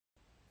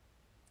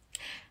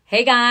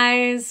Hey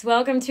guys,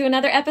 welcome to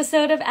another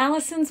episode of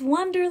Alicyn's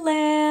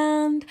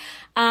Wonderland.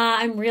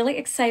 I'm really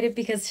excited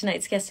because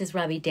tonight's guest is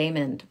Robbie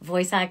Daymond,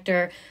 voice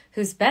actor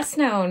who's best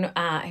known,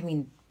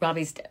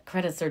 Robbie's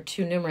credits are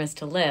too numerous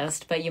to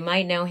list, but you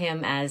might know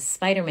him as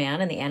Spider-Man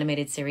in the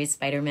animated series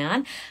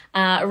Spider-Man.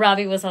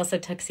 Robbie was also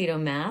Tuxedo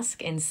Mask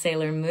in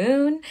Sailor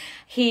Moon.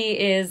 He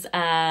is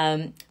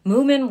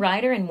Moomin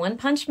Rider in One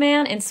Punch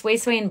Man and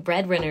SwaySway in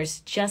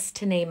Breadwinners, just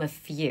to name a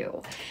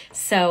few.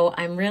 So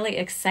I'm really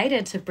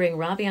excited to bring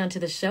Robbie onto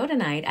the show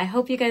tonight. I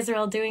hope you guys are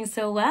all doing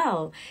so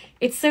well.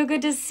 It's so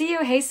good to see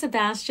you. Hey,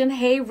 Sebastian.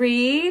 Hey,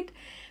 Reed.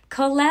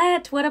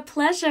 Colette, what a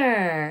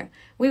pleasure.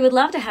 We would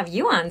love to have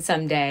you on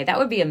someday. That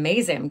would be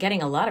amazing. I'm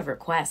getting a lot of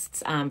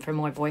requests for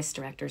more voice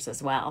directors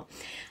as well.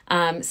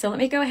 So let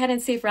me go ahead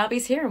and see if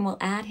Robbie's here and we'll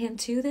add him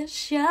to the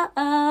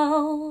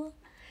show.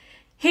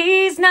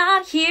 He's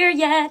not here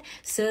yet,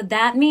 so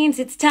that means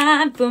it's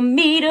time for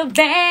me to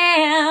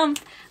vamp.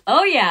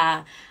 Oh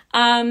yeah.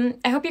 I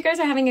hope you guys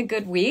are having a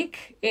good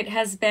week. It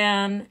has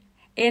been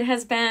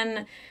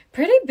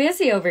pretty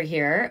busy over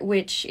here,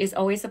 which is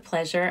always a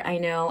pleasure. I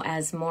know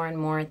as more and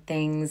more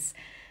things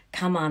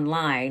come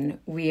online,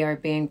 we are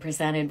being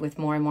presented with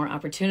more and more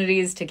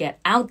opportunities to get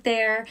out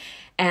there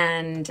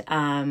and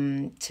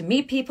to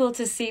meet people,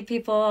 to see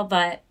people.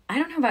 But I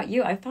don't know about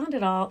you, I found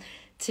it all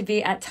to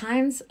be at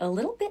times a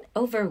little bit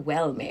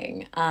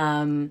overwhelming.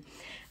 I'm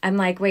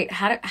like, wait,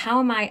 how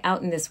am I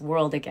out in this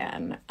world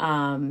again?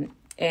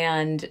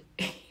 And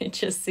it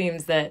just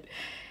seems that,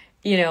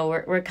 you know,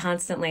 we're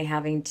constantly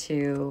having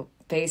to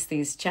face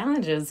these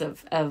challenges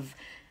of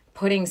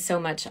putting so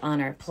much on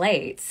our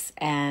plates.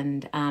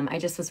 And I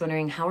just was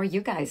wondering, how are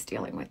you guys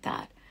dealing with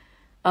that?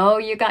 Oh,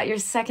 you got your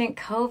second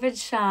COVID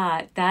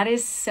shot. That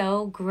is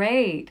so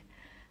great.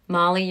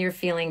 Molly, you're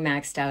feeling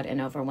maxed out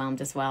and overwhelmed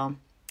as well.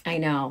 I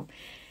know.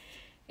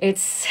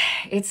 It's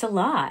a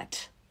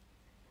lot.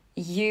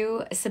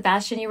 You,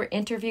 Sebastian, you were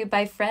interviewed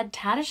by Fred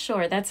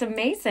Tatasciore. That's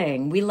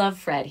amazing. We love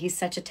Fred. He's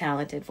such a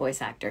talented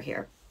voice actor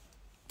here.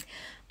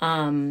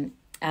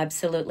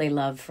 Absolutely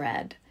love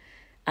Fred.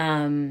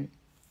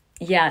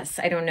 Yes,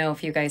 I don't know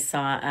if you guys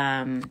saw,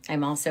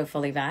 I'm also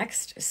fully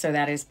vaxxed. So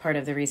that is part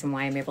of the reason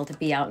why I'm able to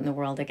be out in the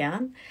world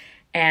again.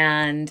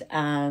 And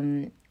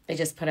I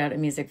just put out a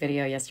music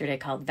video yesterday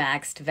called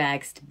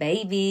Vaxxed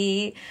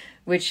Baby,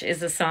 which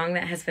is a song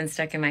that has been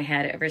stuck in my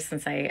head ever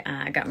since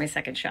I got my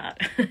second shot.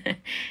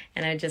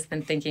 And I've just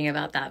been thinking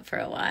about that for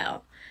a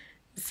while.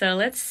 So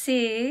let's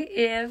see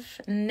if,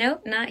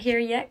 nope, not here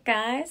yet,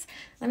 guys.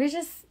 Let me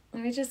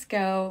just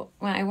go.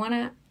 Well, I want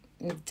to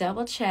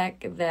double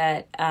check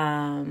that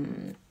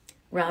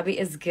Robbie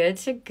is good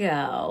to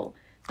go.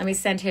 Let me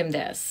send him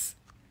this.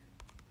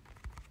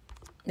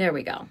 There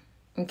we go.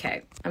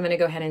 Okay, I'm going to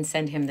go ahead and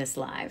send him this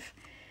live.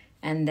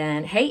 And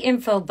then, hey,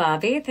 Info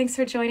Bobby, thanks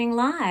for joining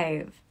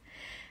live.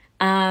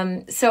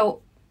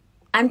 So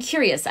I'm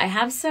curious. I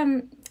have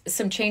some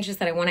changes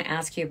that I want to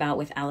ask you about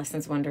with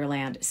Alicyn's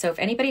Wonderland. So if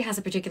anybody has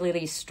a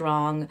particularly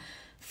strong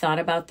thought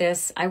about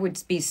this, I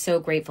would be so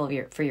grateful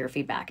for your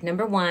feedback.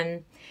 Number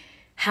one,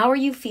 how are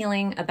you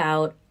feeling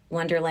about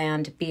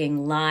Wonderland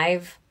being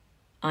live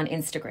on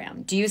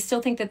Instagram? Do you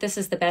still think that this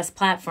is the best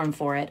platform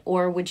for it,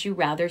 or would you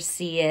rather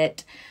see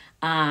it,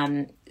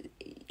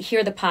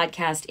 hear the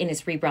podcast in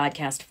its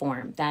rebroadcast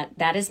form?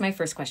 That is my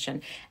first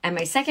question. And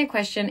my second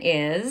question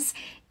is,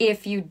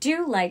 if you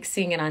do like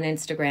seeing it on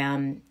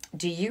Instagram,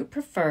 do you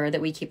prefer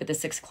that we keep it the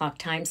 6 o'clock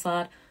time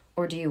slot,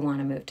 or do you want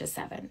to move to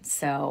 7?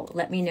 So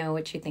let me know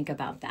what you think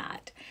about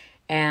that.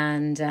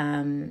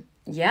 And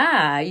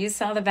yeah, you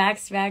saw the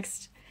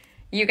Vaxxed.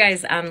 You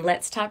guys,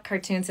 Let's Talk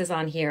Cartoons is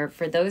on here.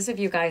 For those of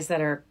you guys that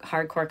are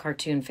hardcore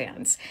cartoon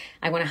fans,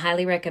 I want to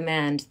highly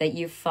recommend that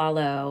you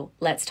follow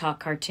Let's Talk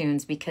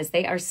Cartoons because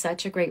they are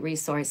such a great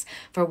resource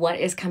for what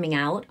is coming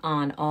out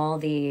on all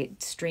the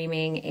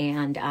streaming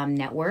and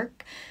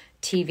network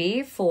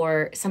TV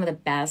for some of the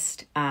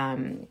best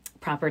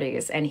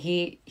properties. And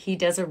he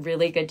does a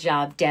really good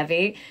job.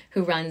 Devi,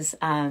 who runs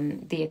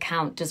the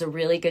account, does a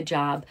really good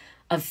job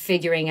of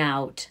figuring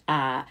out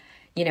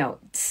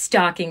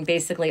stalking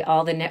basically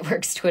all the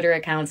network's Twitter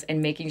accounts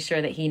and making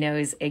sure that he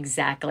knows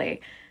exactly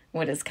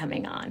what is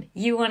coming on.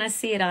 You want to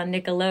see it on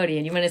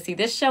Nickelodeon? You want to see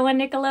this show on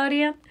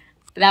Nickelodeon?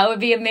 That would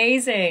be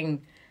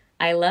amazing.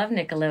 I love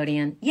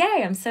Nickelodeon.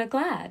 Yay, I'm so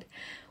glad.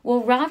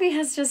 Well, Robbie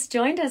has just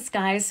joined us,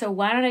 guys, so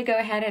why don't I go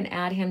ahead and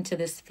add him to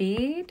this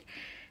feed,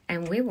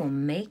 and we will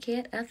make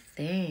it a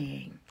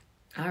thing.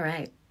 All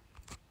right,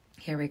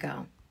 here we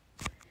go.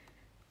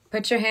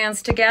 Put your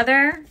hands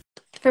together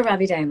for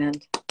Robbie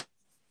Daymond.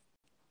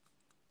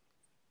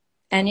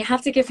 And you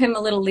have to give him a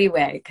little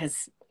leeway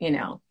because, you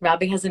know,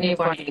 Robbie has a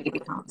newborn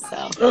baby home.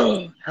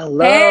 So,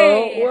 hello.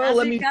 Hey, well,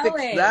 let me going?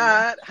 fix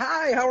that.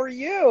 Hi, how are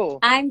you?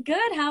 I'm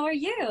good. How are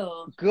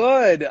you?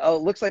 Good. Oh,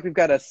 looks like we've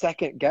got a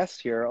second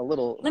guest here.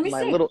 Let me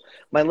see.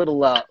 My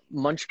little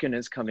munchkin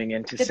is coming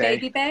in to the say.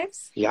 Baby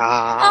babes? Yeah.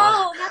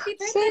 Oh, happy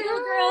birthday, little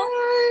girl.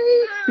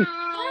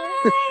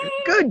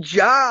 Hi. Good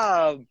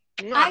job.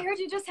 I heard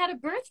you just had a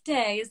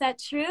birthday. Is that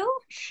true?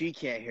 She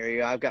can't hear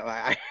you. I've got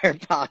my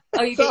AirPods.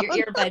 Oh, you get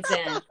your earbuds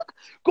in.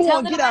 Go Tell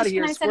on, little get out of Munchkin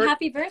here, I said Squirt.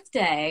 happy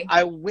birthday.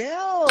 I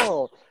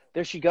will.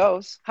 There she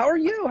goes. How are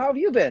you? How have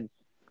you been?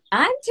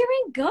 I'm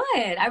doing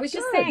good. I was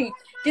just Good. saying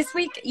this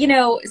week,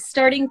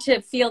 starting to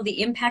feel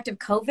the impact of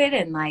COVID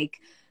and like,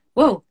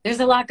 whoa, there's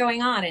a lot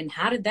going on. And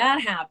how did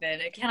that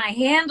happen? And can I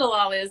handle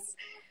all this,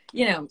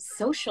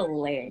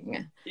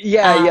 socialing?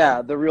 Yeah, yeah.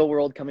 Um, The real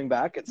world coming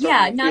back. It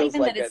yeah, certainly not feels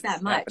even that like it's it's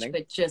that much, happening.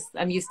 but just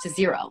I'm used to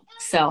zero.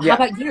 So how Yeah.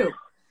 about you?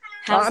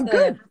 How's I'm the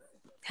good.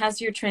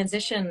 how's your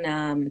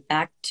transition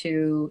back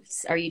to,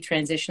 are you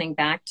transitioning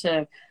back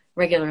to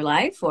regular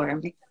life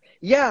or?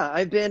 Yeah,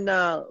 I've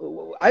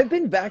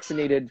been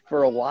vaccinated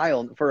for a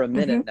while, for a Hmm.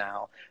 minute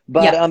now,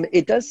 but Yep.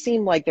 it does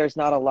seem like there's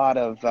not a lot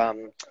of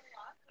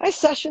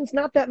sessions.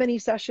 Not that many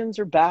sessions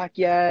are back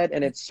yet,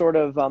 and it's sort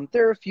of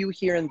there are a few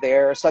here and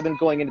there. So I've been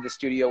going into the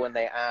studio when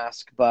they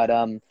ask, but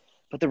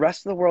the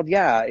rest of the world,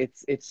 yeah,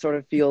 it sort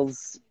of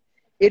feels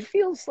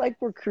like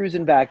we're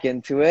cruising back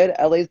into it.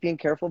 LA's being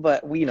careful,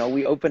 but we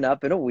open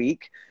up in a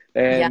week,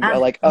 and Yeah.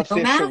 like No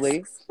officially.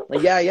 masks.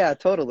 Yeah, yeah,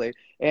 totally.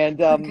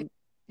 And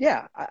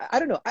yeah, I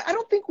don't know. I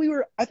don't think we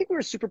were. I think we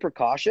were super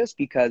precautious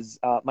because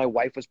my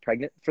wife was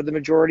pregnant for the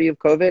majority of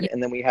COVID, Yeah.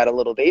 and then we had a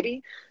little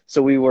baby,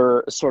 so we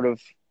were sort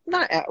of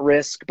not at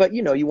risk, but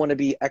you want to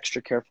be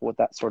extra careful with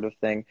that sort of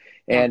thing.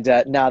 Yeah.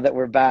 And now that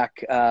we're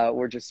back,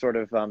 we're just sort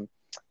of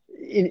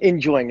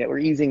enjoying it. We're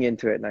easing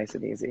into it, nice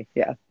and easy.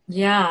 Yeah.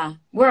 Yeah.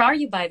 Where are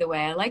you, by the way?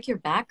 I like your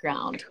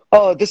background.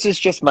 Oh, this is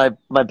just my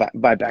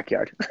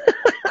backyard.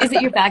 Is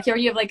it your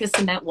backyard? You have like a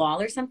cement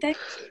wall or something?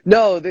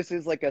 No, this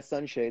is like a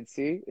sunshade.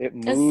 See, it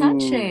A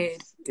sunshade.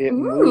 moves. It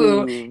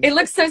Ooh, it moves.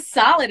 looks so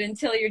solid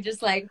until you're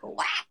just like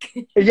whack.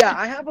 Yeah,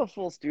 I have a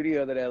full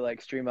studio that I like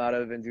stream out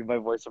of and do my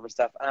voiceover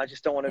stuff. And I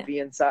just don't want to Yeah. be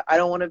inside. I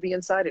don't want to be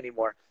inside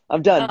anymore.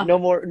 I'm done. Oh, No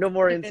more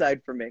good.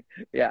 inside for me.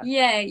 Yeah.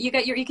 Yay. You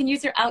can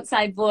use your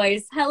outside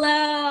voice.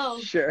 Hello.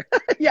 Sure.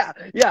 Yeah.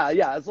 Yeah.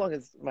 Yeah. As long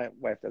as my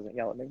wife doesn't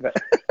yell at me, but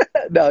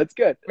no, it's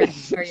good.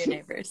 Right. Or your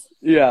neighbors.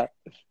 Yeah.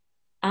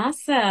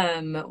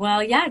 Awesome.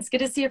 Well, yeah, it's good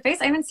to see your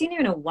face. I haven't seen you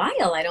in a while.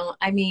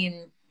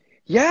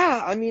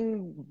 Yeah. I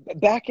mean,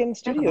 back in Been a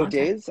studio long time.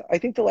 days, I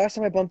think the last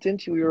time I bumped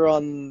into you, we were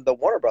on the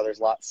Warner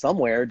Brothers lot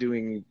somewhere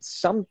doing Uh-huh.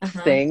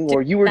 something,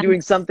 or you were doing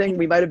something.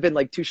 We might have been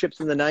like two ships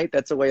in the night.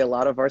 That's the way a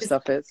lot of our Just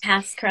stuff is.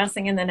 paths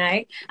crossing in the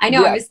night. I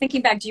know. I Yeah. was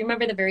thinking back. Do you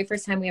remember the very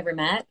first time we ever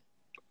met?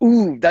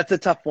 Ooh, that's a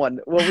tough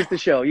one. What was the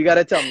show? You got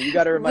to tell me. You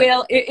got to remind me.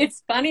 Well,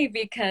 it's funny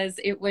because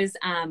it was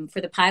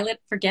for the pilot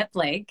for Get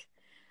Blake,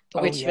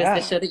 Oh, which was the yeah.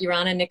 show that you were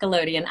on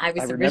Nickelodeon. I I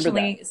was remember that.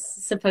 originally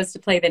supposed to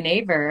play the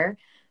neighbor,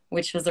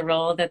 which was a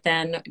role that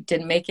then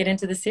didn't make it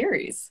into the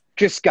series.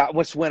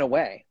 Went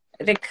away.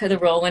 The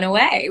role went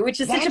away,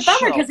 which is such a That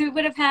bummer show. because we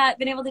would have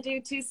been able to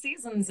do 2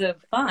 seasons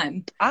of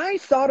fun. I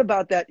thought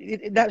about that.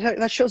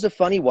 That show's a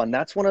funny one.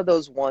 That's one of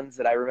those ones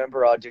that I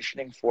remember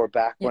auditioning for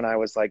back Yeah. when I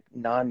was like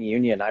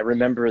non-union. I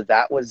remember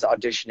that was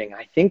auditioning,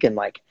 I think in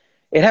like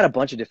it had a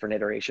bunch of different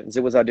iterations.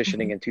 It was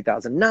auditioning Hmm. in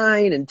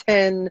 2009 and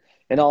 10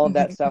 and all of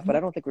that Hmm. stuff, but Hmm. I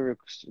don't think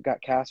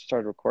got cast,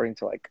 started recording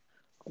till like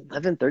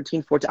 11,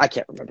 13, 14. I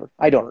can't remember.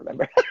 I don't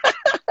remember.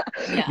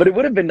 Yeah. But it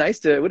would have been nice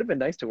to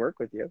work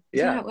with you.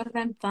 Yeah, Yeah, it would have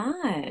been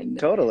fun.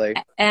 totally.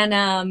 And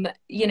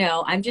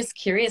I'm just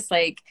curious,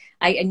 like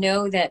I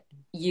know that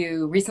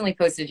you recently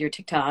posted your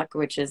TikTok,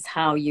 which is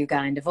how you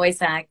got into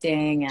voice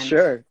acting and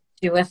Sure.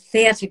 you a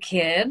theater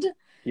kid.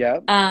 Yeah.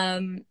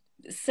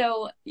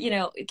 So,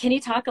 can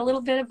you talk a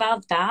little bit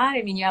about that?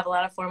 I mean, you have a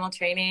lot of formal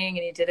training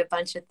and you did a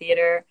bunch of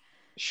theater.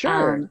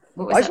 Sure.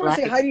 What I was just it want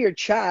to say like? hi to your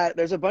chat.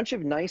 There's a bunch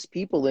of nice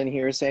people in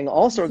here saying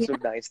all sorts Yeah.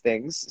 of nice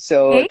things.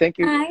 So Hey, thank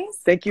you. guys.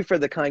 Thank you for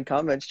the kind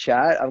comments,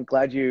 chat. I'm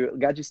glad you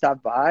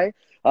stopped by.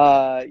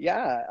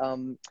 Yeah.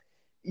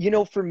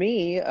 For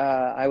me,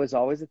 I was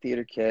always a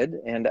theater kid,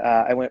 and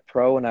I went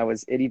pro when I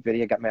was itty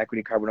bitty. I got my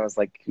equity card when I was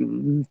like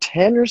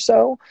 10 or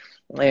so.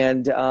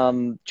 And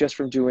just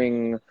from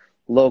doing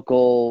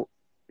local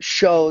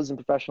shows and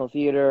professional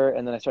theater.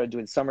 And then I started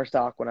doing summer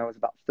stock when I was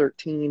about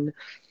 13.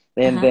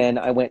 And Uh-huh. then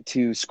I went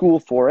to school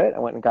for it. I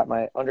went and got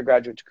my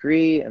undergraduate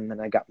degree, and then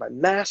I got my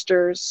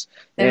master's.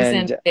 That was in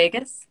And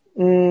Vegas.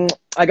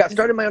 I got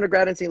started my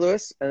undergrad in St.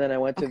 Louis, and then I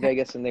went to Okay.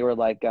 Vegas, and they were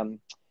like, I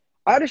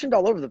auditioned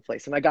all over the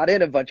place, and I got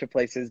in a bunch of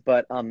places.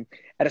 But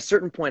at a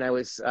certain point,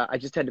 I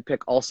just had to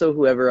pick also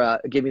whoever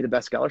gave me the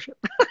best scholarship.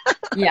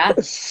 Yeah.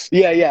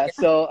 Yeah, yeah.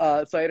 So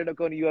I ended up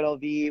going to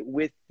UNLV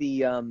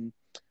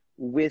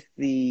with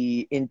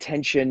the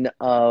intention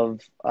of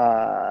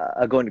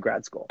going to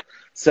grad school.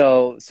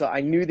 So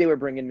I knew they were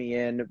bringing me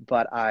in,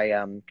 but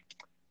I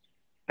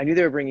knew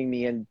they were bringing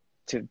me in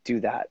to do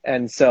that.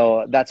 And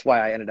so that's why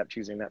I ended up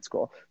choosing that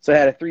school. So I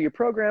had a 3-year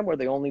program where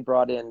they only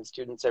brought in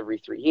students every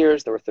 3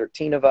 years. There were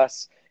 13 of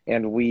us,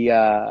 and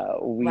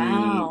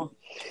Wow.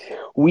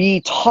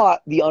 we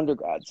taught the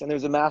undergrads, and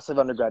there's a massive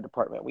undergrad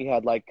department. We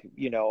had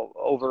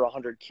over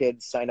 100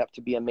 kids sign up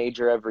to be a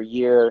major every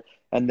year,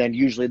 and then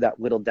usually that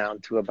whittled down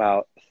to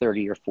about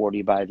 30 or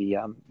 40 by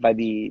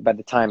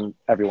the time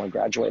everyone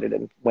graduated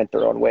and went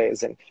their own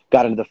ways and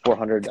got into the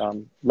 400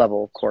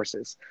 level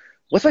courses.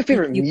 What's my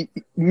favorite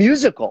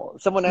musical?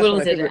 Someone asked What me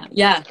was my it? favorite.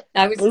 Yeah,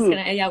 I was just Ooh,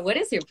 gonna. Yeah, what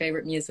is your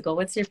favorite musical?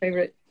 What's your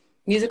favorite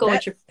musical? that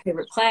What's your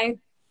favorite play?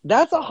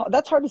 that's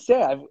hard to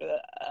say.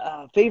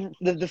 Favorite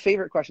the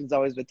favorite question's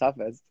always the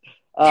toughest.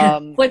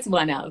 Um, What's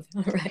one of?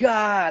 Right,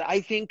 God, I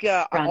think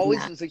I random always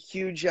that. was a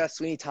huge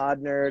Sweeney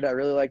Todd nerd. I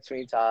really like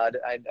Sweeney Todd.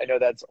 I know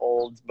that's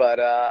old, but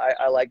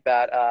I like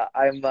that.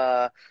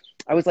 I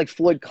was like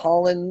Floyd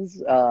Collins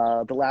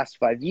the last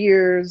 5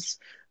 years.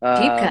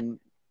 Deep cut. Um,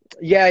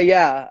 yeah,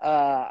 yeah.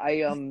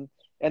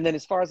 And then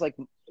as far as like,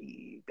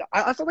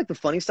 I also like the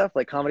funny stuff,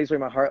 like Comedy's Where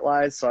My Heart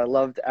Lies. So I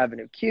loved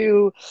Avenue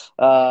Q.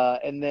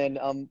 And then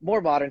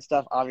more modern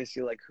stuff,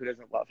 obviously, like Who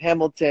Doesn't Love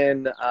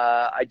Hamilton?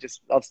 All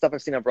the stuff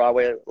I've seen on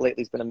Broadway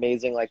lately has been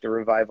amazing. Like the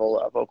revival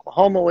of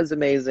Oklahoma was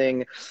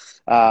amazing.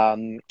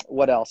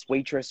 What else?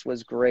 Waitress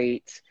was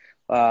great.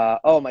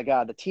 Oh my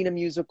God, the Tina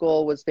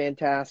musical was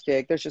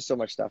fantastic. There's just so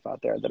much stuff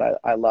out there that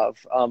I love.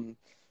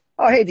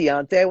 Oh, hey,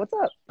 Deontay, what's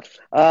up?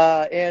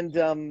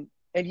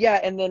 And yeah,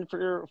 and then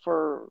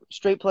for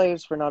straight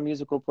plays, for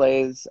non-musical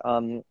plays,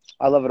 I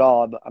love it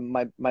all.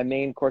 My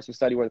main course of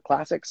study were the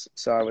classics,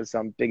 so I was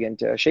big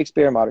into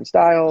Shakespeare, modern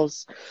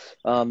styles,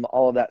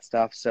 all of that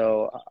stuff.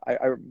 So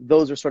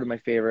those are sort of my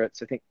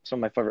favorites. I think some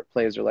of my favorite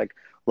plays are like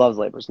Love's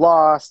Labor's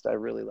Lost. I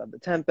really love The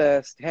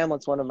Tempest.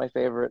 Hamlet's one of my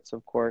favorites,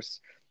 of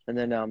course. And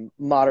then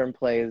modern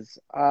plays,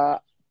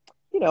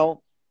 you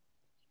know,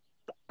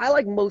 I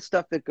like most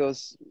stuff that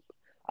goes.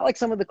 I like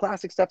some of the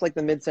classic stuff, like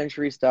the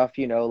mid-century stuff,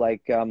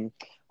 like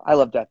I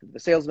love Death of the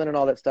Salesman and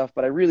all that stuff,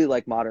 but I really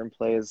like modern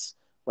plays.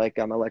 Like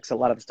I like a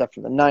lot of the stuff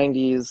from the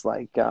 90s,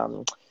 like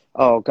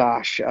oh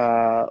gosh,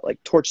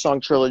 like Torch Song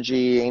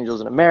Trilogy,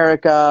 Angels in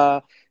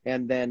America,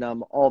 and then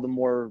all the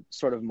more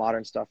sort of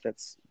modern stuff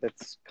that's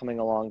coming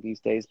along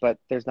these days, but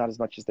there's not as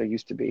much as there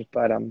used to be.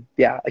 But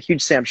yeah, a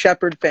huge Sam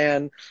Shepard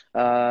fan.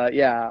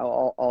 Yeah,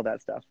 all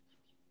that stuff.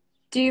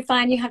 Do you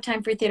find you have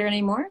time for theater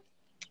anymore?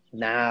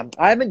 Nah,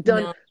 I haven't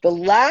done. No. The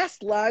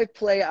last live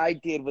play I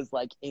did was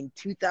like in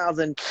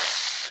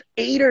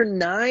 2008 or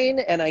 9,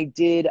 and I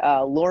did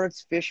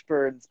Lawrence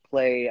Fishburne's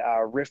play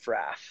Riff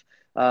Raff.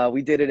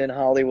 We did it in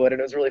Hollywood, and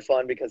it was really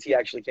fun because he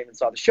actually came and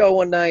saw the show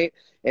one night,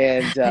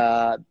 and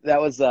that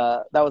was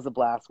a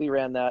blast. We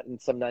ran that in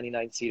some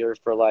 99-seater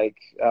for like,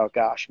 oh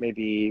gosh,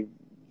 maybe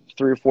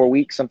 3 or 4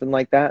 weeks, something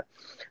like that.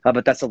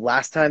 But that's the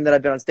last time that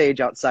I've been on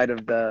stage outside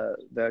of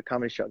the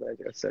comedy show that I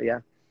do. So yeah.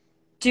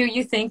 Do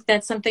you think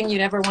that's something you'd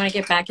ever want to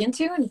get back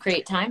into and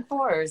create time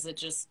for, or is it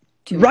just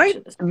too much Right,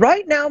 of this?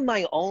 right now,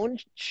 my own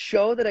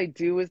show that I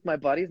do with my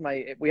buddies,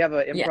 we have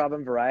an Yeah, improv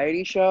and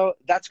variety show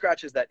that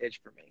scratches that itch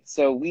for me.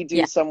 So we do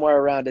yeah. somewhere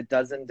around a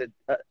dozen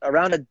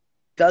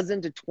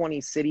to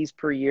 20 cities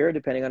per year,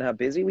 depending on how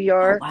busy we Oh,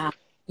 are. wow.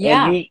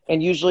 And Yeah.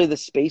 usually the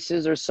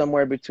spaces are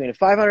somewhere between a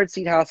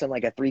 500-seat house and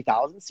like a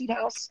 3,000-seat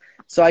house.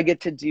 So I get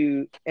to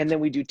do, and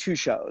then we do 2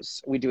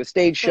 shows. We do a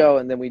stage show,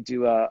 and then we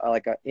do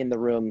like a in the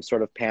room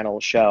sort of panel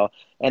show.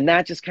 And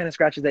that just kind of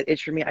scratches that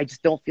itch for me. I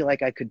just don't feel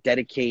like I could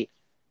dedicate.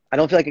 I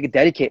don't feel like I could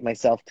dedicate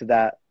myself to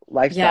that Yeah.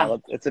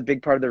 lifestyle. It's a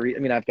big part of I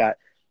mean, I've got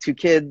 2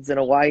 kids and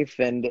a wife,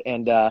 and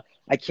I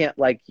can't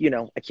I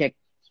can't.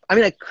 I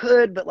mean, I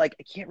could, but like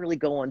I can't really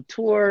go on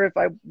tour if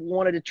I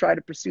wanted to try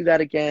to pursue that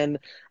again.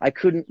 I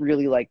couldn't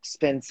really like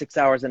spend 6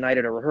 hours a night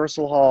at a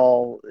rehearsal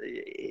hall.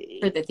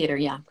 For the theater,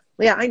 yeah.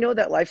 Yeah, I know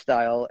that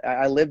lifestyle.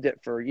 I lived it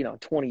for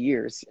 20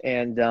 years,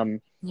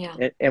 Yeah.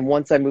 and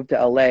once I moved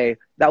to LA,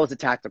 that was a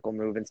tactical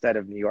move instead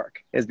of New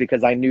York, is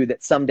because I knew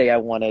that someday I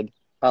wanted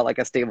like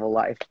a stable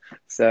life.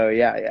 So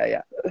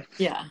yeah.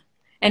 Yeah.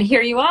 And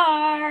here you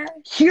are.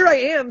 Here I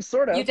am,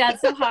 sort You of. dad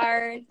so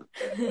hard.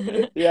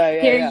 Here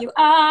Yeah. you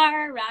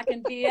are, rock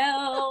and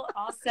feel,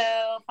 also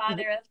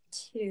father of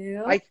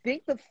 2. I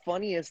think the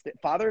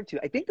father of 2.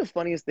 I think the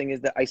funniest thing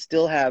is that I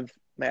still have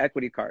my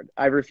equity card.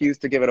 I refuse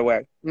to give it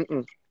away.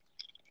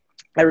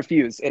 I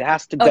refuse. It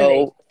has to Oh, do they?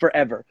 go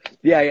forever.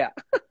 Yeah.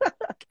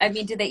 I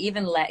mean, do they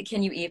even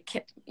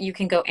you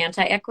can go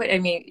anti-equity? I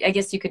mean, I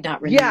guess you could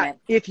not renew Yeah,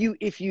 it.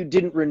 if you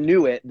didn't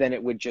renew it, then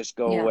it would just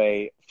go Yeah.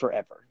 away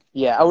forever.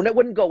 Yeah, oh, it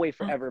wouldn't go away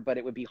forever, but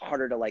it would be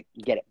harder to like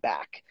get it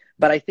back.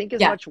 But I think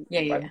Yeah.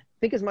 I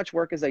think as much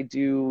work as I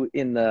do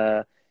in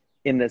the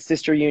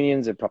sister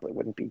unions, it probably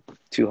wouldn't be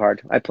too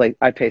hard. I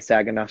pay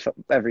SAG enough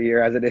every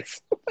year as it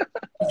is.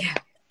 Yeah.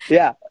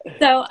 Yeah.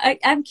 So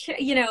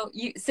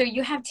so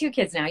you have 2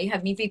 kids now. You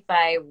have me beat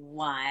by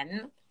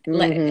 1.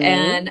 Mm-hmm.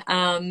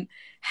 And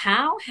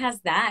how has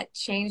that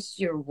changed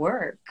your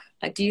work?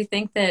 Do you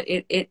think that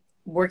it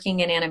working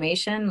in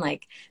animation,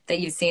 like that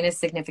you've seen a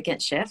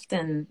significant shift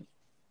in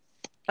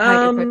how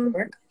you approach your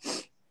work?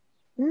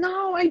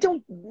 No, I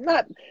don't.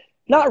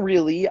 Not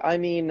really. I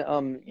mean,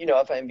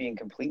 if I'm being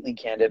completely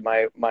candid,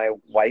 my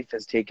wife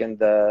has taken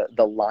the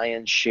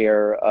lion's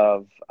share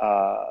of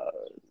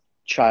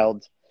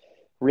child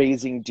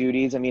raising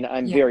duties. I mean,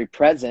 I'm Yeah. very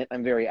present.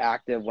 I'm very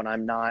active when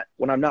I'm not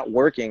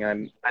working.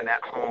 I'm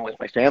at home with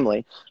my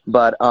family.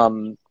 But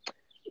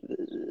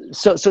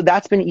so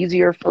that's been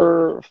easier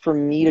for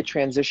me to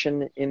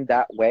transition in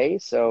that way.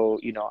 So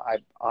I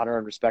honor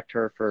and respect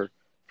her for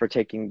for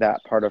taking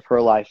that part of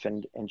her life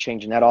and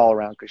changing that all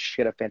around, because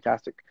she had a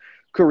fantastic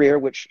career,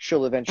 which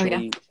she'll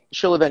eventually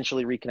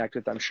reconnect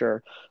with, I'm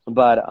sure.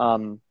 But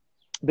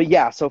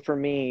yeah, so for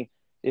me,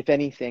 if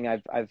anything,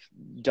 I've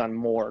done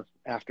more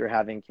after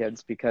having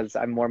kids because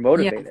I'm more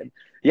motivated.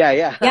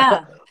 Yeah.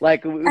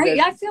 Like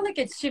I feel like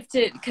it's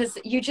shifted because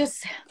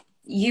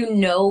you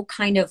know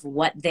kind of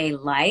what they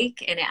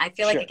like, and I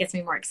feel like Sure. it gets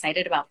me more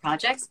excited about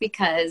projects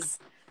because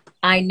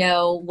I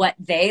know what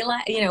they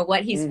like, you know,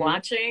 what he's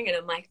watching, and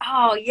I'm like,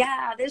 oh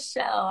yeah, this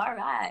show, all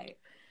right.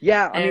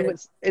 Yeah, I mean,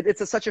 And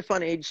it's such a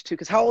fun age too,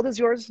 because how old is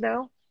yours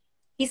now?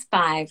 he's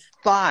 5.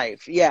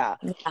 5, yeah.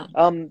 Yeah.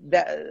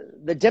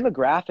 The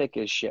demographic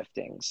is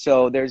shifting,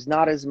 so there's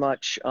not as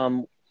much.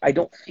 I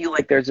don't feel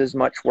like there's as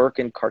much work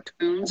in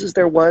cartoons as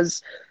there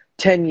was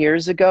 10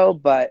 years ago,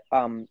 but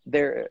and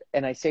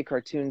I say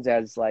cartoons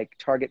as like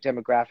target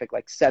demographic,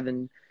 like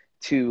 7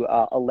 to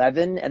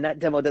 11, and that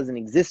demo doesn't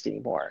exist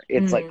anymore.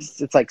 It's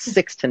like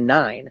 6 to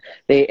 9.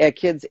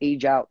 Kids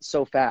age out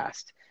so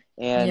fast,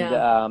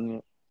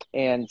 and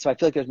so I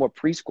feel like there's more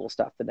preschool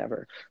stuff than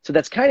ever. So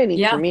that's kind of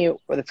neat for me.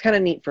 That's kind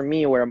of neat for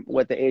me where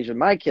what the age of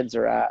my kids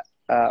are at,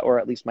 or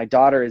at least my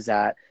daughter is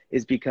at,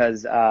 is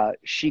because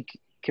she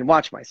can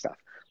watch my stuff.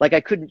 Like I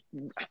couldn't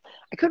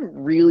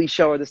really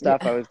show her the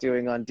stuff I was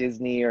doing on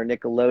Disney or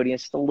Nickelodeon.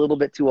 It's just a little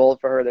bit too old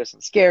for her. There's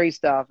some scary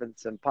stuff and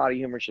some potty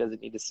humor she doesn't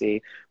need to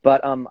see.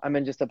 But I'm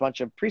in just a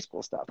bunch of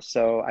preschool stuff,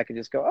 so I can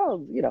just go,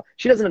 oh, you know,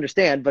 she doesn't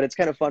understand, but it's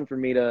kind of fun for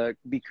me to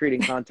be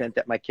creating content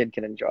that my kid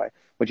can enjoy,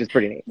 which is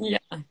pretty neat.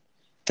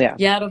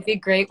 Yeah, it'll be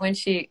great when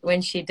she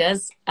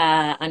does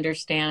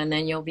understand, and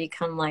then you'll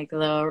become like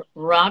the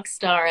rock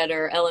star at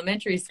her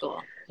elementary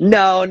school.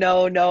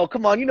 No.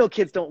 Come on. You know,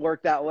 kids don't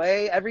work that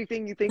way.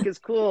 Everything you think is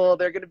cool,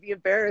 they're going to be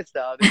embarrassed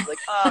of. It's like,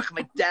 oh,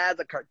 my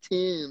dad's a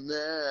cartoon.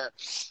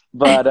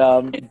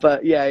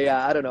 But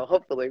yeah, I don't know.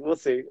 Hopefully. We'll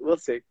see.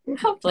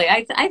 Hopefully.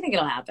 I think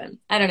it'll happen.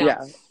 I don't know.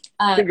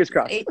 Yeah. Fingers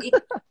crossed.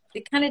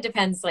 It kind of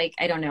depends. Like,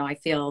 I don't know. I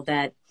feel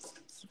that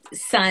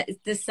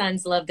the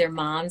sons love their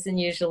moms, and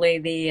usually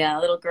the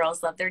little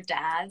girls love their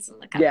dads and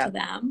look up to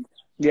them.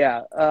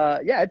 Yeah.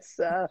 It's,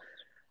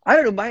 I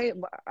don't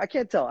know. I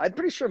can't tell. I'm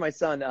pretty sure my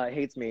son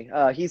hates me.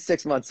 He's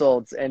 6 months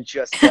old and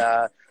just,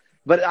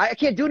 but I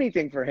can't do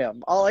anything for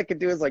him. All I can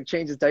do is like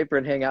change his diaper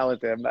and hang out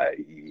with him.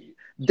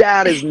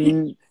 Dad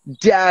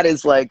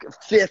is like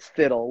fifth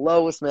fiddle,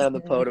 lowest man on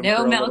the podium.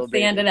 No milk at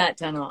the end of that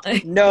tunnel.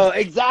 No,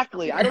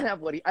 exactly. I don't have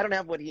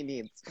what he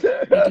needs.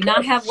 You do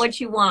not have what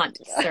you want,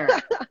 sir.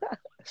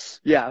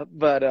 Yeah,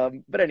 but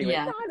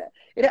anyway,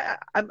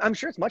 I'm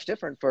sure it's much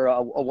different for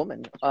a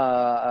woman,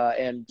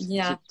 and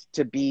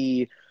to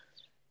be,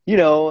 you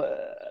know,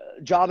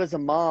 job as a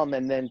mom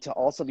and then to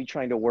also be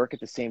trying to work at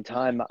the same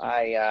time.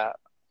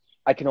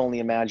 I can only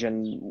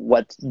imagine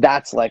what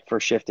that's like for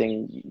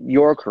shifting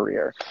your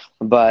career,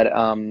 but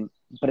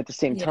at the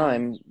same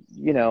time,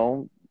 you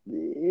know,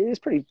 it is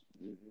pretty.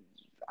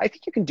 I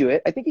think you can do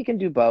it. I think you can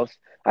do both.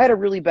 I had a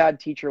really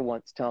bad teacher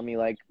once tell me,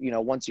 like, you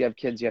know, once you have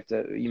kids,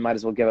 you might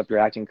as well give up your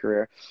acting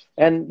career.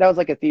 And that was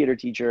like a theater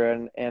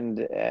teacher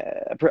and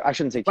I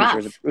shouldn't say teacher,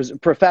 it was a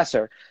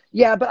professor.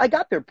 Yeah, but I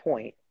got their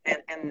point.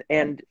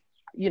 And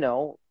you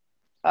know,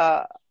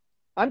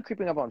 I'm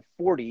creeping up on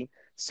 40.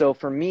 So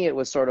for me, it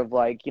was sort of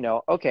like, you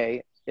know,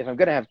 okay, if I'm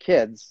going to have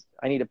kids,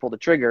 I need to pull the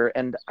trigger.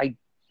 And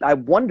I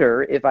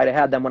wonder if I'd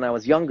had them when I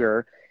was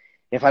younger,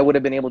 if I would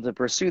have been able to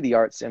pursue the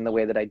arts in the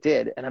way that I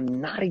did. And I'm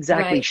not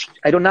exactly,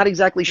 I'm not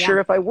exactly sure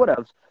if I would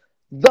have,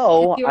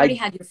 though. You already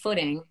had your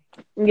footing.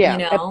 Yeah. You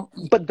know?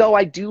 But though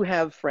I do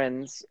have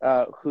friends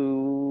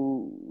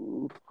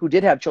who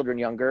did have children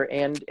younger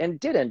and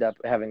did end up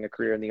having a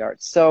career in the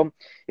arts. So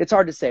it's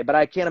hard to say, but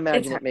I can't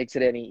imagine it makes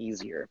it any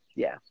easier.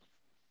 Yeah.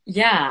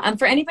 Yeah.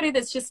 For anybody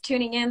that's just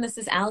tuning in, this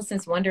is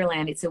Alicyn's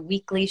Wonderland. It's a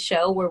weekly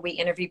show where we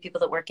interview people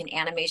that work in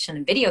animation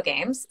and video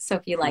games. So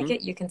if you like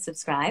it, you can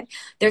subscribe.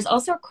 There's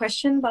also a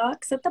question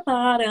box at the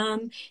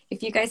bottom.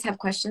 If you guys have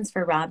questions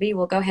for Robbie,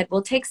 we'll go ahead.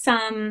 We'll take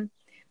some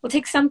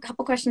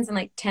couple questions in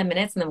like 10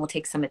 minutes, and then we'll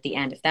take some at the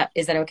end.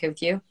 Is that okay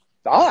with you?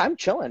 Oh, I'm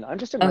chilling. I'm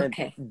just in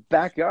my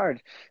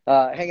backyard,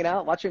 hanging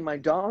out, watching my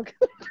dog.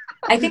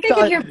 I think I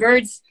can hear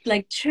birds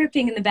like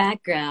chirping in the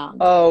background.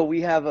 Oh, we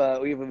have a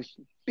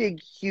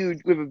big,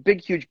 huge,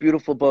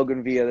 beautiful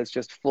bougainvillea that's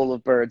just full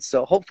of birds.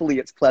 So hopefully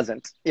it's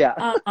pleasant. Yeah.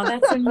 Oh,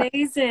 that's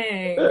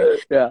amazing.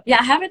 Yeah,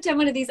 I haven't done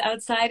one of these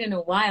outside in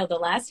a while. The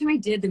last time I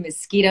did the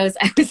mosquitoes,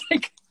 I was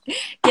like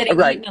getting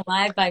eaten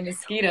alive by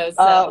mosquitoes.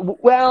 So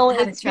well, I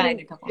haven't tried in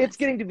a couple it's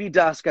getting to be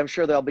dusk. I'm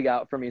sure they'll be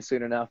out for me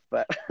soon enough,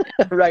 but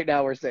right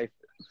now we're safe.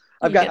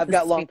 I've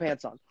got long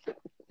pants on.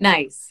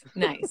 Nice.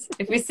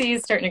 If we see you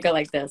starting to go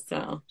like this,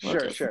 so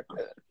sure.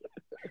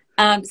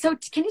 So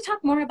can you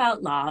talk more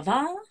about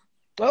L.A.V.A?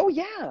 Oh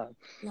yeah.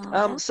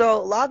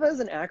 So L.A.V.A is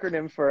an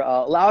acronym for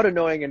loud,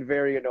 annoying, and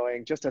very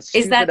annoying. Just a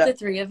Is that the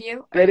three of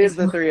you? It is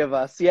the three of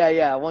us.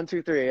 Yeah. 1,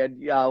 2, 3, and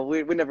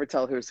we never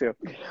tell who's who.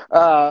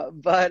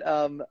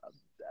 But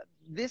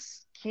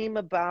this came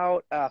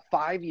about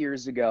 5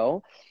 years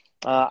ago.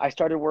 I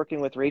started working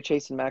with Ray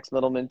Chase and Max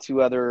Middleman,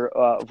 2 other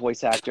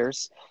voice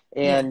actors,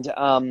 and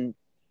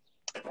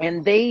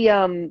and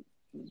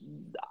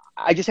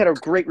I just had a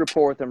great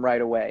rapport with them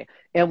right away.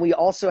 And we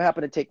also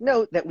happened to take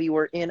note that we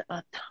were in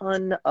a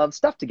ton of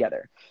stuff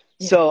together.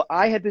 Yeah. So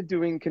I had been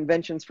doing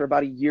conventions for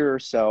about a year or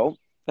so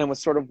and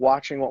was sort of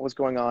watching what was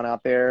going on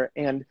out there.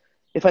 And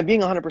if I'm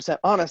being 100%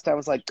 honest, I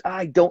was like,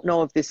 I don't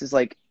know if this is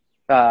like,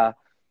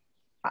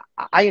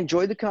 I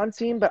enjoyed the con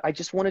scene, but I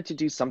just wanted to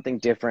do something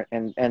different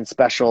and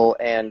special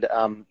and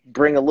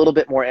bring a little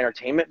bit more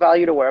entertainment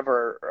value to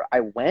wherever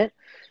I went.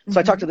 So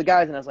I talked to the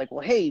guys and I was like,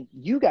 well, hey,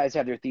 you guys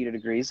have your theater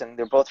degrees and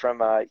they're both from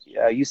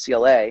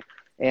UCLA.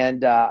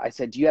 And I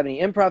said, do you have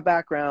any improv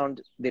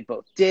background? They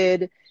both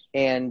did.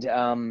 And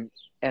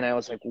I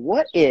was like,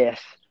 what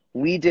if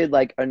we did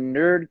like a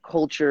nerd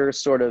culture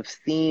sort of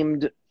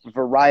themed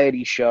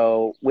variety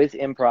show with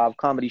improv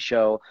comedy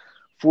show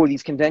for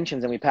these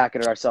conventions, and we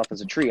packet it ourselves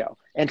as a trio.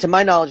 And to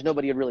my knowledge,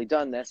 nobody had really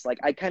done this. Like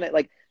I kind of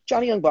like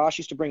Johnny Young Bosch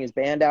used to bring his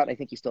band out. I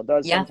think he still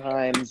does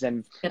sometimes.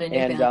 And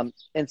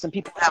some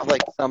people have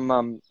like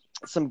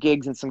some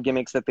gigs and some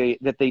gimmicks that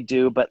they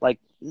do, but like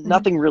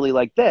nothing really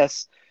like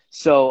this.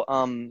 So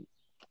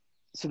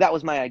so that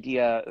was my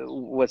idea,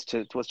 was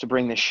to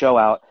bring this show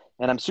out.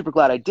 And I'm super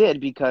glad I did,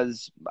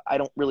 because I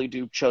don't really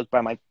do shows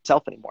by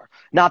myself anymore.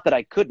 Not that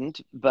I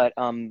couldn't, but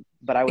I would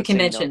say,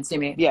 conventions, you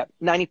mean? Yeah,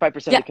 95%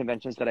 of the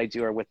conventions that I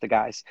do are with the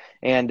guys,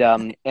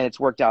 and it's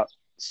worked out.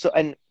 So,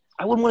 and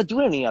I wouldn't want to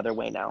do it any other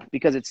way now,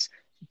 because it's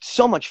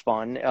so much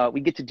fun.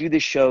 We get to do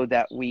this show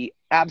that we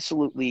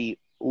absolutely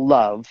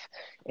love,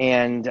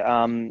 and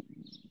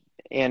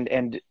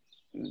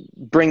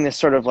bring this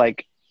sort of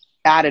like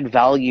added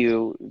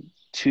value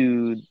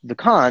to the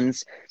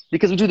cons,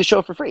 because we do the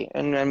show for free,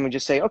 and we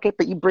just say, okay,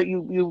 but you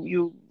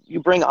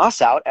bring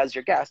us out as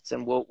your guests,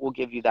 and we'll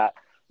give you that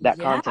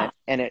content,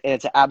 and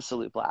it's an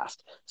absolute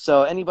blast.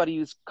 So anybody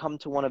who's come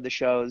to one of the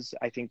shows,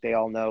 I think they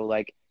all know,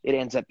 like, it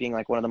ends up being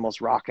like one of the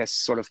most raucous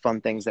sort of fun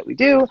things that we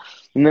do.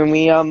 And then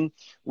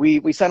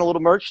we send a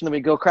little merch, and then we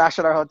go crash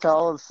at our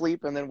hotel and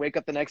sleep, and then wake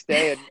up the next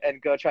day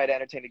and go try to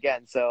entertain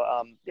again. So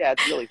yeah,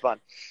 it's really fun.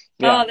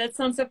 Yeah. Oh, that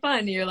sounds so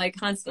fun. You're like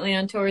constantly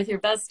on tour with your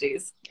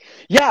besties.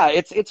 Yeah,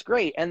 it's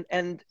great,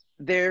 and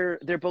they're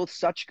both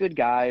such good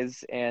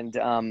guys, and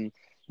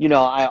you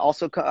know, I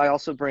also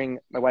bring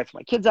my wife and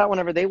my kids out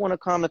whenever they want to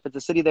come, if it's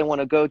a city they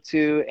want to go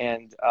to.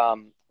 And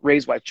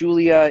Ray's wife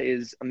Julia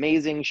is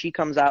amazing. She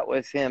comes out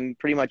with him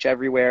pretty much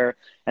everywhere.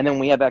 And then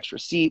we have extra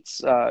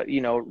seats.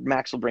 You know,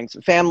 Max will bring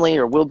some family,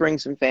 or we'll bring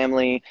some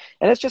family,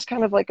 and it's just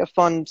kind of like a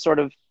fun sort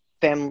of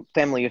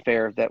family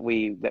affair that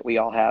we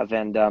all have,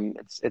 and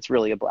it's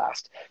really a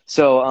blast.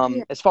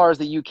 So as far as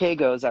the UK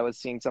goes, I was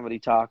seeing somebody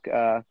talk.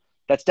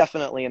 That's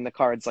definitely in the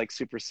cards, like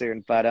super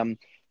soon, but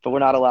we're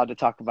not allowed to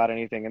talk about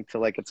anything until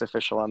like it's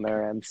official on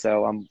their end.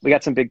 So we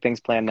got some big things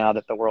planned now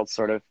that the world's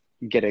sort of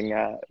getting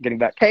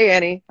back. Hey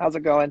Annie, how's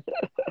it going? Do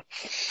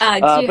you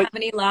have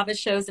any L.A.V.A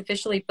shows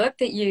officially booked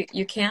that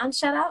you can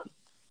shout out?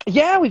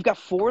 Yeah, we've got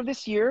 4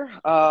 this year.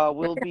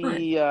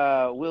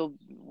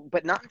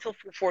 But not until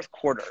fourth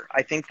quarter.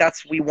 I think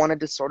we wanted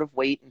to sort of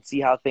wait and see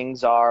how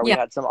things are. We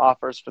had some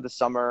offers for the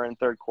summer and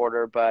third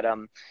quarter, but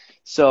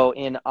so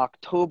in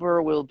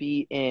October we'll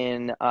be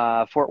in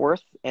Fort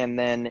Worth, and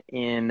then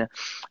in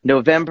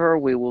November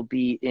we will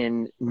be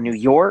in New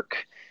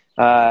York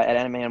at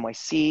Anime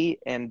NYC,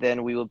 and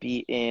then we will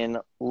be in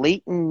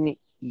Layton,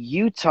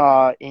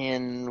 Utah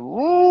in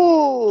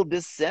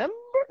December?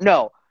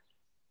 No.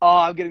 Oh,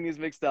 I'm getting these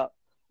mixed up.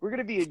 We're going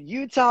to be in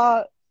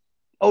Utah.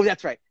 Oh,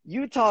 that's right.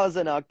 Utah is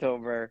in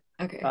October.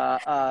 Okay.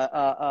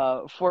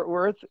 Fort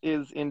Worth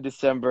is in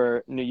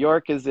December. New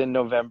York is in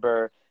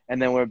November.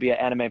 And then we'll be at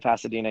Anime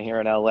Pasadena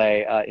here in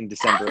LA in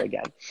December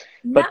again.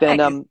 Nice. But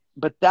then,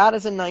 but that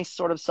is a nice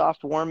sort of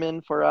soft warm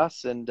in for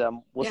us. And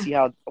we'll see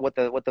what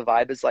the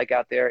vibe is like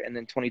out there. And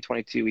then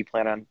 2022, we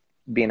plan on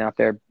being out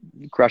there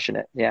crushing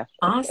it. Yeah.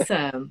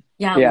 Awesome.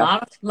 Yeah. A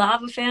lot of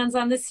L.A.V.A fans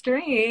on the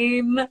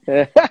stream.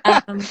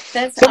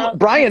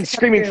 Brian's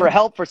screaming for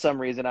help for some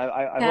reason.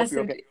 I hope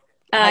you're okay.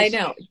 I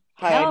know.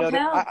 Hi,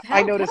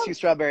 I noticed you,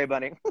 Strawberry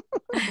Bunny.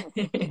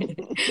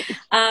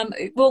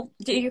 Well,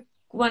 do you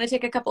want to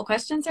take a couple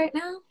questions right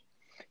now?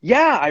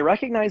 Yeah, I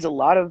recognize a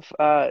lot of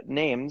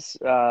names.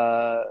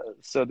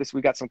 So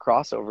we got some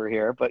crossover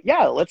here. But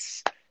yeah,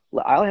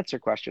 I'll answer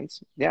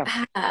questions.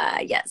 Yeah.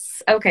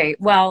 Yes. Okay.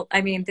 Well, I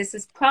mean, this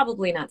is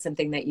probably not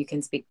something that you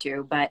can speak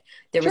to, but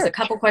there was a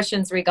couple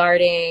questions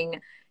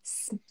regarding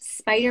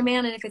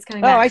Spider-Man and if it's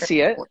coming back. Oh, I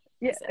see it.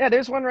 Yeah,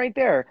 there's one right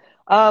there.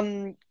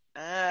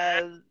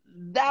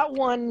 That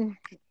one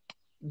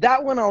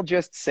I'll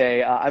just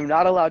say, I'm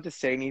not allowed to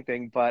say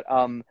anything, but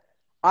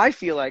I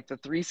feel like the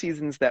 3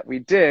 seasons that we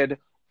did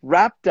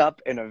wrapped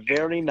up in a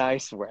very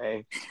nice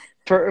way.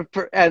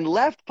 And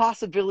left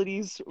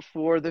possibilities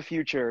for the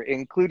future,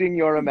 including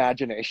your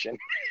imagination.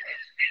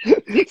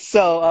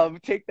 So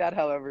take that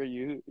however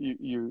you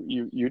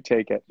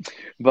take it.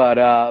 But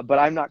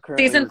I'm not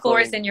currently. Season 4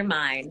 is in your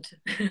mind.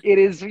 It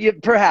is,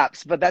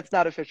 perhaps, but that's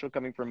not official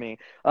coming from me.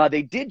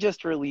 They did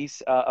just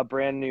release a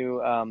brand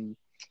new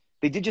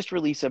they did just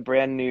release a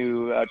brand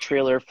new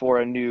trailer for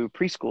a new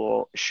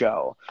preschool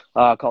show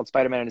called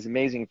Spider-Man and His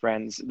Amazing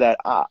Friends that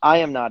I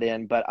am not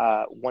in, but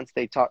once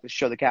they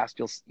show the cast,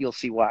 you'll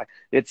see why.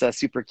 It's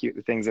super cute,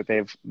 the things that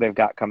they've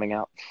got coming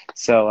out.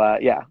 So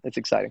yeah, it's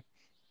exciting.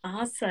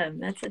 Awesome.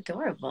 That's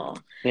adorable.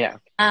 Yeah.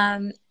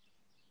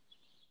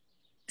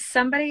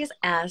 Somebody is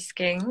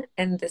asking,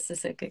 and this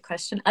is a good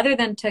question, other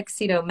than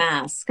Tuxedo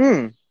Mask,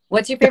 Hmm.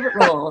 what's your favorite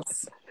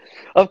roles?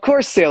 Of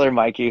course, Sailor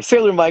Mikey.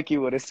 Sailor Mikey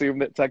would assume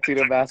that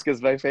Tuxedo Mask is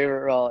my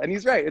favorite role, and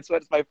he's right. It's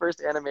my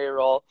first anime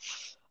role.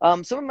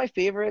 Some of my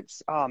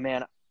favorites. Oh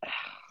man,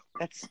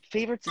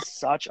 favorites is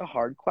such a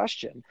hard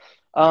question.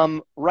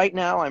 Right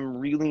now, I'm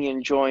really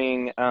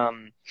enjoying.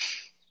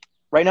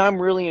 Right now,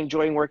 I'm really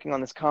enjoying working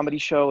on this comedy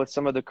show with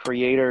some of the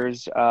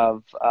creators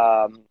of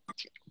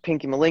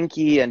Pinky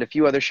Malinky and a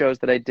few other shows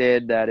that I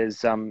did that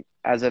is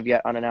as of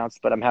yet unannounced,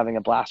 but I'm having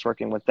a blast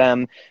working with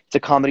them. It's a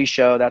comedy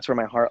show. That's where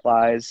my heart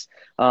lies.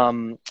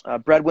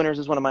 Breadwinners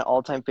is one of my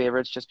all-time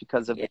favorites just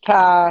because of the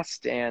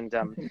cast and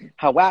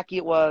how wacky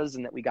it was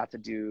and that we got to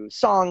do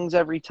songs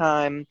every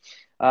time.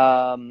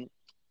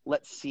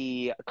 Let's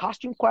see.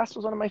 Costume Quest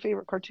was one of my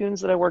favorite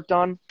cartoons that I worked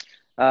on.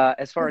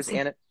 As far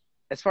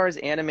as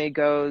anime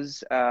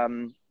goes,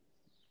 I'm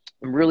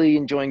really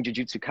enjoying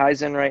Jujutsu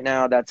Kaisen right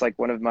now. That's like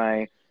one of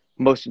my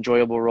most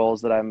enjoyable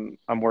roles that I'm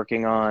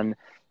working on.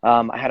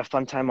 I had a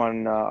fun time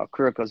on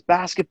Kuroko's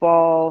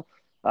Basketball.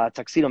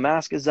 Tuxedo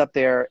Mask is up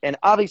there. And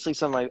obviously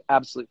some of my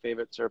absolute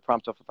favorites are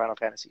Prompto from Final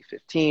Fantasy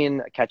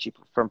 15, Akechi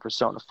from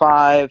Persona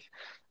 5,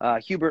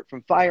 Hubert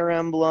from Fire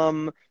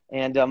Emblem,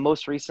 and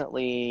most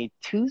recently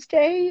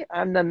Tuesday,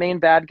 I'm the main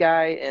bad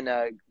guy in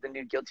the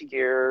new Guilty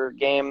Gear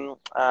game.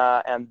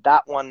 And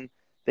that one,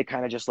 they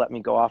kind of just let me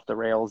go off the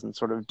rails and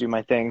sort of do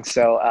my thing.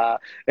 So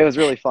it was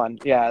really fun.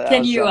 Yeah.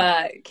 Can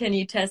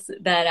you test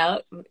that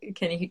out?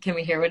 Can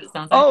we hear what it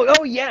sounds like?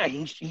 Oh yeah.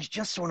 He's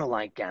just sort of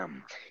like,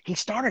 he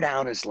started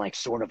out as like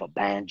sort of a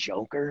bad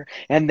Joker.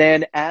 And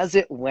then as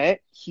it went,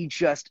 he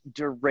just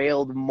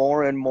derailed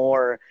more and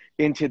more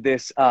into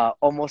this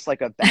almost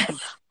like a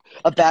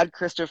bad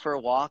Christopher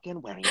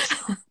Walken where he's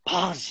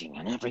pausing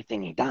in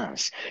everything he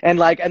does. And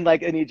I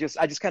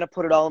just kind of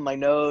put it all in my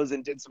nose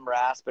and did some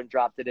rasp and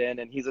dropped it in,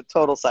 and he's a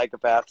total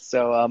psychopath.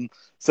 So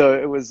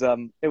it was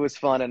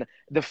fun. And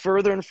the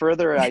further and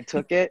further I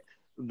took it,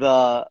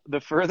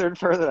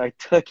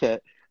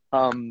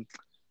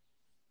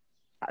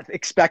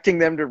 expecting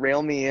them to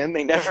rail me in,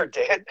 they never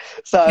did.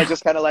 So I was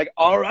just kind of like,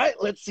 all right,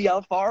 let's see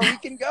how far we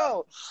can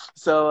go.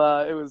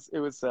 So it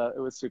was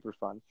super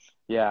fun.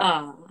 Yeah.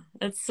 Oh,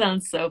 that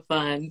sounds so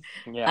fun.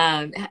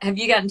 Yeah. Have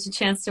you gotten a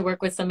chance to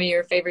work with some of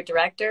your favorite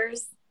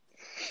directors?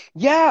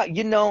 Yeah,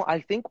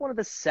 I think one of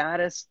the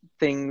saddest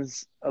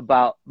things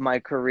about my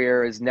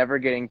career is never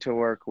getting to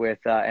work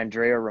with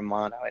Andrea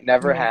Romano. It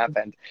never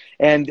happened.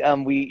 And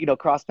we,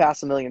 crossed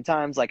paths a million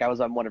times. Like I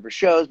was on one of her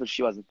shows, but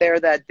she wasn't there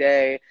that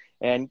day.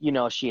 And,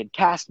 she had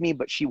cast me,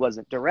 but she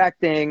wasn't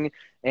directing.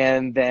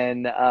 And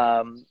then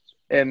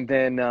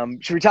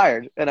she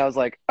retired. And I was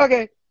like,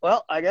 okay,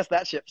 well, I guess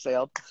that ship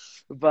sailed.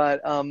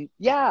 But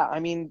yeah, I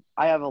mean,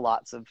 I have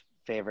lots of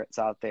favorites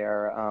out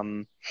there.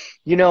 One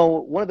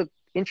of the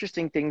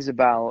interesting things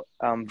about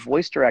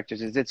voice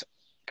directors is it's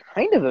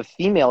kind of a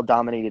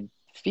female-dominated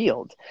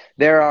field.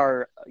 There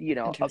are,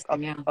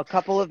 a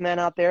couple of men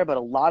out there, but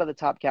a lot of the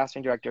top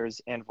casting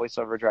directors and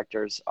voiceover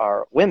directors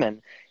are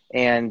women.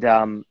 And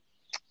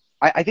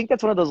I think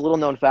that's one of those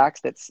little-known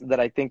facts that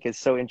I think is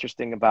so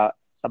interesting about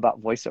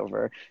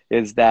voiceover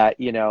is that,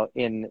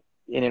 in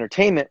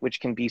entertainment, which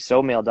can be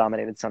so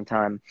male-dominated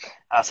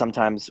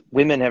sometimes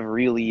women have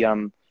really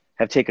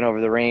have taken over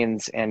the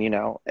reins, and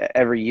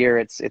every year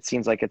it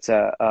seems like it's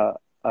a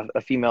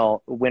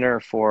female winner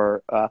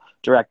for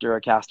director or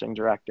casting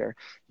director.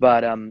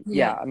 But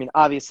yeah, I mean,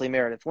 obviously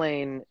Meredith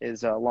Lane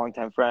is a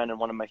longtime friend and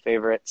one of my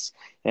favorites.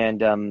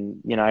 And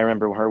I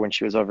remember her when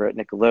she was over at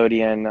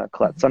Nickelodeon,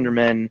 Colette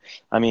Sunderman.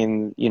 I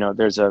mean,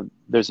 there's a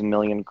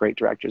million great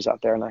directors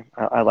out there, and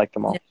I like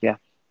them all. Yeah.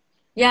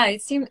 Yeah,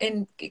 it seems,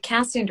 and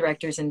casting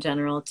directors in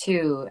general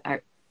too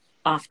are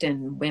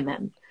often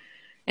women,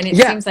 and it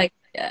seems like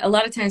a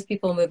lot of times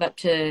people move up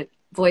to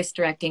voice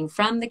directing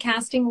from the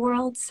casting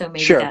world, so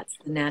maybe that's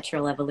the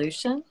natural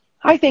evolution.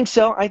 I think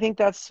so. I think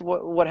that's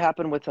what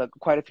happened with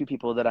quite a few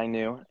people that I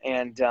knew,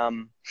 and yeah,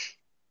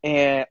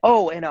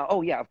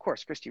 of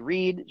course, Christy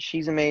Reed,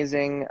 she's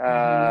amazing.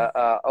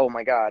 Oh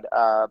my God,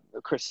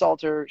 Chris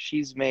Salter,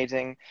 she's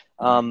amazing.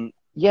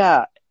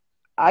 Yeah,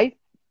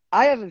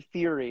 I have a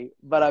theory,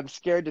 but I'm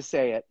scared to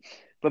say it.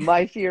 But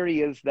my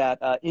theory is that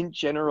in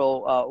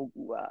general,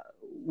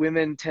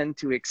 women tend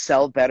to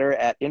excel better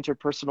at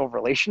interpersonal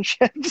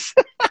relationships.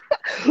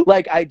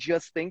 Like I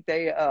just think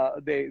they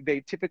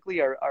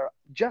typically are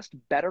just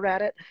better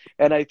at it,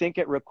 and I think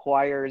it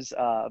requires.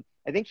 I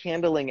think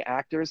handling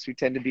actors who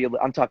tend to be,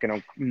 I'm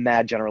talking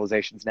mad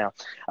generalizations now,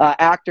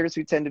 actors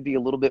who tend to be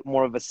a little bit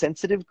more of a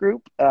sensitive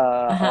group,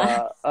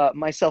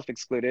 myself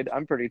excluded.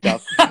 I'm pretty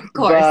tough. Of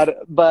course.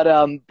 But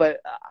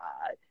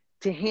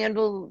to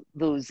handle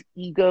those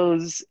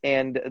egos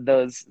and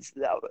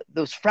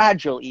those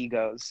fragile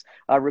egos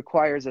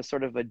requires a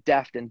sort of a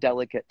deft and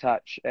delicate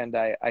touch, and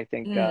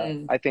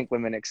Mm, I think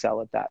women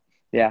excel at that.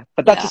 Yeah,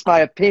 but that's yeah. just my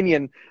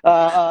opinion.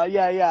 Yeah.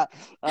 Yeah.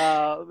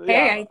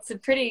 Hey, it's a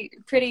pretty,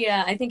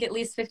 I think at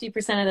least 50%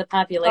 of the Oh,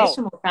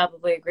 population will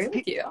probably agree pe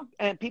with you.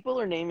 and people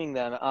are naming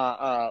them.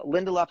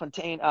 Linda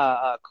LaFontaine,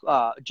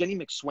 Jenny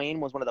McSwain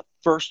was one of the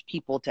first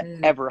people to Mm,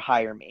 ever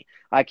hire me.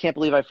 I can't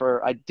believe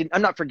I didn't.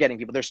 I'm not forgetting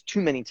people. There's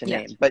too many to yeah.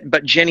 name,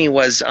 but Jenny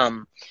was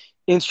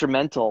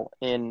instrumental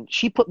in.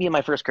 She put me in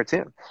my first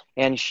cartoon,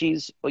 and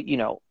she's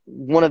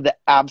one of the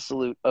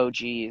absolute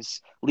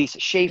OGs. Lisa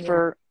Yeah.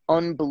 Schaefer,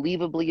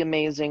 unbelievably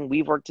amazing.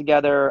 We've worked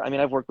together. I mean,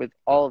 I've worked with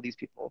all of these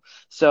people.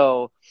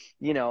 So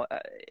you know,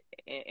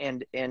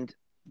 and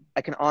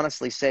I can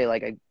honestly say,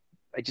 like,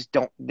 I just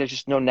don't, there's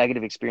just no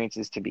negative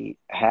experiences to be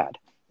had.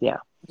 Yeah.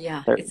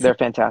 Yeah. They're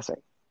fantastic.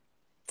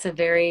 It's a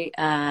very,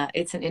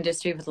 it's an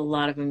industry with a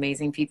lot of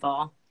amazing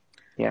people.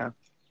 Yeah. Do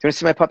you want to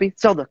see my puppy?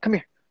 Zelda, come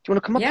here. Do you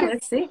want to come up Yeah, here?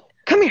 let's see.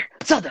 Come here,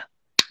 Zelda.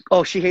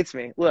 Oh, she hates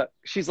me. Look,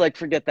 she's like,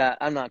 forget that.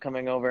 I'm not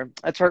coming over.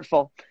 That's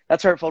hurtful.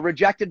 That's hurtful.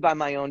 Rejected by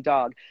my own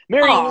dog.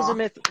 Aw.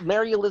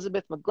 Mary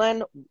Elizabeth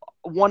McGlenn,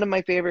 one of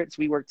my favorites.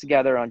 We worked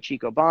together on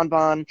Chico Bon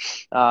Bon.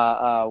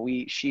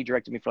 She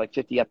directed me for like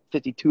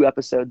 52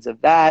 episodes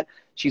of that.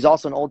 She's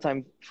also an old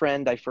time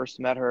friend. I first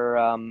met her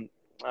on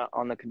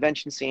the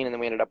convention scene, and then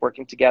we ended up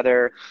working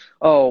together.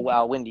 Oh,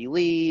 wow. Wendy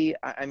Lee.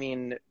 I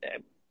mean,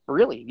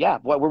 really, yeah.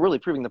 Well, we're really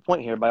proving the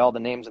point here by all the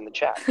names in the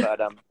chat.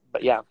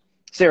 But yeah.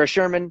 Sarah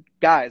Sherman,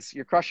 guys,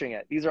 you're crushing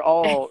it. These are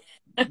all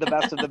the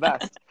best of the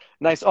best.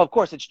 Nice. Oh, of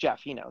course, it's Jeff.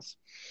 He knows.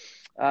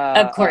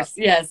 Of Uh, course.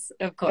 Yes,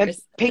 of and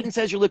course. Peyton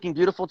says you're looking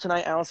beautiful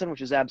tonight, Alicyn,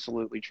 which is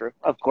absolutely true.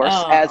 Of course,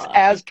 Oh,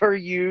 as per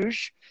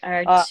usual.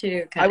 are Uh,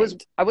 too kind.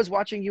 I was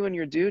watching you and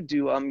your dude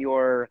do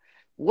your,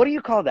 what do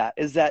you call that?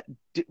 Is that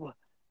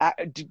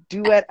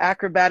duet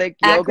acrobatic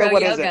yoga? Acro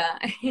What is it?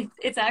 yoga.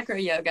 It's acro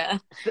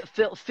yoga.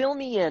 Fill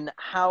me in.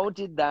 How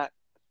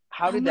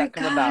Oh did my that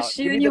come about? gosh,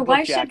 Give you me and the your book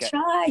wife should jacket.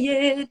 try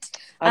it.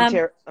 Um,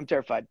 I'm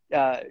terrified.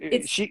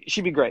 it's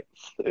She'd be great.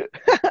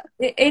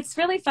 it's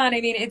really fun.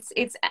 I mean,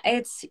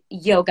 it's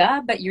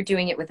yoga, but you're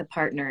doing it with a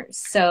partner.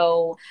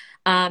 So,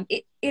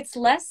 it's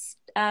less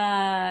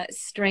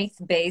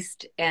strength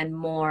based and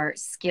more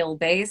skill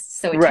based.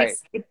 So Right.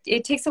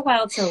 it takes a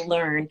while to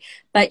learn.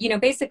 But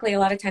basically, a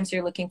lot of times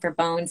you're looking for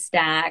bone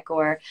stack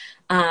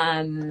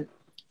um,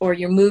 or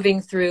you're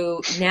moving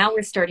through. Now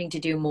we're starting to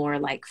do more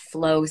like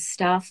flow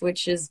stuff,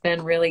 which has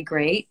been really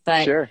great.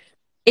 But Sure.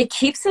 it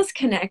keeps us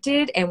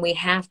connected and we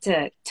have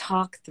to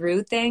talk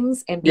through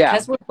things. And Yeah.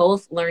 because we're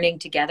both learning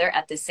together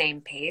at the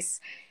same pace,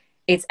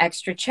 it's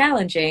extra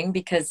challenging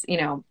because,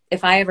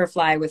 if I ever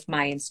fly with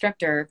my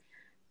instructor,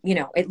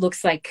 it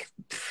looks like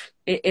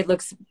it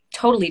looks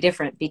totally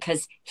different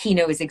because he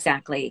knows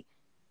exactly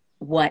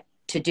what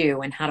to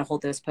do and how to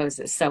hold those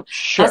poses. So us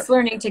Sure.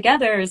 learning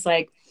together is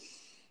like,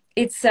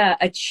 it's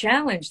a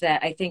challenge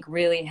that I think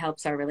really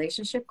helps our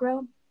relationship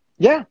grow.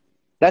 Yeah.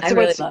 I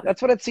really love it.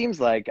 That's what it seems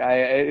like.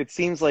 It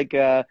seems like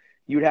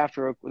you'd have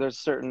to, there's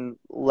a certain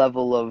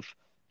level of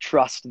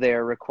trust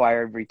there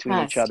required between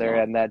each Trust, other,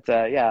 yeah. and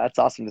yeah, that's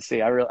awesome to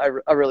see. I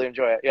really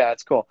enjoy it. Yeah,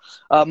 it's cool.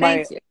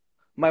 Thank you.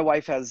 My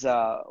wife has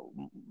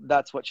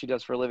that's what she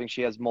does for a living.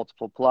 She has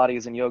multiple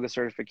Pilates and yoga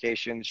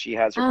certifications.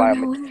 Oh,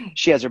 no way.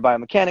 She has her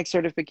biomechanics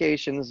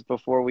certifications.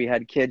 Before we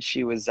had kids,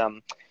 she was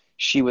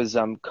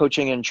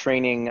coaching and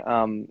training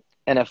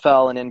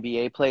NFL and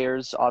NBA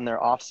players on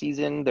their off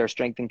season, their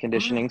strength and Wow.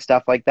 conditioning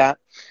stuff like that.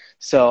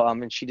 So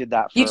and she did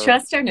that You for,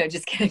 trust her? No,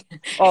 just kidding.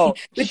 oh,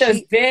 With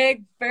those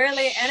big,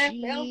 burly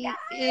NFL she guys.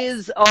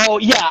 is, oh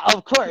yeah,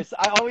 of course.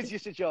 I always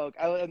used to joke,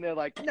 and they're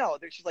like, no,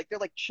 she's like, they're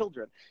like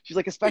children. She's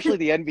like, especially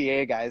the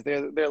NBA guys,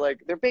 they're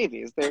like, they're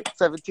babies, they're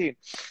 17.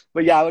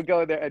 But yeah, I would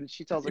go in there, and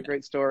she tells a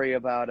great story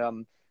about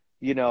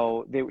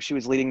she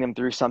was leading them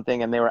through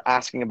something, and they were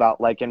asking about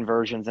like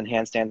inversions and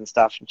handstands and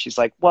stuff, and she's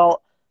like,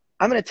 well,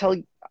 I'm gonna tell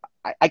you.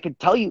 I could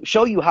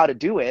show you how to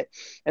do it.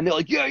 And they're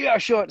like, yeah,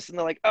 show us. And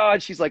they're like, oh,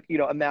 and she's like,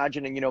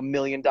 imagining, $1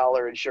 million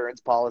insurance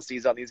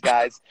policies on these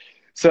guys.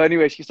 So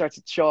anyway, she starts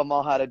to show them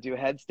all how to do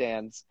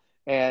headstands.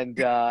 And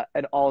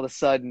all of a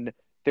sudden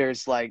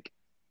there's like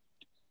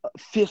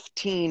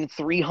 15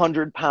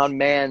 300-pound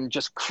men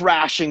just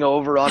crashing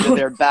over onto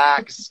their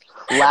backs,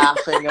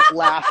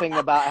 laughing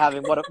about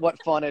having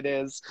what fun it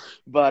is.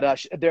 But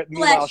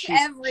meanwhile, Flesh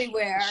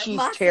everywhere. she's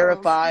Muscles.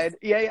 terrified.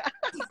 Yeah.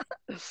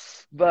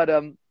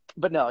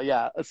 But no,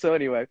 yeah. So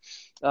anyway,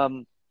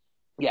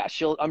 yeah,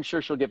 I'm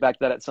sure she'll get back to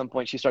that at some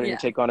point. She's starting to Yeah.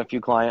 take on a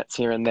few clients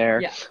here and there.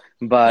 Yeah.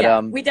 But Yeah.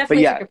 We but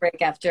definitely took yeah, a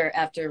break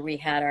after we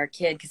had our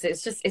kid because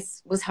it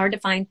was hard to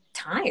find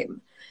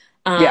time.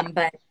 yeah,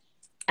 But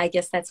I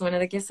guess that's one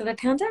of the gifts of the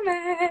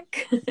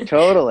pandemic. We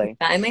totally.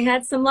 finally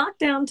had some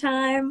lockdown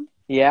time.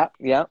 Yeah.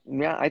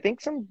 I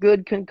think some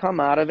good can come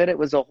out of it. It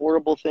was a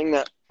horrible thing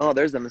that, oh,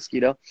 there's the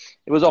mosquito.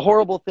 It was a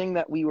horrible thing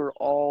that we were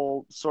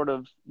all sort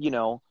of,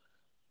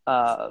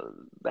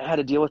 had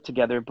to deal with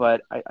together.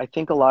 But I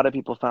think a lot of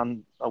people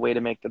found a way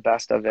to make the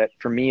best of it.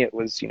 For me, it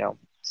was,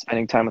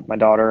 spending time with my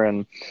daughter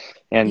and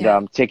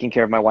Yeah. taking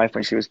care of my wife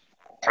when she was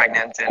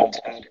pregnant,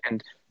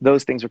 and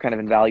those things were kind of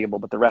invaluable.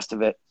 But the rest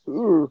of it,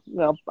 ooh,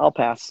 no, I'll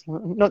pass.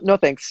 No, no,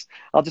 thanks.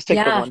 I'll just take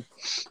the Yeah. one.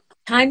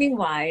 Timing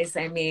wise,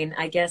 I mean,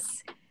 I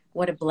guess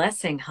what a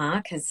blessing,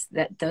 huh? Because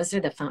those are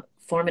the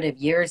formative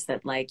years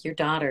that like your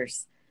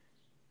daughters.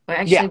 Or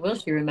Yeah, actually, will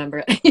she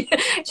remember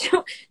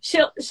it?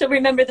 She'll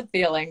remember the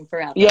feeling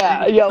forever.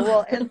 yeah, yeah.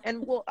 Well, and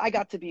I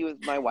got to be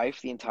with my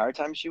wife the entire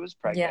time she was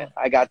Yeah. pregnant.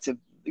 I got to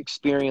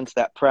experience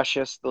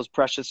those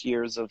precious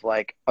years of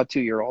like a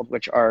 2-year-old,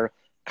 which are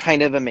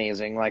kind of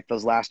amazing. Like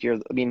those last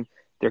years, I mean,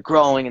 they're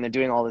growing and they're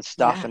doing all this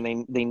stuff, Yeah.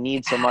 and they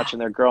need so Yeah. much,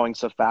 and they're growing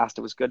so fast.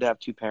 It was good to have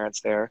two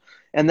parents there.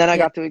 And then I Yeah.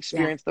 got to Yeah.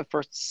 experience the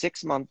first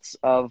 6 months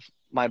of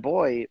my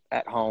boy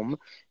at home,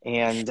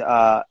 and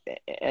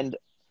and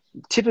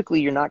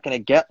typically you're not going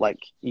to get like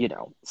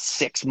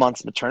 6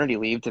 months maternity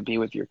leave to be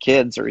with your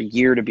kids, or a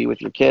year to be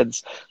with your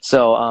kids.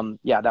 So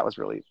yeah, that was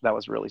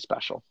really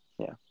special.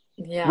 Yeah.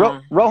 Yeah.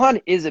 Rohan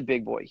is a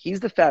big boy. He's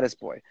the fattest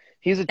boy.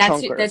 He's a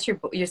chunker. That's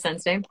your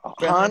son's name,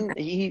 Rohan. Han,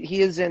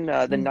 he is in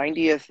the Mm.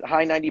 90th,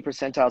 high 90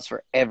 percentiles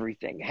for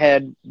everything: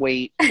 head,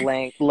 weight,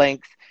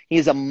 length.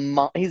 He's a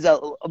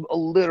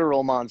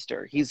literal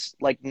monster. He's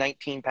like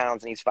 19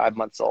 pounds and he's 5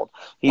 months old.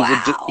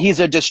 He's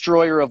Wow. a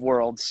destroyer of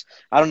worlds.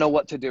 I don't know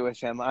what to do with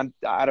him.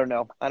 I don't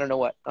know. I don't know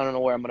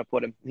where I'm gonna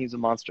put him. He's a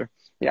monster.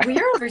 Yeah. Well,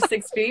 you're over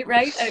 6 feet,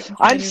 right?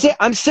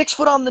 I'm 6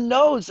 foot on the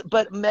nose,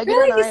 but Megan and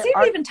Really? You I seem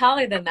are. even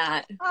taller than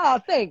that. Ah,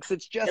 thanks.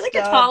 It's You're just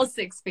like a tall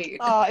 6 feet.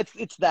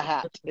 it's the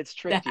hat. It's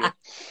tricked you.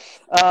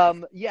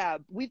 Yeah,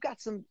 we've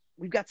got some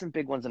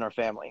big ones in our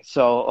family.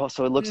 So it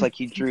looks like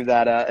you drew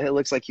that. It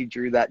looks like you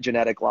drew that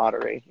genetic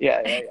lottery.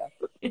 Yeah,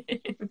 yeah,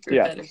 For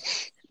yeah, better.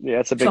 yeah.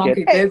 It's a big hit.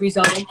 Chunky Hey, babies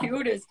are the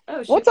cutest.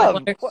 Oh shoot, what's my up?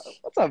 water.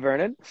 What's up,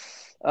 Vernon?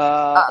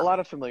 A lot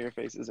of familiar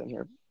faces in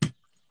here.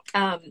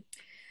 Um,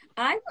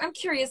 I'm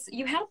curious.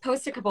 You had a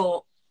post a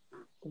couple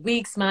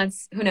weeks,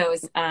 months, who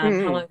knows, how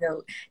Mm-hmm. long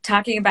ago,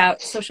 talking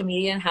about social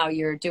media and how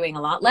you're doing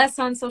a lot less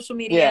on social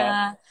Yeah,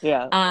 media.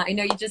 yeah, I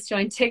know you just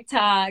joined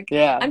TikTok.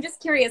 yeah. I'm just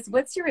curious,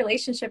 what's your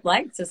relationship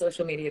like to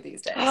social media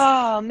these days?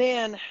 Oh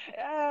man,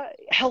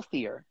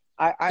 healthier.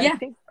 Yeah.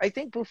 I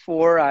think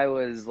before I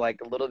was like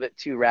a little bit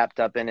too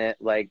wrapped up in it,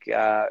 like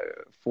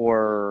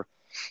for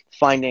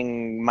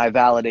finding my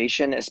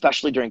validation,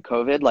 especially during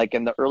COVID. Like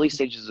in the early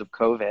stages of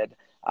COVID,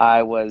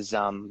 I was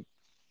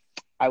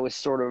I was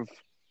sort of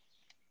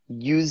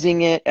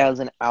using it as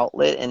an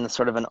outlet in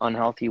sort of an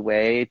unhealthy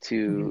way Mhm.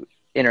 to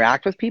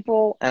interact with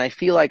people, and I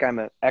feel like I'm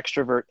an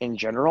extrovert in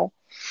general.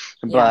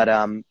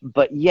 Yeah.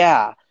 But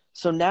yeah,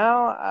 so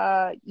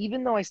now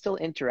even though I still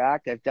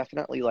interact, I've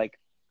definitely like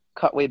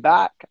cut way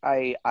back.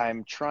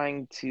 I'm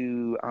trying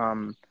to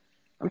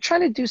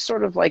do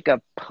sort of like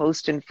a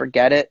post and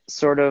forget it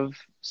sort of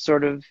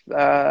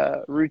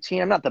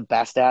routine. I'm not the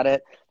best at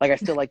it. Like I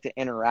still like to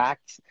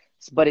interact,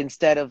 but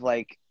instead of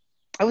like,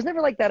 I was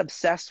never like that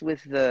obsessed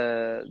with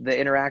the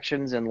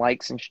interactions and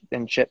likes and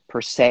shit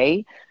per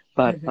se,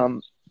 but Hmm.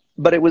 um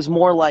but it was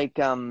more like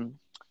I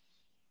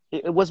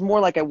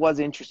was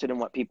interested in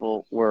what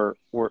people were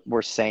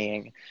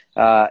saying,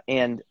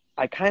 and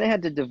I kind of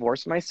had to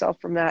divorce myself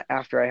from that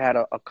after I had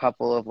a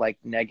couple of like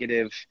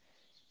negative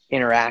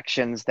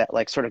interactions that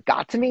like sort of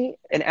got to me.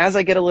 And as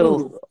I get a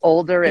little Ooh.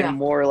 older and Yeah.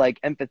 more like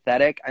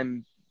empathetic,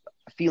 I'm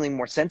feeling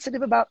more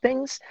sensitive about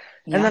things.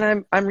 And then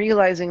Yeah. I'm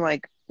realizing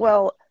like,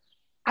 well,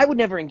 I would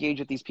never engage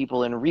with these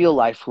people in real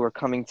life who are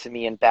coming to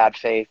me in bad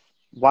faith.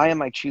 Why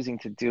am I choosing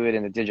to do it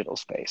in a digital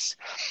space?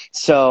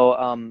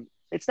 So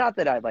it's not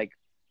that I like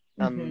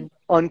Hmm.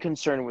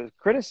 unconcerned with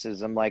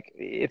criticism. Like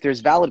if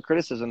there's valid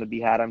criticism to be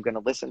had, I'm going to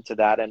listen to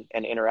that and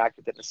interact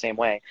with it the same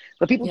way.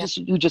 But people Yeah.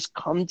 who just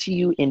come to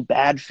you in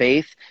bad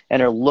faith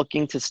and are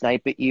looking to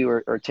snipe at you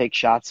or take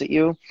shots at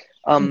you.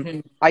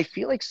 Hmm. I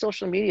feel like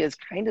social media is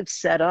kind of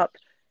set up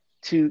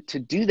to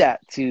do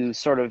that, to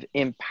sort of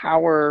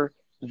empower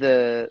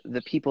the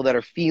people that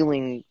are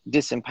feeling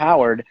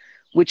disempowered,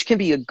 which can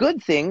be a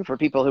good thing for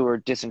people who are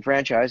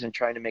disenfranchised and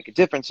trying to make a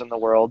difference in the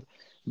world.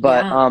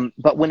 Yeah.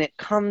 But when it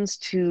comes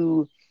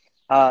to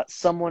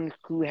someone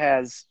who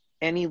has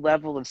any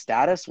level of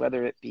status,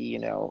 whether it be,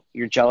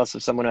 you're jealous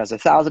of someone who has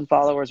 1,000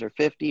 followers or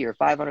 50 or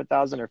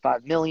 500,000 or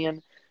 5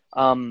 million,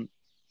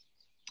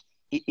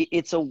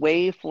 it's a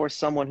way for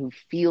someone who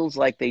feels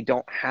like they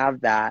don't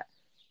have that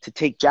to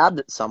take jabs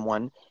at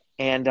someone.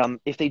 And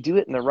if they do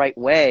it in the right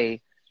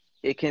way,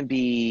 it can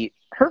be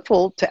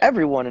hurtful to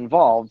everyone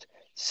involved.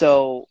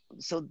 So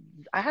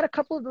I had a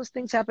couple of those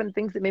things happen,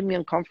 things that made me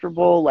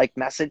uncomfortable, like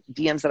message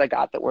DMs that I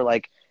got that were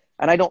like,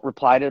 and I don't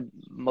reply to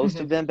most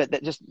Hmm. of them, but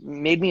that just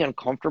made me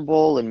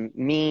uncomfortable and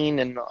mean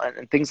and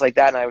things like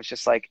that. And I was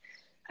just like,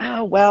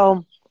 oh,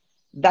 well,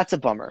 that's a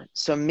bummer.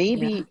 So Yeah.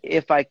 maybe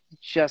if I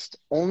just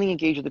only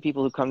engage with the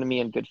people who come to me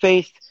in good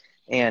faith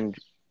and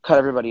cut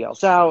everybody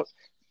else out,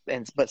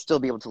 but still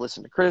be able to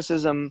listen to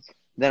criticism,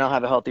 then I'll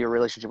have a healthier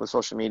relationship with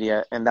social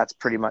media. And that's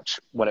pretty much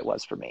what it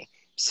was for me.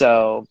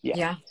 So yeah,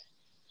 Yeah.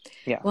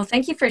 yeah, Well,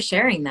 thank you for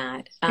sharing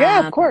that.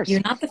 yeah, of course.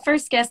 You're not the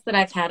first guest that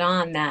I've had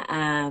on that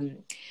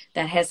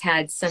that has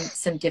had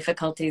some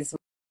difficulties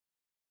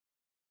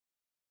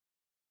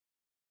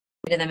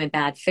to them in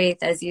bad faith,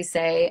 as you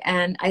say.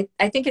 And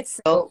I think it's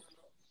so,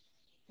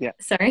 Yeah.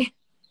 sorry,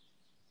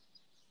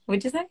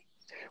 what'd you say?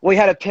 We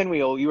had a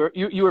pinwheel.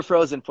 You were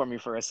frozen for me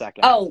for a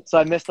second. Oh, So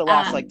I missed the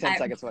last like 10 I,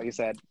 seconds of what you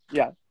said.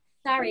 Yeah.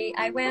 sorry,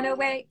 I went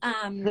away.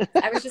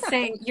 I was just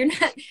saying, you're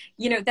not,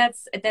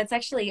 that's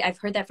actually, I've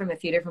heard that from a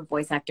few different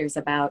voice actors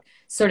about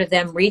sort of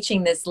them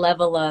reaching this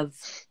level of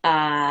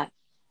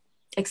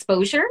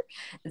exposure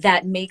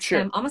that makes Sure.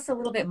 them almost a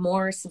little bit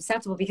more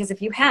susceptible. Because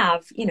if you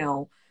have,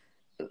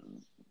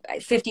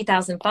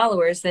 50,000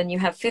 followers, then you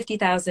have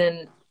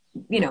 50,000,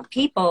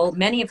 people,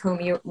 many of whom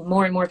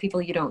more and more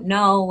people you don't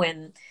know,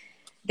 and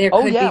there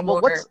Oh could yeah. be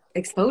Well, more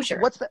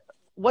exposure.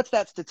 what's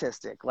that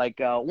statistic? Like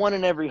 1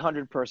 in every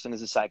 100 person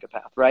is a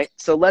psychopath, right?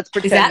 So let's Is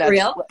pretend that that's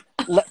real?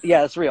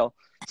 yeah, it's real.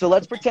 So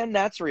let's pretend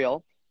that's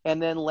real,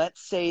 and then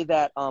let's say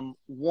that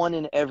 1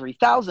 in every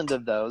 1,000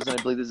 of those, and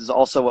I believe this is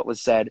also what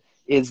was said,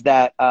 is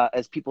that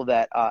as people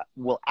that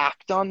will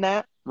act on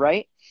that,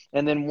 right?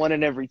 And then 1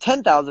 in every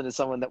 10,000 is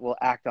someone that will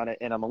act on it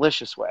in a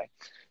malicious way.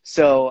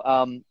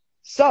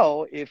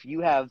 So if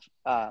you have,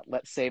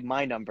 let's say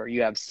my number,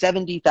 you have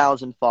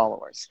 70,000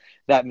 followers.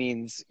 That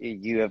means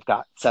you have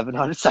got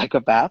 700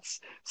 psychopaths,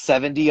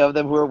 70 of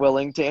them who are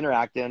willing to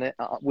interact in it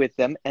with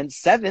them, and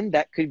 7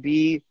 that could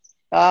be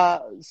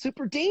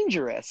super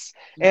dangerous.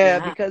 Yeah.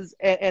 Because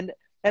and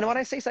when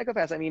I say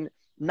psychopaths, I mean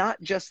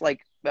not just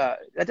like that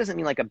doesn't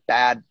mean like a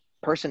bad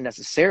person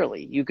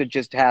necessarily. You could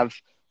just have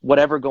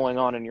whatever going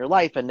on in your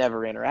life and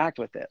never interact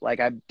with it.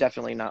 Like I'm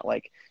definitely not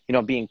like,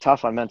 being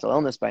tough on mental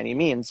illness by any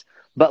means,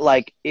 but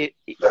like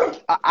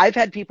I've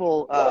had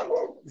people,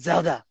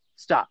 Zelda,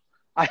 stop.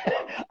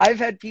 I've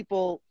had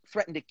people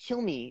threaten to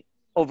kill me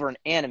over an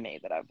anime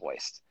that I've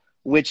voiced,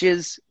 which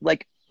is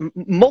like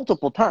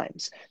multiple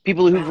times.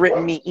 People who've Wow.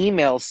 written me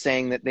emails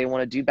saying that they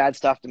want to do bad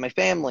stuff to my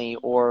family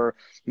or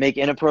make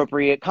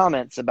inappropriate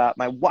comments about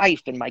my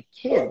wife and my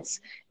kids.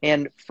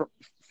 And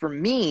for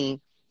me,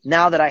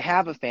 now that I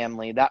have a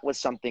family, that was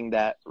something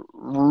that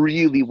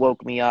really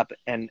woke me up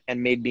and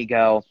made me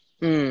go,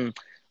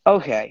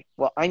 okay,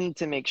 well, I need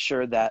to make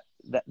sure that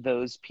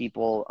those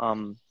people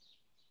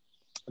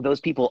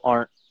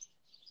aren't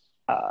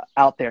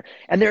out there.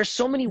 And there are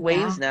so many Yeah.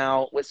 ways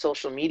now with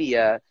social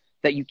media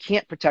that you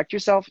can't protect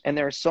yourself. And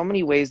there are so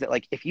many ways that,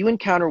 like, if you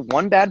encounter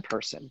one bad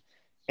person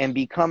and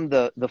become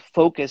the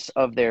focus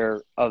of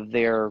their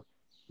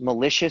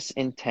malicious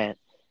intent,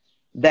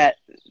 that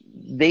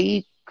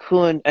they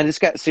couldn't, and this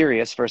got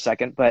serious for a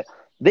second, but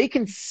they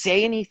can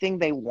say anything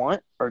they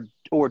want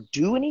or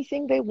do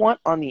anything they want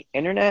on the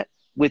internet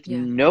with Yeah.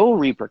 no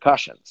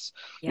repercussions.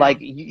 Yeah. Like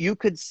you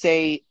could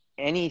say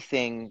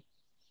anything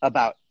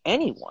about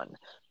anyone,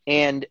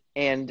 and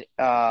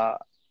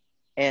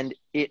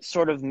it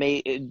sort of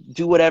may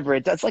do whatever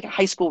it does. It's like a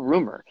high school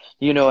rumor,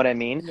 you know what I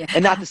mean? Yeah.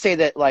 And not to say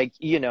that, like,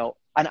 and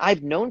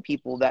I've known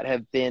people that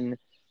have been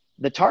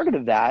the target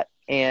of that,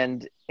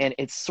 and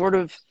it's sort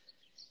of,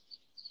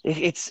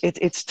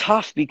 it's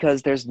tough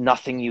because there's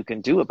nothing you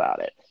can do about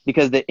it,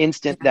 because the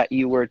instant Yeah. that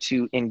you were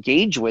to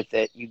engage with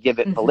it, you give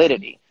it Mhm.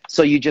 validity.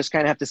 So you just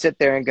kind of have to sit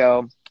there and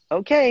go,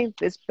 okay,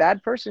 this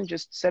bad person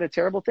just said a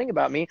terrible thing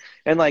about me.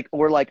 And like,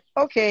 we're like,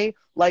 okay,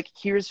 like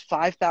here's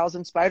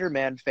 5,000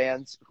 Spider-Man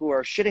fans who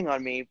are shitting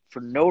on me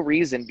for no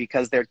reason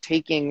because they're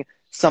taking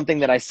something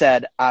that I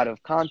said out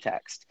of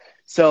context.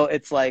 So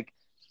it's like,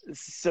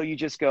 so you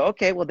just go,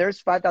 okay, well, there's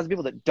 5,000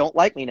 people that don't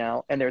like me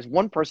now, and there's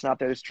one person out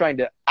there that's trying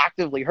to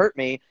actively hurt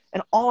me,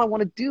 and all I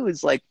want to do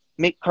is like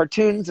make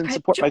cartoons and Spread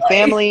support my joy.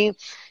 family.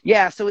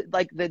 Yeah, so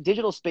like the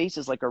digital space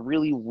is like a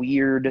really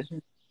weird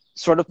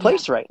sort of Yeah.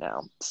 place right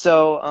now.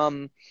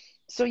 So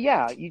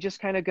yeah, you just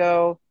kind of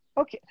go,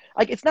 okay,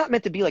 like it's not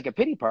meant to be like a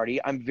pity party.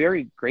 I'm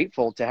very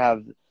grateful to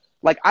have,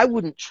 like, I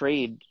wouldn't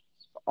trade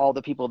all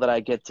the people that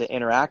I get to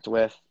interact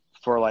with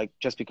for, like,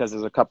 just because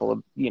there's a couple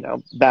of,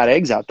 bad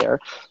eggs out there.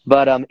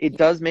 But it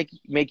does make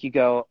you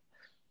go,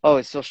 oh,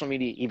 is social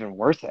media even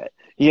worth it?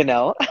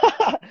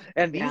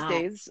 And these Yeah.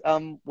 days,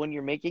 when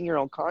you're making your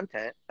own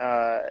content,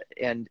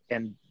 and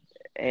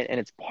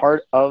it's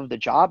part of the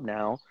job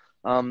now,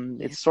 Yeah.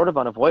 it's sort of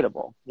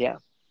unavoidable. Yeah.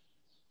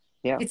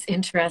 Yeah. It's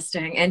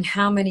interesting. And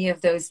how many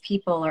of those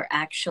people are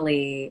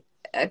actually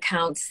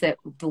accounts that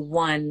the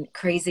one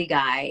crazy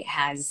guy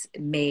has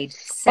made Oh,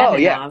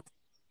 seven yeah. of?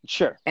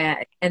 Sure.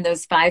 And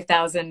those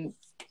 5,000,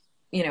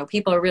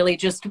 people are really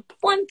just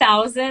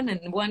 1,000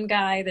 and one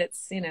guy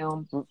that's,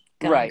 gone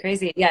Right.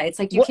 crazy. Yeah. It's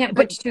like you What, can't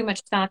put but too much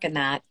stock in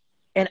that.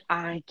 And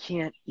I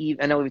can't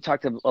even, I know we've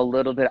talked a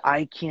little bit,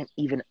 I can't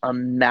even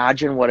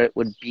imagine what it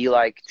would be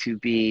like to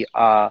be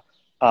uh,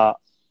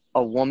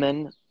 a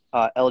woman,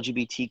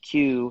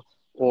 LGBTQ,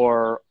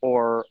 or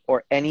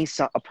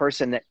a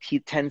person that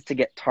tends to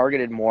get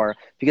targeted more,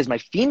 because my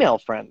female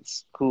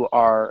friends who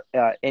are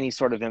any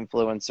sort of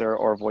influencer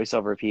or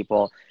voiceover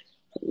people,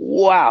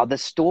 wow, the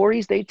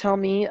stories they tell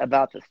me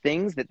about the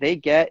things that they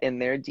get in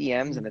their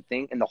DMs and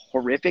the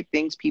horrific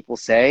things people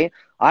say.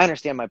 I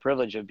understand my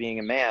privilege of being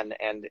a man,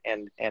 and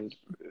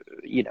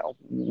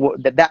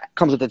that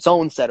comes with its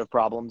own set of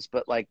problems,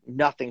 but like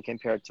nothing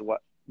compared to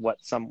what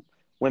some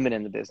women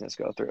in the business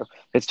go through.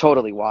 It's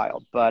totally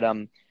wild. But,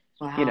 you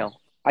Wow. know,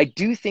 I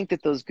do think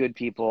that those good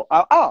people,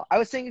 I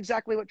was saying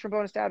exactly what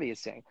Trombonist Abby is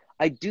saying.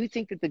 I do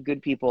think that the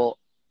good people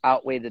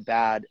outweigh the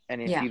bad.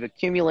 And if Yeah. you've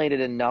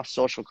accumulated enough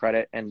social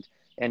credit and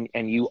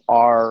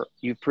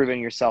you've proven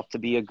yourself to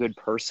be a good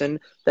person,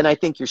 then I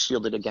think you're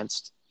shielded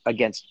against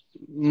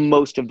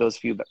most of those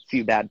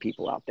few bad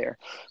people out there.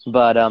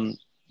 But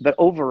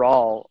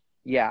overall,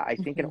 yeah, I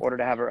think in Mhm. order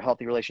to have a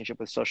healthy relationship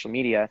with social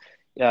media,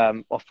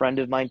 a friend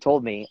of mine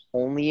told me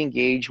only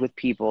engage with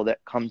people that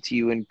come to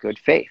you in good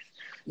faith.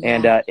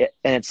 And Yeah.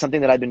 and it's something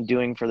that I've been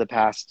doing for the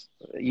past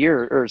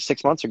year or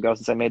 6 months ago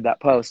since I made that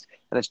post,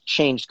 and it's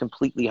changed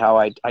completely how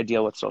I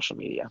deal with social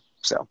media.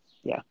 So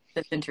yeah,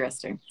 That's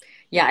interesting.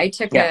 Yeah,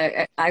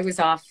 yeah, I was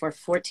off for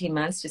 14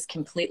 months, just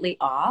completely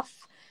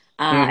off.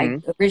 I hmm,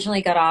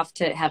 originally got off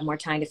to have more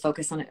time to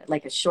focus on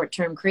like a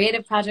short-term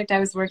creative project I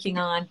was working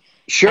on. And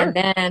sure,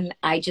 then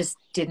I just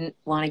didn't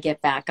want to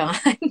get back on.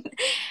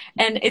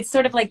 And it's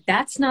sort of like,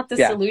 that's not the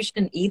yeah,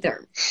 solution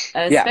either,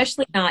 yeah,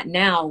 especially not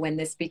now when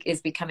this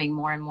is becoming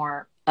more and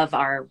more of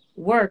our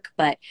work.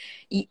 But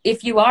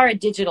if you are a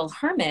digital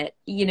hermit,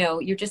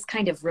 you're just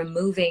kind of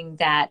removing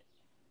that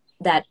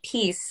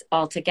piece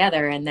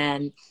altogether, and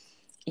then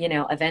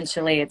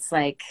eventually it's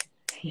like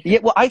yeah.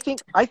 Well, I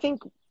think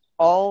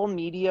all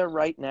media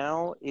right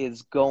now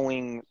is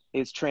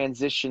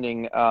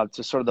transitioning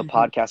to sort of the Mhm.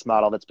 podcast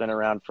model that's been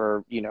around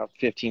for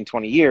 15,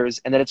 20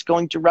 years, and that it's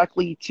going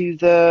directly to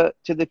the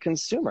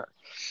consumer.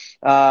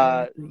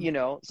 Mhm.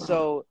 Wow.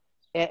 So,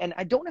 and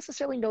I don't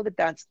necessarily know that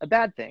that's a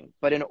bad thing,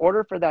 but in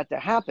order for that to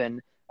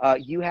happen,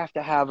 you have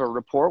to have a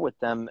rapport with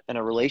them and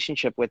a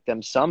relationship with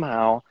them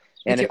somehow.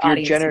 And With your if you're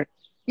audience.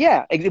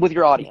 yeah, with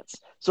your audience.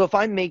 So if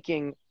I'm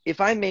making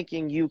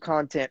you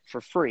content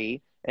for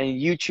free and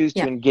you choose to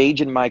Yeah. engage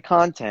in my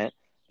content,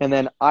 and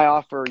then I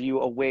offer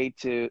you a way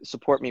to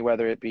support me,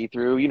 whether it be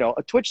through,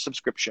 a Twitch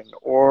subscription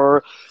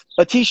or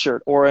a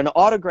t-shirt or an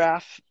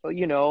autograph,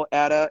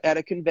 at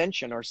a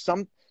convention, or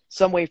some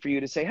way for you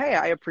to say, hey,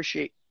 I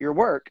appreciate your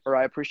work, or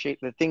I appreciate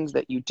the things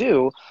that you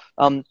do.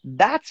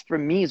 That's, for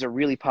me, is a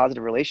really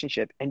positive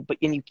relationship. And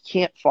you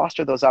can't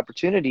foster those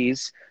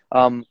opportunities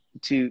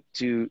to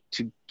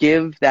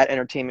give that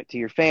entertainment to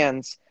your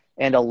fans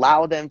and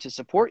allow them to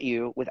support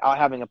you without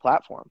having a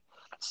platform.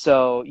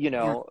 So,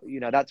 Yeah.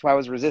 that's why I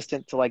was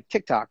resistant to like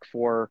TikTok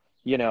for,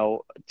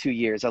 2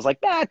 years. I was like,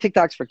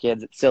 TikTok's for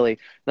kids. It's silly.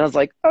 And I was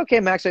like, okay,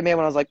 Max, I made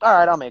one. I was like, all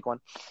right, I'll make one.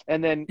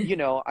 And then,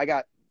 I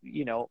got,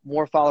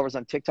 more followers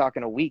on TikTok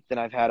in a week than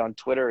I've had on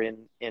Twitter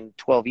in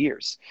 12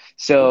 years.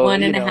 So,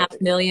 One and a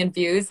half million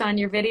views on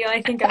your video,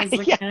 I think I was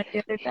looking yeah, at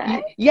it the other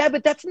day. yeah,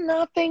 but that's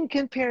nothing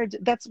compared to,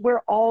 that's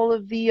where all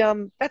of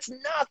that's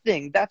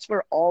nothing. That's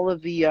where all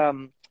of the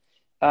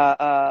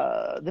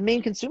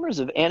main consumers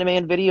of anime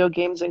and video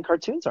games and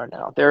cartoons are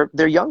now. They're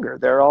younger.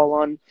 They're all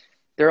on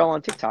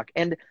TikTok.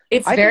 And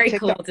It's I think very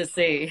cool TikTok, to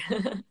see.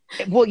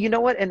 well, you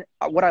know what? And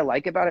what I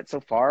like about it so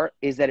far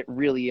is that it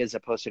really is a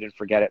post it and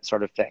forget it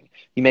sort of thing.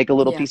 You make a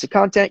little Yeah. piece of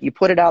content, you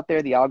put it out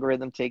there, the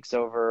algorithm takes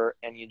over,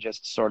 and you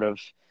just sort of,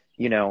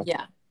 you know,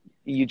 Yeah.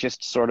 you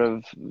just sort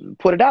of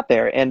put it out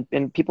there,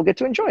 and people get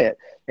to enjoy it.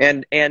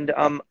 And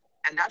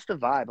that's the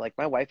vibe. Like,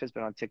 my wife has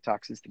been on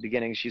TikTok since the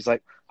beginning. She's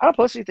like, I don't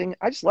post anything.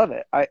 I just love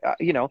it. I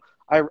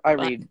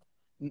read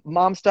Fun.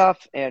 mom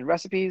stuff and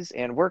recipes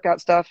and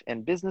workout stuff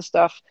and business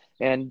stuff,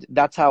 and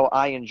that's how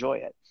I enjoy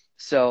it.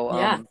 So,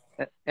 Yeah.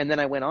 and then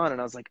I went on and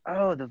I was like,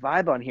 oh, the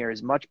vibe on here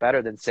is much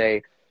better than,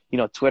 say,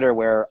 Twitter,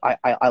 where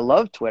I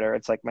love Twitter.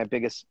 It's like my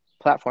biggest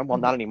platform. Well,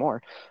 Mhm. not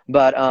anymore,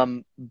 but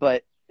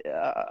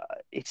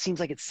it seems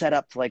like it's set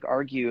up to like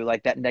argue,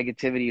 like that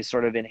negativity is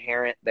sort of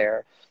inherent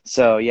there.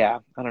 So yeah,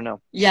 I don't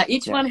know. Yeah,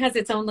 each Yeah. one has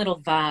its own little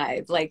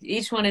vibe. Like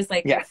each one is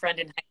like Yeah. your friend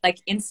in like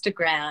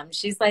Instagram.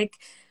 She's like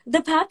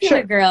the popular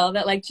Sure. girl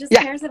that like just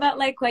Yeah. cares about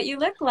like what you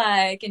look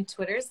like. And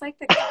Twitter's like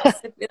the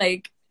gossip.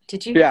 Like,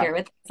 did you Yeah. hear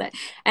what they said?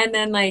 And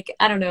then like,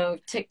 I don't know,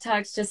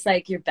 TikTok's just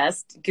like your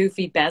best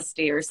goofy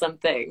bestie or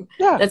something.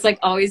 Yeah. That's like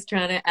always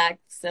trying to act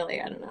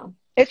silly. I don't know.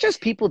 It's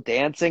just people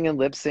dancing and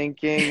lip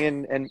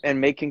syncing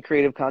and making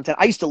creative content.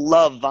 I used to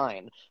love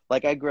Vine.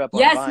 Like, I grew up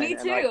on Yes, Vine, me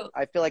and like too.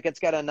 I feel like it's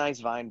got a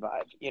nice Vine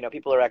vibe.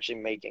 People are actually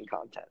making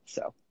content.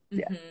 So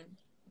yeah, Hmm. it's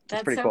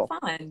That's pretty so cool.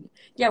 fun.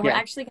 Yeah, we're Yeah.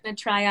 actually going to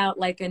try out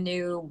like a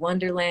new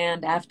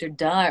Wonderland After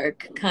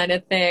Dark kind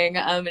of thing.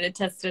 I'm going to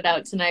test it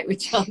out tonight with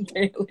John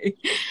Bailey.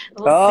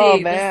 We'll Oh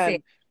see. We'll see. man. Go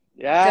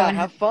Yeah, and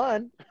have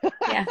fun.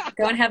 yeah,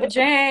 go and have a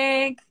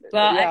drink.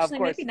 Well, Yeah, of actually,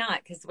 maybe course.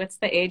 not, because what's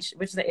the age?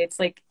 Which the it's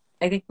like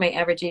I think my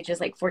average age is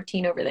like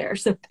 14 over there or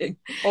something.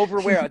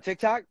 Over where, on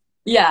TikTok?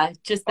 Yeah,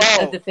 just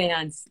Oh, the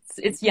fans.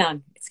 It's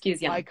young.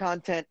 Excuse my young.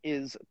 content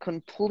is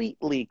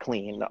completely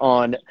clean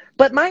on,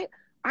 but I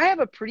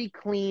have a pretty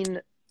clean,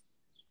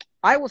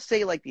 I will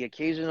say, like, the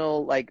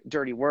occasional like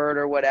dirty word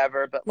or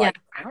whatever, but Yeah. like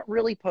I don't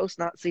really post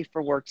not safe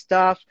for work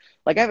stuff.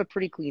 Like, I have a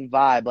pretty clean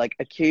vibe. Like,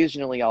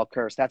 occasionally I'll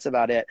curse. That's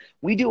about it.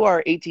 We do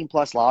our 18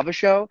 plus lava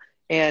show,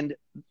 and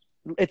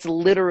it's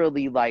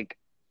literally like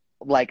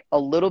a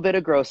little bit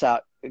of gross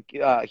out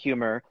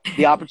humor,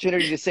 the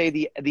opportunity to say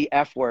the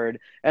F word,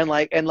 and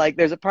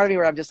there's a part of me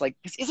where I'm just like,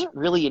 this isn't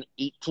really an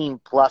 18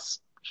 plus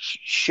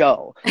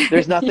show.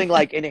 There's nothing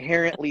like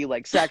inherently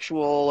like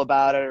sexual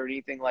about it or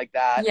anything like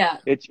that. Yeah.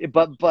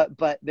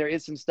 But there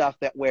is some stuff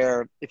that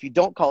where if you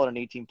don't call it an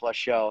 18 plus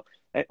show,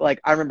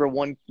 like I remember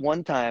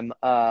one time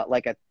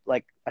like a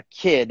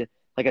kid,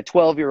 like a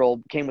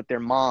 12-year-old came with their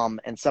mom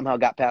and somehow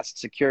got past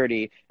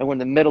security, and we're in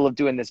the middle of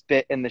doing this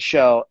bit in the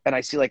show, and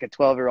I see like a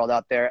 12-year-old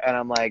out there, and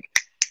I'm like,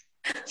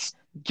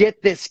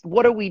 get this,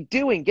 what are we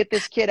doing? Get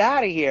this kid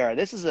out of here.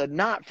 This is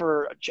not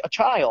for a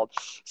child.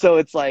 So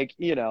it's like,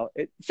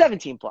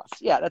 17 plus.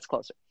 Yeah, that's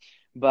closer.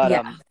 But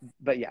yeah.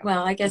 Yeah.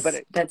 Well, I guess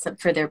that's up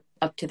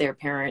to their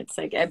parents.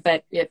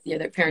 But if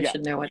their parents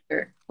should know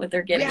what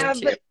they're getting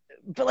into.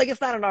 But like, it's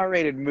not an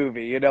R-rated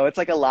movie, it's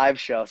like a live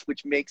show,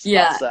 which makes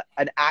us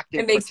an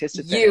active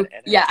participant in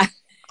it.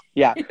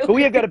 Yeah, but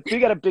we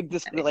got a big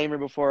disclaimer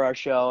before our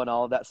show and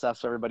all of that stuff,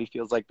 so everybody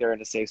feels like they're in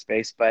a safe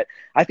space. But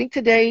I think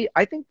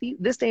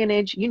this day and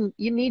age, you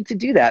need to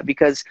do that,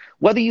 because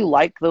whether you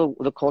like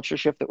the culture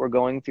shift that we're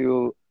going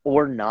through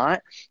or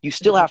not, you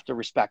still have to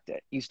respect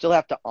it. You still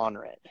have to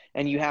honor it,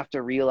 and you have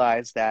to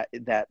realize that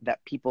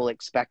people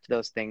expect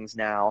those things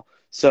now.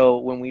 So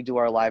when we do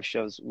our live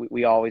shows,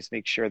 we always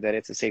make sure that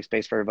it's a safe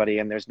space for everybody,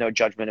 and there's no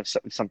judgment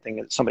if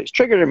somebody's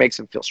triggered or makes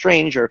them feel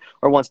strange or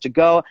wants to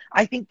go.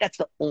 I think that's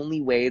the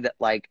only way that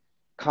like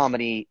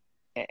comedy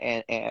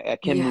and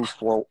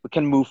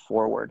can move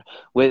forward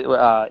with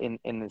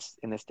in this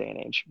day and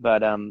age.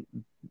 But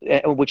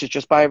which is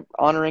just by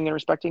honoring and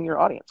respecting your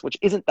audience, which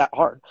isn't that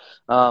hard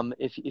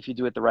if you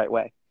do it the right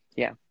way.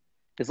 Yeah,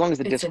 as long as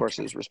the discourse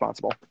is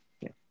responsible.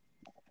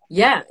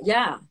 Yeah,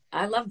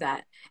 I love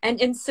that.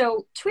 And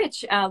so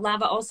Twitch,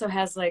 L.A.V.A also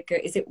has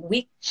is it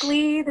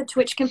weekly, the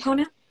Twitch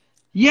component?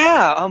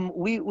 Yeah,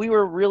 we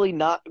were really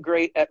not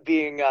great at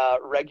being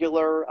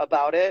regular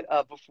about it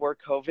before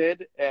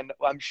COVID, and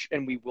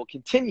we will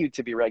continue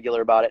to be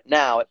regular about it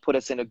now. It put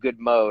us in a good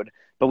mode.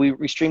 But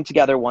we stream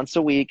together once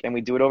a week, and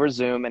we do it over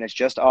Zoom, and it's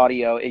just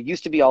audio. It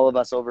used to be all of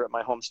us over at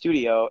my home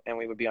studio, and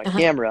we would be on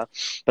camera,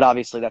 but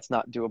obviously that's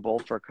not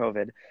doable for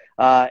COVID.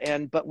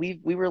 But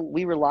we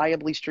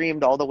reliably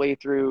streamed all the way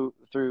through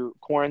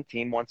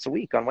quarantine once a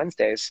week on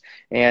Wednesdays,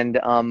 and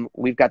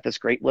we've got this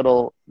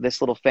little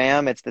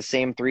fam. It's the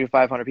same 300 to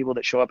 500 people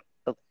that show up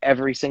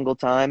every single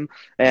time,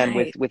 and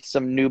with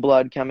some new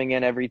blood coming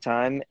in every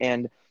time,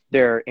 and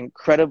they're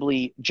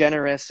incredibly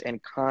generous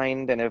and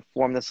kind, and have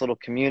formed this little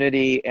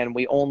community. And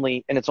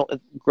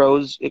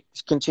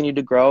it's continued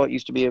to grow. It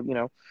used to be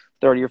 30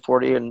 or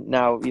 40, and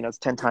now it's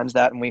 10 times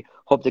that, and we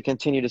hope to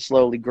continue to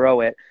slowly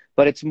grow it.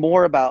 But it's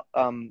more about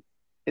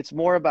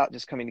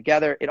just coming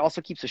together. It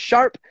also keeps us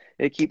sharp.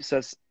 It keeps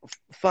us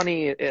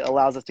funny. It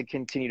allows us to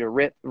continue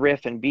to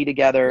riff and be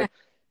together.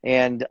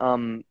 And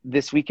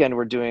this weekend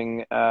we're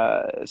doing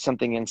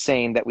something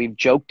insane that we've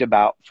joked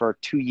about for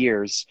 2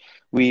 years.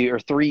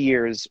 3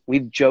 years.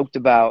 We've joked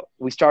about,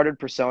 we started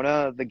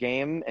Persona, the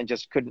game, and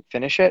just couldn't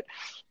finish it.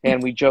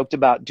 And we joked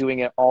about doing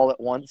it all at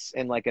once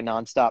in like a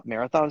nonstop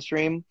marathon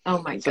stream.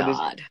 Oh my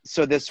God.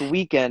 So this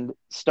weekend,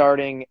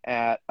 starting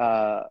at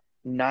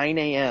 9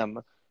 a.m.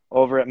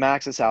 over at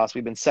Max's house,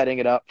 we've been setting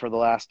it up for the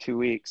last 2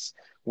 weeks.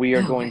 We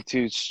are going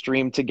to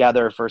stream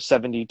together for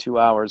 72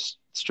 hours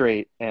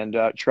straight and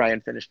try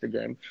and finish the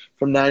game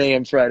from 9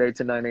 a.m. Friday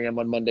to 9 a.m.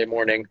 on Monday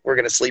morning. We're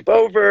going to sleep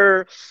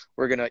over.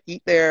 We're going to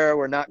eat there.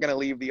 We're not going to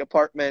leave the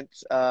apartment.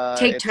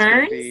 Take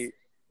turns?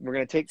 We're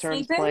going to take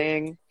turns Sleeping?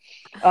 playing.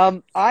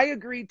 I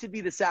agreed to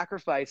be the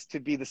sacrifice to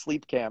be the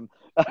sleep cam.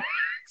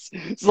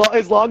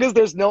 As long as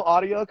there's no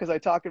audio, because I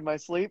talk in my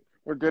sleep,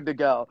 we're good to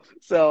go.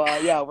 So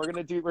we're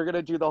gonna do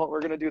the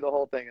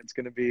whole thing. It's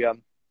gonna be a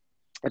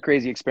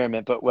crazy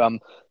experiment. But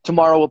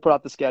tomorrow we'll put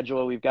out the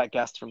schedule. We've got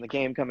guests from the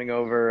game coming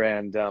over,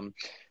 and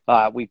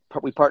we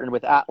partnered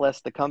with Atlas,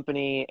 the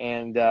company,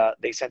 and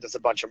they sent us a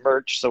bunch of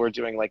merch. So we're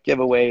doing like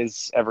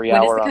giveaways every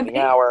hour on the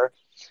hour.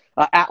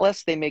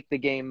 Atlas, they make the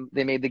game.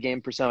 They made the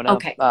game Persona.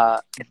 Okay.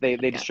 They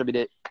distribute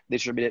it. They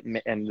distribute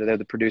it, and they're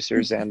the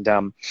producers.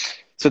 And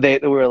so they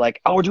were like,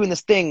 "Oh, we're doing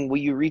this thing. Will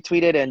you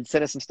retweet it and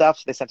send us some stuff?"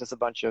 So they sent us a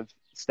bunch of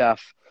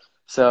stuff.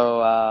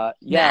 So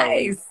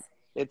nice.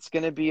 It's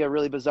going to be a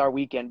really bizarre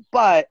weekend,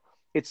 but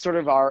it's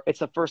it's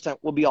the first time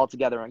we'll be all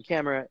together on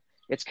camera.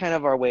 It's kind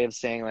of our way of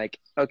saying like,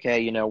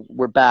 okay,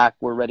 we're back.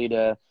 We're ready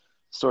to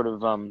sort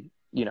of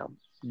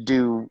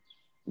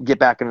get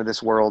back into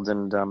this world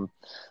and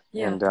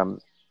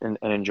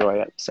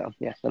enjoy it. So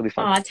yeah, that'll be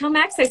fun. Tell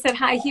Max I said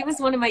hi. He was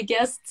one of my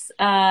guests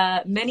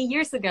many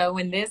years ago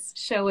when this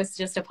show was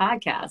just a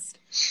podcast.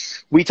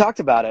 We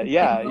talked about it.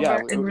 Yeah.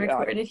 And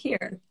recorded it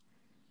here.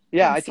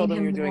 Yeah, I told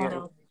him you're doing it.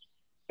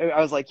 I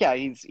was like, yeah,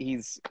 he's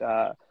we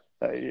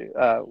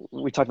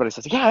talked about it. So I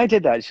was like, yeah, I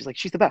did that. She's like,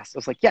 she's the best. I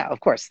was like, yeah, of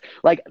course.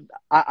 Like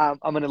I'm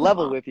going to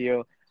level with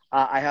you.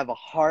 I have a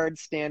hard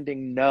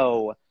standing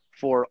no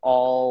for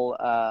all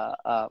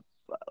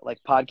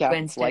like podcasts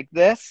Wednesday. like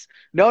this.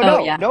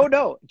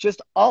 No,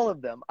 just all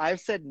of them. I've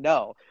said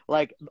no,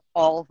 like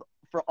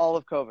for all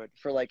of COVID,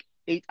 for like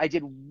I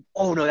did.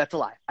 Oh no, that's a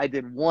lie. I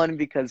did one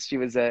because she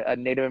was a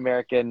Native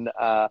American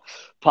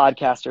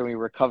podcaster. And we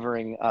were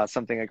covering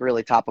something like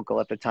really topical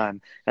at the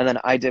time. And then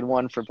I did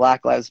one for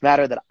Black Lives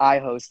Matter that I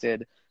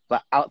hosted.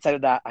 But outside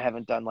of that, I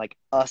haven't done like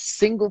a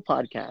single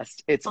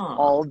podcast. It's Aw.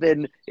 all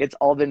been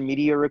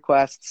media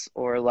requests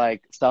or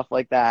like stuff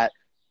like that.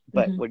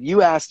 But Mhm. when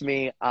you asked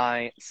me,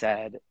 I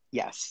said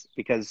yes,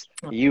 because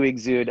you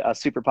exude a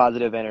super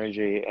positive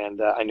energy,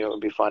 and I knew it would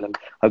be fun. And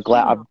I'm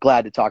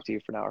glad to talk to you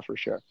for an hour for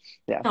sure.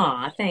 Yeah.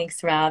 Aw,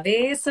 thanks,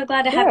 Robbie. So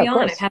glad to have Yeah, you of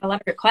on. I've course. had a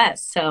lot of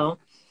requests, so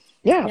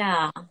Yeah.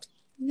 yeah.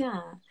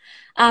 Yeah.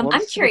 Well, this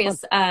I'm is super fun.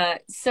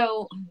 curious.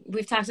 So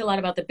we've talked a lot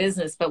about the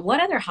business, but what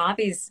other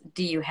hobbies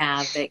do you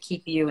have that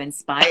keep you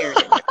inspired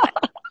in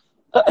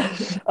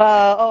your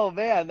Oh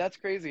man, that's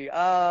crazy.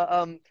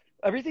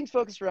 Everything's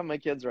focused around my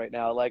kids right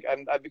now. Like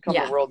I've become the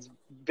Yeah. world's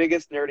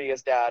biggest,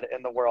 nerdiest dad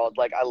in the world.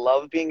 Like I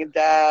love being a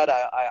dad.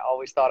 I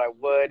always thought I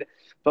would,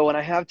 but when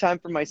I have time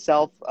for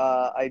myself,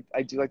 I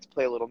do like to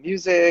play a little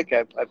music.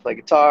 I play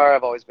guitar.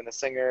 I've always been a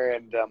singer,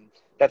 and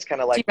that's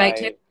kind of Do you like write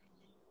too? my.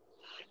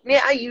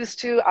 Yeah, I used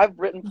to. I've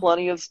written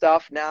plenty of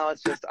stuff. Now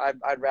it's just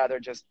I'd rather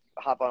just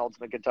hop on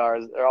Ultimate Guitar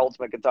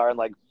and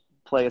like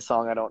play a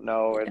song I don't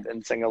know Yeah.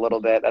 and sing a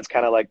little bit. That's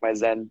kind of like my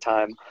Zen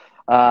time.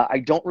 I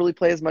don't really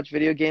play as much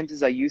video games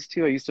as I used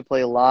to. I used to play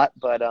a lot,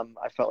 but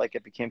I felt like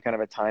it became kind of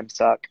a time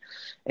suck.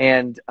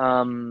 And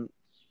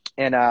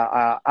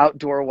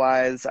outdoor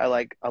wise, I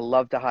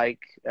love to hike.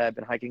 I've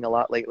been hiking a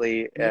lot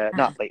lately. Yeah.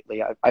 Not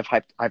lately. I've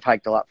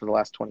hiked a lot for the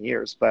last 20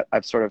 years, but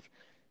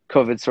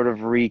COVID sort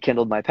of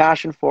rekindled my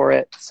passion for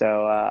it.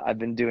 So I've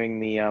been doing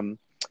the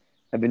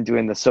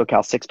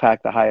SoCal six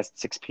pack, the highest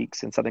six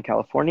peaks in Southern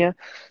California.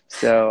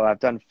 So I've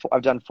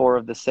done four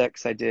of the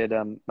six. I did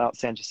Mount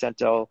San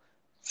Jacinto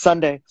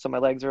Sunday, so my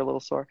legs are a little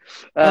sore.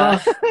 Uh,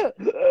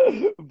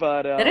 Oh,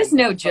 but that is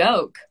no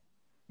joke.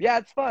 yeah,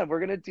 it's fun.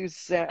 We're gonna do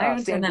I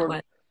haven't done that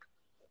one.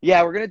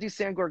 Yeah, we're gonna do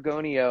San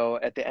Gorgonio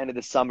at the end of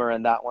the summer,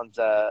 and that one's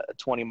a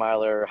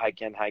 20-miler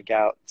hike in, hike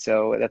out.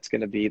 So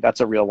that's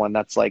a real one.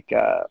 That's like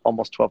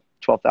almost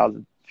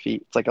 12,000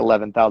 feet. It's like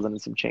 11,000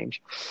 and some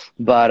change.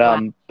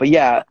 Wow. But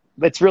yeah,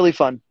 it's really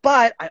fun.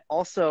 But I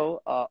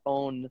also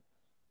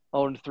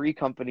own three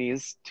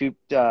companies: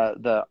 our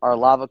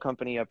L.A.V.A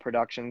company, a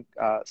production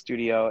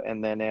studio,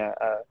 and then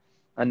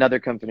another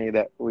company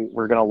that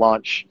we're gonna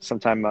launch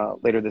sometime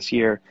later this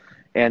year.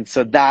 And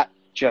so that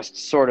just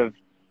sort of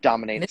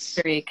dominates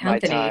Mystery my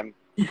company. time.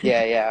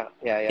 Yeah.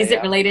 Is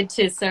it related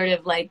to sort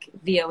of like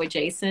VO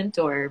adjacent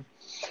or?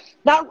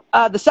 Now,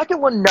 the second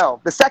one,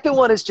 no. The second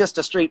one is just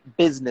a straight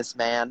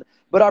businessman.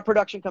 But our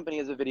production company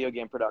is a video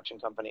game production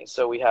company.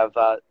 So we have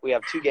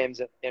two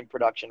games in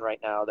production right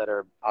now that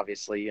are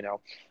obviously,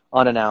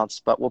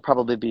 unannounced. But we'll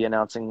probably be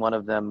announcing one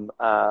of them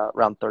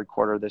around third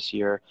quarter this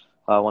year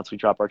once we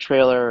drop our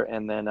trailer.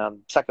 And then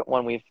second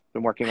one we've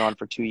been working on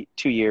for 2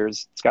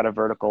 years. It's got a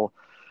vertical.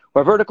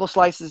 Our vertical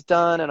slice is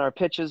done and our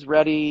pitch is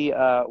ready.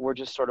 We're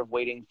just sort of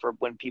waiting for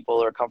when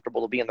people are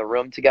comfortable to be in the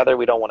room together.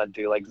 We don't want to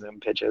do like Zoom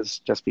pitches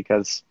just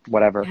because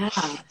whatever. Yeah.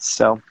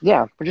 So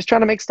yeah, we're just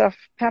trying to make stuff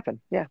happen.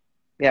 Yeah.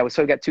 Yeah.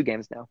 So we got two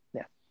games now.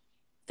 Yeah.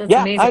 That's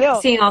Yeah, amazing. I know.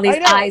 Seeing all these I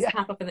know. eyes Yeah.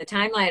 pop up in the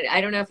timeline.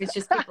 I don't know if it's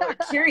just people are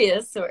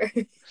curious or.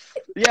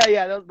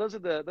 Yeah. Those are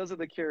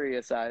the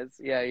curious eyes.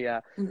 Yeah.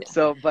 Yeah.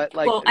 So, but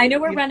like, Well, I know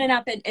we're running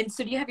up, and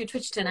so do you have your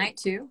Twitch tonight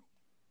too?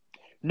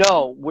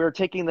 no, we're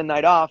taking the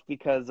night off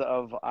because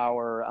of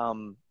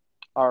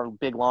our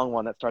big long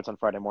one that starts on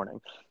Friday morning.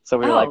 So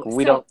we were like, Oh,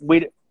 so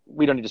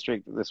we don't need to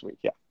streak this week.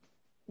 Yeah.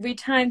 we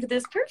timed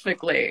this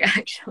perfectly,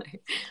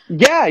 actually.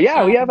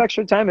 Yeah, we have Um,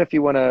 extra time if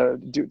you want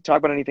to talk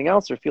about anything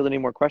else or field any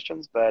more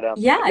questions. yeah, But I'd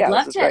yeah, this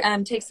love is great.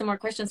 to take some more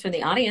questions from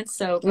the audience.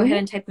 So go ahead Hmm.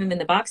 and type them in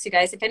the box, you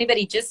guys. If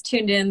anybody just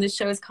tuned in, this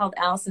show is called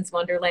Alicyn's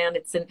Wonderland.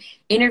 It's an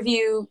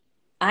interview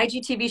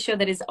IGTV show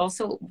that is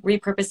also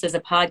repurposed as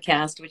a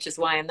podcast, which is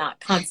why I'm not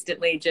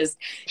constantly just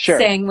Sure.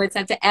 saying what's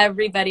up to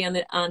everybody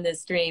on the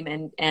stream.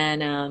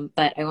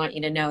 But I want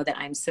you to know that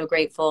I'm so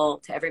grateful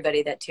to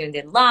everybody that tuned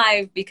in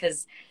live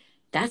because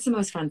that's the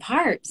most fun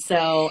part.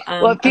 So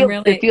Well, I'm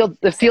really it fields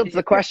excited to the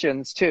hear.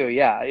 questions too.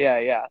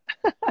 Yeah.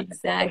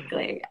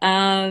 Exactly.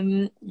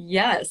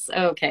 Yes.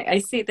 Okay. I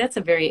see. That's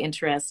a very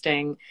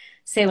interesting.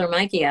 Sailor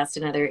Mikey asked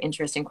another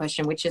interesting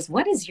question, which is,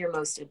 what is your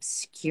most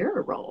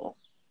obscure role?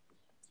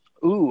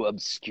 Ooh,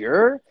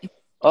 obscure.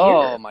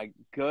 Oh Here. my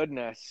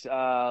goodness.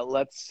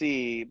 Let's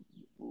see.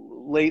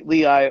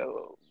 Lately, I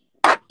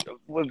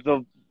with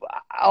the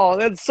oh,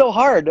 that's so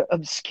hard.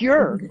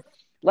 Obscure.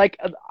 Like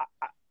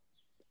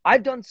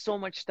I've done so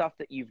much stuff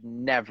that you've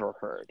never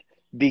heard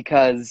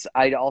because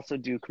I also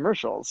do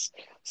commercials.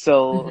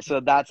 So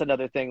that's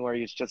another thing where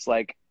it's just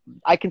like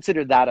I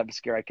consider that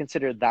obscure. I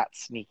consider that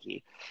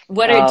sneaky.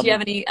 Do you Um,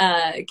 have any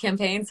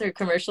campaigns or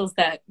commercials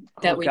oh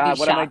that would be God,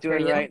 what am I shot for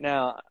doing you? right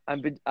now?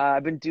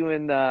 I've been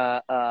doing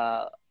the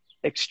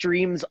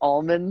Extremes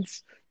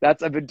almonds.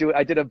 That's I've been doing.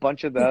 I did a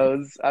bunch of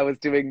those. I was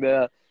doing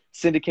the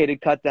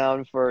syndicated cut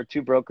down for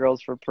Two Broke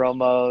Girls for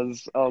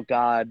promos. Oh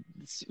God,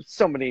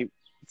 so many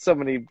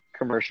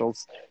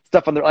commercials,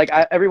 stuff on the, like,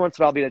 every once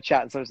in a while I'll be in a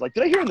chat and someone's like,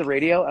 did I hear on the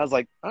radio? I was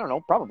like, I don't know,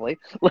 probably.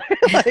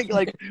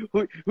 like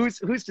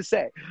who's to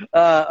say?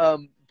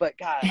 But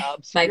God, Might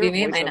obscure be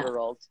me, might voiceover not.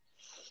 roles.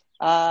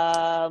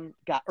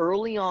 Got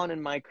early on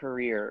in my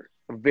career,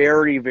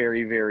 very,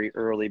 very, very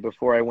early,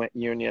 before I went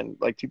union,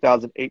 like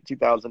 2008,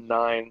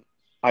 2009,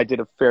 I did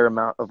a fair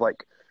amount of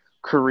like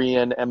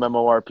Korean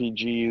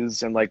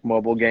MMORPGs and like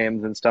mobile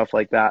games and stuff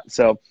like that.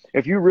 So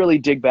if you really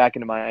dig back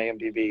into my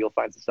IMDb, you'll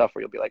find some stuff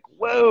where you'll be like,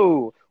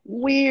 whoa,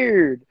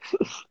 weird.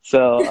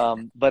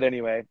 So, but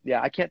anyway,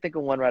 yeah, I can't think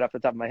of one right off the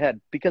top of my head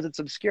because it's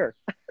obscure.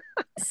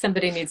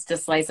 Somebody needs to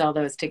slice all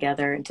those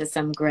together into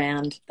some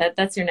grand.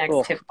 That's your next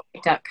Cool.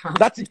 tip.com.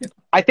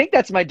 I think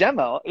that's my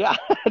demo. Yeah.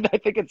 I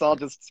think it's all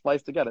just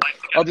spliced together.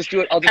 I'll just do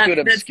it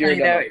obscure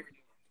demo.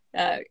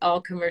 All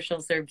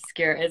commercials are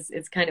obscure.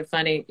 It's kind of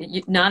funny.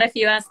 Not if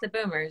you ask the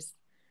boomers.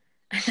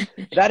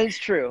 That is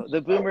true. The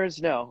boomers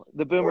know.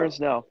 The boomers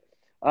know.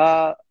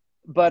 But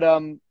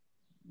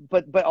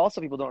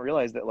also people don't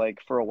realize that, like,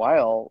 for a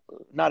while,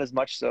 not as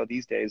much so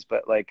these days,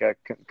 but like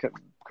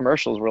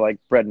commercials were like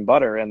bread and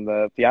butter, and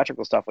the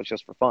theatrical stuff was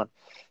just for fun.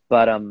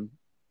 But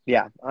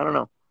yeah, I don't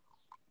know.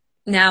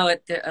 Now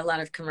a lot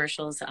of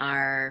commercials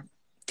are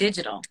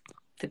digital.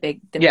 The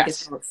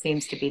Yes. biggest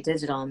seems to be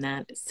digital, and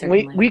that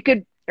certainly We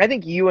could. I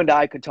think you and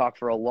I could talk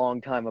for a long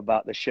time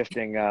about the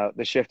shifting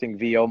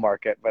VO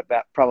market, but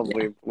that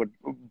probably would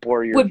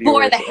bore your would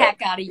bore viewers. the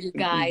heck out of you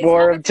guys. Bore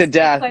How them about to this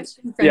death.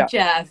 question from Yeah.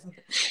 Jeff?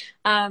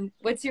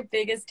 What's your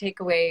biggest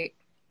takeaway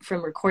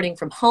from recording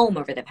from home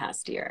over the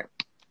past year?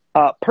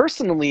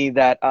 Personally,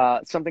 that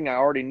something I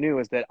already knew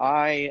is that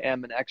I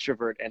am an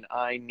extrovert and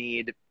I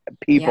need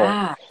people.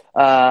 Yeah.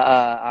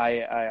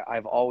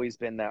 I've always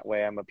been that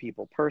way. I'm a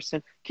people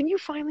person. Can you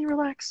finally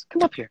relax?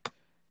 Come up here.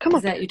 Come Is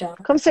up that here. your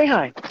dog? Come say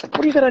hi.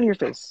 What do you got on your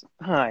face?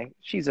 Hi.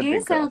 She's a Hey,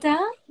 big girl. Zelda.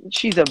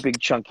 She's a big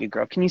chunky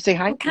girl. Can you say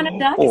hi? What kind of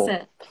dog is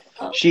it?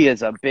 Oh. She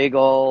is a big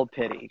old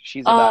pitty.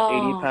 She's about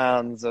 80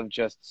 pounds of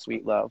just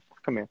sweet love.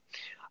 Come here.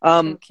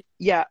 So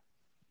Yeah.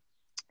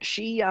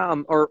 She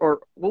or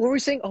what were we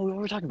saying? Oh, what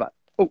were we talking about?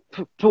 Oh,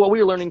 what we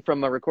were learning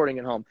from recording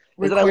at home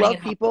is that I love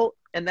people,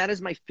 and that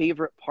is my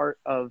favorite part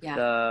of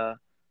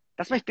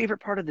that's my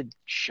favorite part of the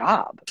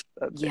job.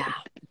 Yeah.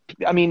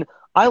 I mean,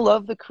 I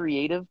love the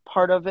creative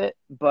part of it,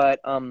 but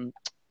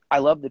I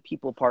love the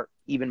people part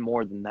even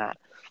more than that.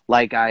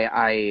 Like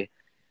I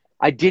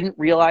didn't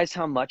realize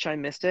how much I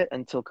missed it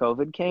until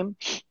COVID came,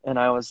 and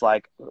I was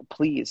like,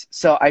 please.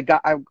 So I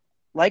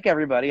like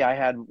everybody, I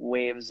had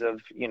waves of,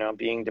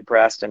 being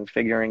depressed and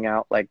figuring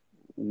out like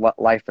what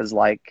life is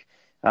like.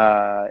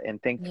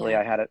 And thankfully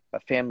I had a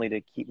family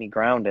to keep me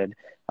grounded.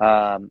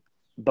 But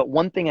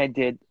one thing I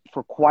did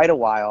for quite a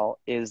while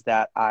is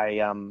that I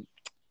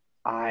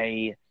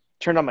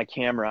turned on my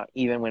camera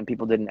even when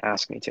people didn't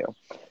ask me to.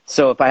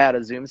 So if I had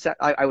a Zoom set,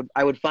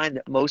 I would find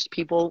that most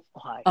people,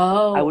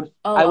 I would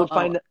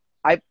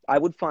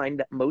find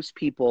that most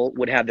people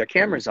would have their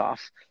cameras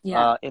off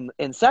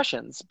in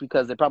sessions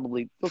because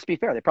let's be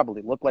fair, they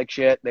probably look like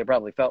shit. They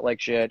probably felt like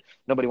shit.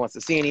 Nobody wants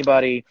to see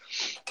anybody.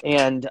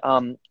 And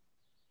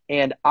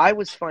I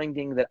was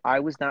finding that I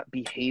was not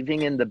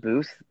behaving in the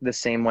booth the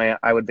same way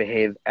I would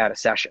behave at a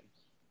session.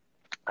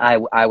 I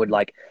would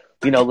like,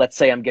 let's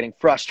say I'm getting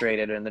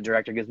frustrated and the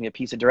director gives me a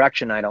piece of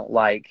direction I don't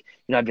like,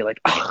 I'd be like,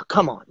 oh,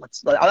 come on,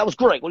 that was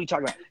great. What are you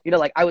talking about?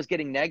 Like I was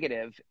getting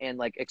negative and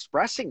like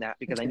expressing that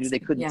because I knew they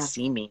couldn't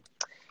see me.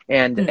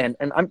 And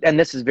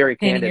this is very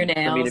painting candid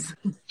your nails.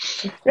 for me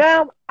to,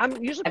 well,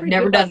 I'm usually pretty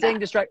never good about done staying that.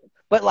 distracted,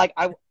 but like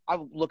I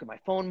would look at my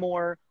phone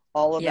more,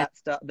 all of Yeah. that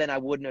stuff than I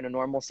would in a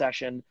normal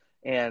session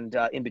and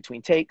in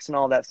between takes and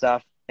all that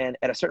stuff. And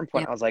at a certain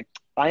point I was like,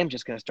 I am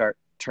just going to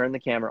turn the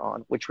camera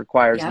on, which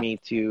requires me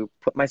to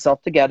put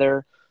myself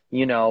together,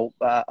 and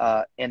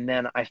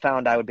then I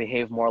found I would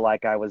behave more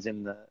like I was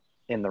in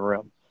the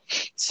room.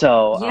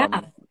 So,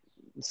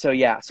 so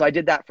I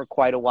did that for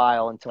quite a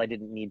while until I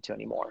didn't need to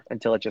anymore,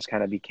 until it just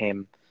kind of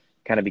became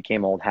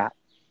old hat.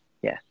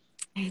 Yeah.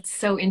 It's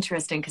so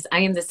interesting because I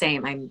am the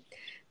same. I'm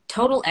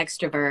total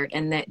extrovert,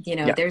 and that,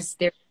 there's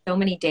so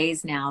many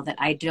days now that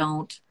I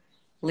don't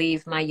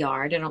leave my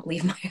yard. I don't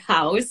leave my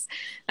house.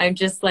 I'm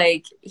just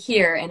like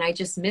here, and I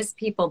just miss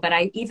people. But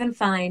I even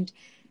find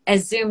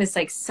as Zoom is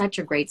like such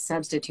a great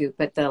substitute,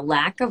 but the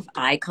lack of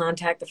eye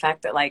contact, the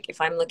fact that like, if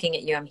I'm looking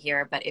at you, I'm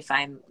here, but if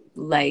I'm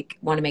like,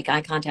 want to make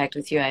eye contact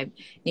with you, I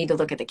need to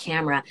look at the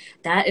camera.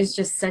 That is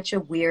just such a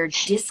weird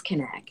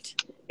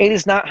disconnect. It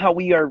is not how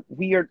we are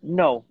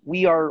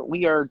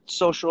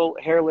social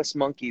hairless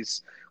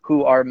monkeys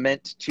who are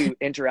meant to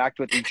interact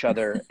with each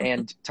other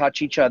and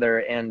touch each other,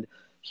 and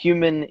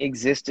human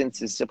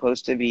existence is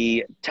supposed to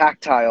be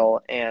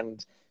tactile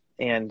and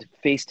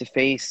face to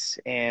face,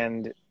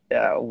 and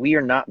we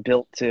are not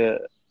built to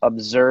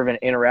observe and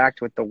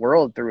interact with the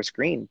world through a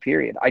screen,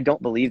 period. I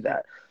don't believe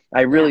that.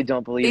 I really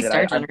don't believe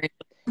that.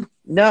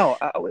 No.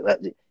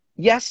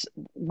 Yes,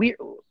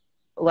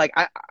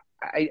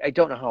 I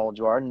don't know how old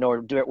you are,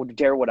 nor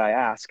dare would I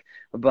ask.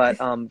 But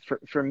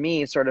for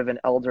me, sort of an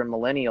elder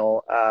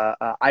millennial,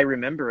 I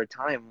remember a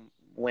time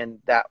when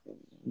that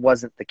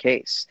wasn't the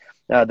case.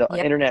 The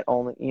Yep. internet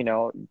only,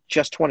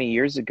 just 20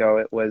 years ago,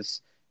 it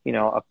was,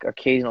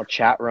 occasional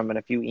chat room and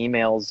a few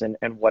emails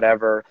and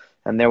whatever.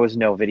 And there was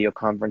no video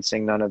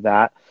conferencing, none of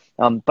that.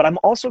 But I'm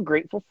also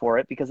grateful for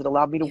it because it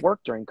allowed me to Yep. work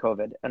during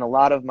COVID. And a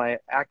lot of my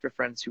actor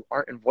friends who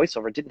aren't in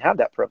voiceover didn't have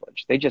that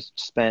privilege. They just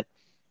spent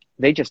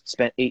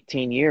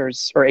 18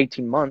 years or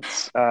 18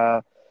 months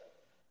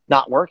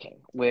not working,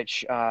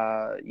 which,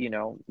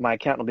 my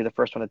accountant will be the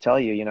first one to tell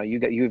you,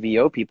 you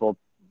VO people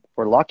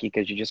were lucky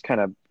because you just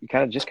kind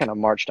of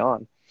marched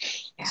on.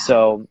 Yeah.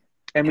 So,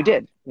 and we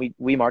Yeah. did,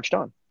 we marched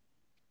on.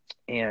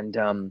 And,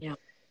 Yeah.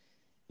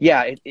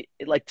 yeah,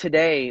 like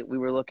today we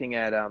were looking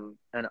at,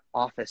 an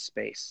office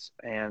space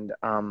and,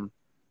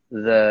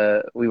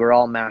 we were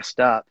all masked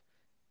up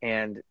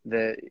and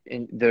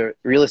the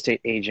real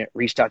estate agent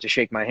reached out to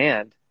shake my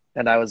hand.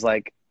 And I was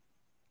like,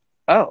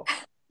 oh,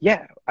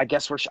 yeah, I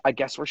guess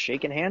we're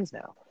shaking hands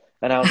now.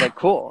 And I was like,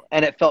 cool.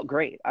 And it felt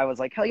great. I was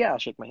like, hell yeah, I'll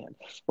shake my hand.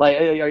 Like,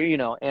 And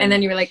then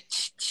and you were like,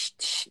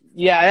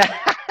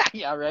 yeah,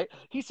 yeah, right.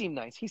 He seemed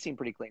nice. He seemed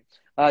pretty clean.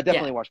 yeah.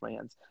 Definitely washed my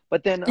hands.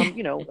 But then,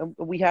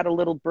 we had a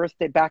little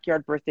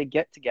backyard birthday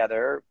get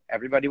together.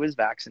 Everybody was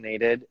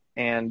vaccinated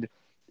and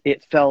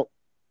it felt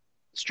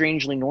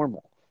strangely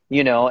normal,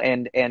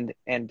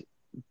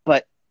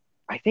 but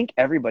I think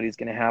everybody's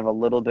going to have a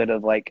little bit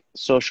of like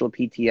social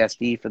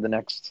PTSD for the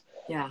next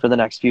Yeah.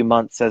 few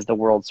months as the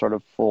world sort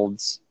of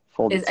folds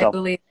I itself.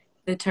 believe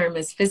the term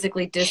is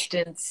physically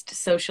distanced,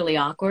 socially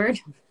awkward.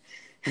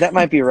 That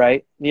might be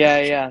right.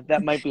 Yeah,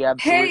 that might be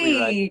absolutely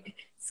right. Hey,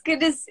 it's good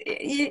to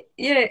see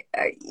you. Yeah.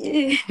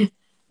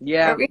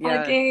 Yeah, Are we yeah.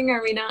 hugging?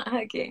 Are we not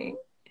hugging?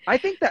 I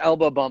think the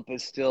elbow bump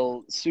is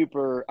still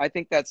super. I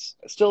think that's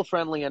still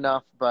friendly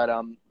enough, but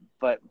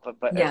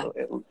Yeah.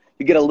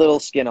 you get a little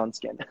skin on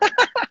skin.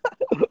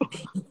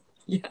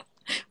 Yeah.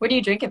 What are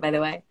you drinking, by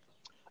the way?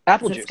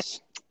 Apple Is it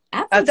juice.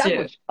 apple It's apple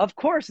juice? juice. Of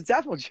course, it's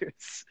apple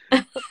juice.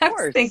 Of I was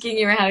course. thinking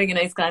you were having a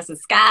nice glass of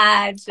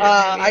scotch.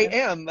 I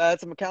am.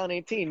 It's a Macallan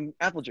 18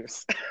 apple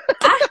juice.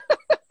 Ah,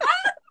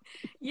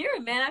 you're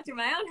a man after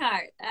my own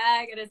heart.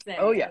 I gotta say.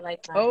 Oh yeah. I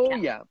like my Oh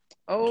yeah.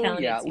 Oh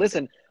Macallan yeah. 18.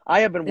 Listen, I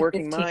have been The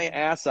working my 15.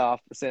 ass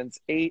off since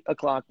 8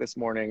 o'clock this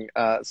morning.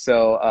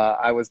 So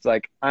I was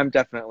like, I'm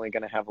definitely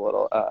gonna have a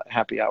little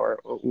happy hour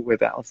with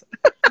Alicyn.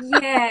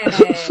 Yay.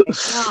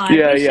 Oh, I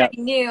Yeah, wish yeah.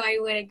 I knew I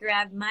would have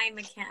grabbed my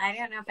I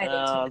don't know if I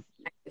looked till Uh, the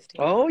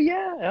 15. oh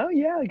yeah. Oh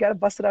yeah. You gotta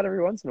bust it out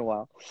every once in a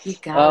while. You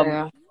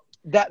Um,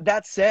 gotta.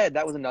 that said,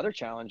 that was another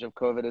challenge of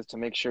COVID is to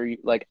make sure you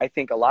like. I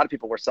think a lot of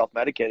people were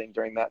self-medicating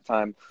during that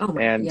time, Oh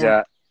my, and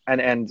yeah.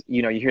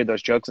 you hear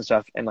those jokes and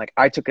stuff, and like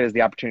I took it as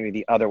the opportunity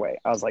the other way.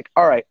 I was like,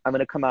 all right, I'm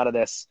gonna come out of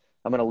this.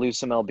 I'm gonna lose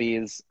some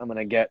lbs. I'm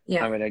gonna get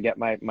Yeah.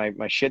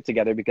 my shit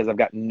together because I've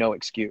got no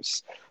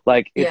excuse.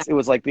 Like Yeah. it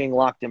was like being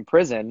locked in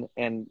prison,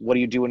 and what do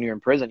you do when you're in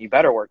prison? You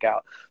better work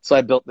out. So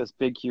I built this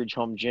big, huge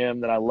home gym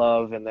that I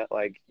love, and that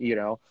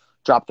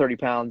dropped 30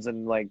 pounds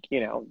and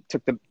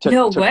took No took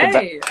the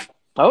way.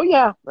 Oh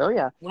yeah, oh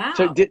yeah.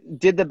 So Wow.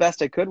 did the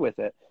best I could with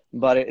it,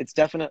 but it's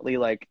definitely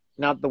like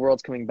now that the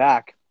world's coming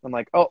back. I'm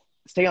like, oh,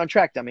 stay on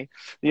track, dummy.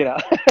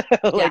 Like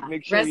Yeah.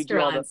 make sure you do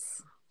all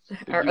Restaurants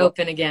are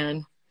open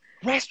again.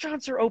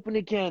 Restaurants are open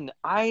again.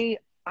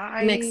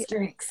 Mixed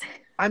drinks.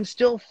 I'm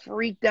still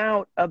freaked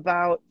out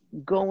about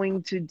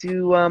going to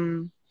do.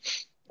 I'm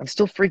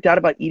still freaked out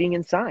about eating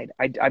inside.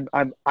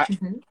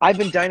 Mhm. I've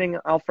been dining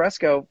al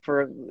fresco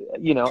for a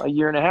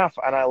year and a half,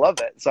 and I love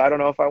it. So I don't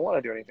know if I want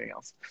to do anything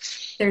else.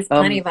 There's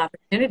plenty of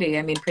opportunity.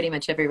 I mean, pretty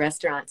much every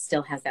restaurant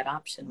still has that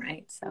option,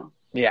 right? So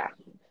Yeah.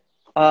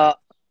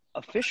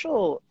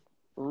 Official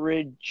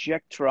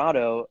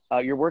Rejectorado,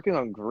 you're working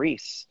on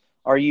Grease.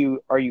 Are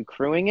you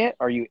crewing it?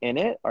 Are you in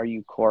it? Are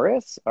you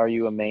chorus? Are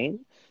you a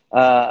main?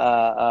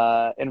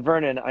 And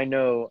Vernon, I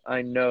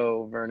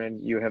know,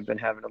 Vernon, you have been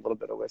having a little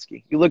bit of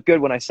whiskey. You look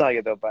good when I saw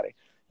you, though, buddy.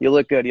 You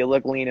look good. You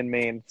look lean and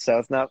main, so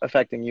it's not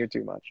affecting you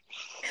too much.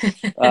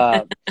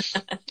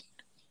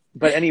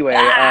 But anyway,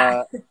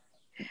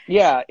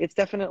 yeah, it's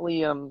definitely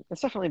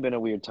been a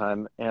weird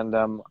time, and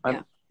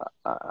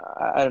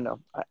I don't know.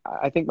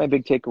 I think my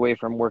big takeaway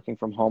from working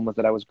from home was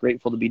that I was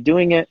grateful to be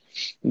doing it,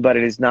 but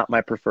it is not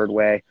my preferred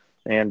way.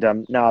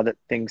 And now that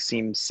things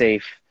seem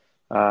safe,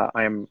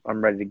 I'm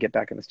ready to get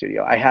back in the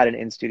studio. I had an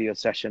in-studio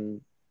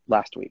session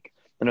last week,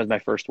 and it was my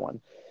first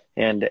one.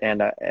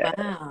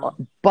 wow.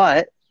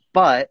 But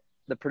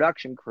the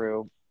production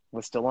crew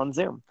was still on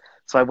Zoom.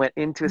 So I went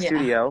into a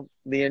studio.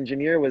 The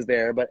engineer was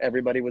there, but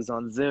everybody was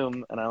on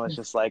Zoom, and I was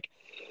just like,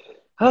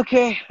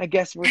 okay, I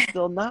guess we're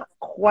still not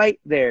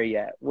quite there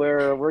yet.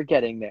 We're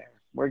getting there.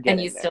 We're getting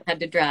And you there. still had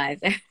to drive.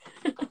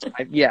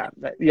 Yeah.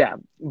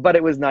 But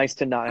it was nice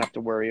to not have to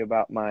worry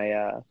about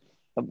my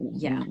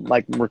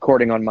like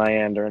recording on my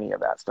end or any of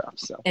that stuff.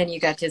 So. And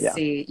you got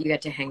to you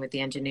got to hang with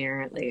the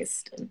engineer at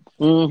least.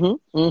 No,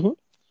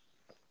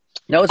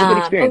 it's a good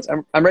experience.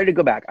 I'm ready to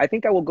go back. I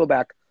think I will go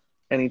back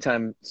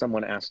anytime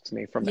someone asks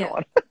me from now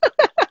on.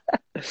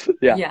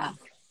 Yeah.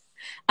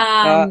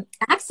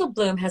 Axel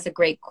Bloom has a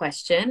great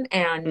question,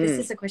 and this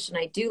is a question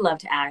I do love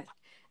to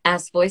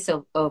ask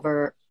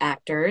voiceover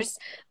actors.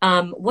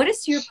 What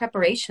is your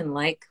preparation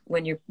like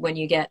when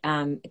you get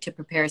to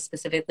prepare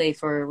specifically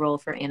for a role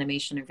for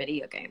animation or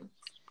video game,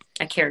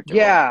 a character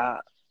role? Yeah,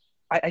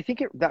 I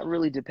think that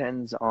really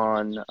depends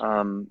on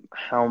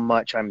how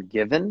much I'm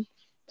given.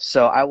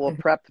 So I will Mhm,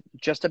 prep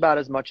just about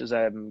as much as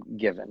I'm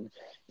given.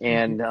 mhm.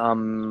 And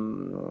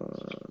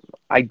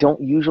I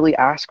don't usually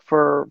ask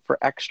for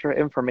extra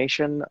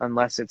information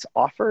unless it's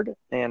offered.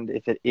 And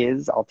if it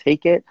is, I'll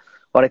take it.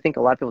 But I think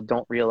a lot of people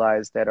don't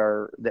realize that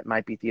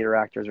might be theater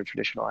actors or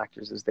traditional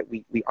actors is that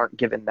we aren't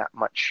given that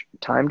much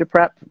time to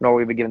prep,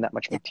 nor are we given that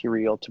much Yeah.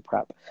 material to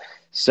prep.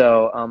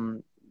 So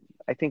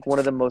I think one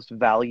of the most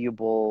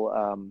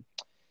valuable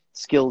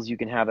skills you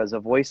can have as a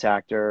voice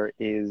actor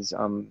is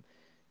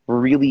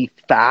really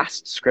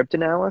fast script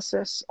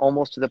analysis,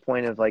 almost to the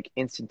point of like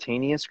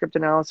instantaneous script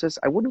analysis.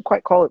 I wouldn't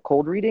quite call it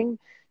cold reading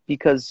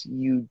because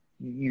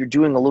you're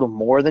doing a little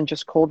more than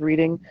just cold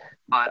reading,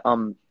 but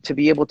to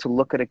be able to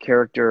look at a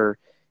character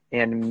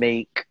and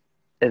make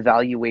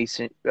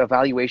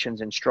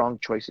evaluations and strong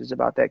choices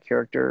about that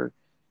character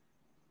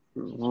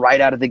right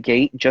out of the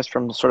gate, just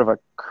from sort of a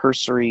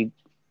cursory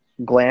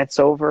glance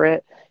over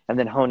it, and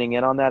then honing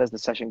in on that as the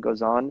session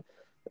goes on.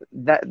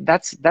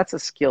 That's a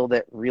skill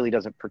that really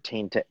doesn't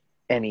pertain to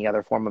any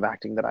other form of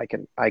acting that I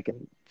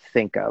can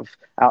think of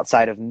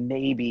outside of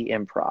maybe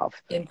improv.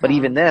 But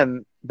even Improv.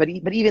 then, but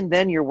even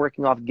then, you're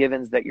working off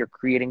givens that you're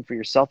creating for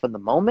yourself in the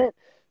moment.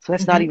 So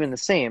that's not Hmm. even the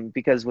same,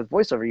 because with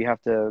voiceover, you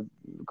have to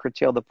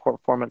curtail the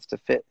performance to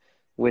fit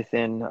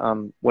within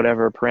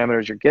whatever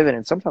parameters you're given,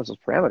 and sometimes those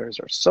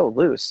parameters are so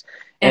loose,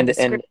 And and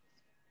the and script.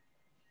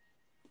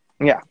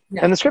 yeah,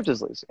 Yeah. and the script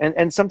is loose,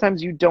 and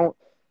sometimes you don't.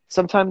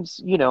 Sometimes,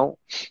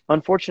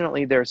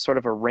 unfortunately, there's sort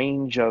of a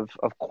range of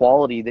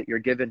quality that you're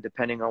given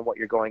depending on what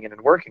you're going in and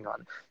working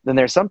on. Then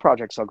there's some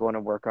projects I'll go in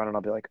and work on, and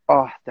I'll be like,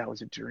 oh, that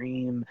was a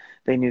dream.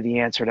 They knew the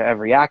answer to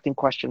every acting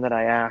question that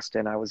I asked,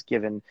 and I was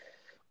given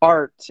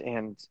art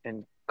and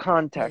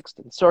context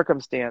and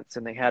circumstance,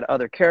 and they had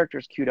other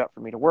characters queued up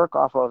for me to work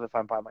off of if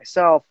I'm by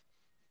myself.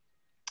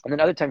 And then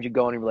other times you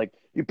go in and you're like,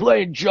 you're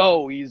playing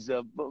Joe. He's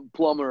a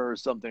plumber or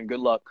something. Good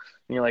luck.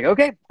 And you're like,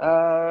 okay.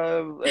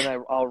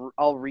 And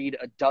I'll read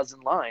a dozen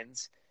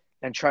lines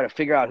and try to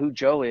figure out who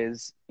Joe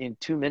is in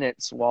 2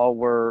 minutes while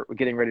we're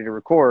getting ready to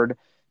record.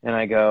 And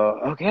I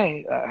go,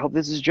 okay, I hope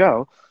this is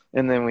Joe.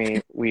 And then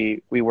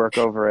we work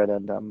over it,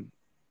 and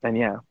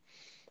yeah.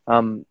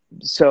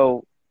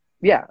 So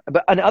yeah,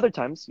 but and other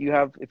times you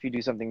have, if you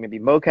do something maybe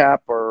mocap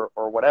or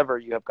whatever,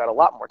 you have got a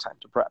lot more time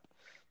to prep.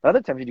 Other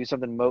times you do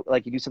something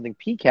like you do something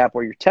PCAP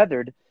where you're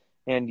tethered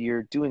and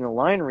you're doing a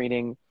line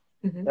reading,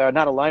 Hmm.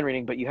 not a line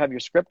reading, but you have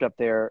your script up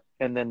there,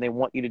 and then they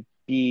want you to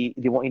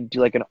do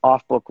like an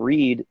off book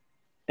read,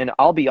 and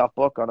I'll be off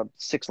book on a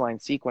 6-line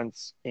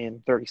sequence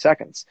in 30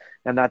 seconds,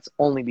 and that's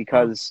only Wow.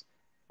 because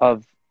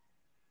of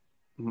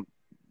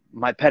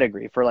my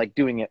pedigree for like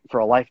doing it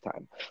for a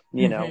lifetime.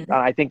 Hmm.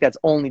 I think that's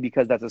only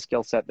because that's a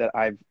skill set that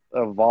I've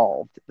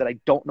evolved, that I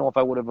don't know if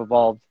I would have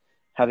evolved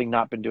having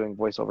not been doing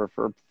voiceover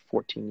for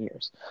 14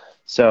 years.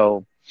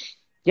 So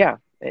yeah,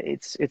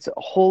 it's a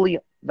wholly,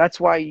 that's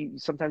why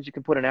sometimes you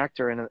can put an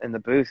actor in the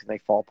booth and they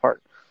fall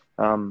apart,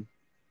 and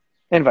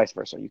vice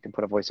versa. You can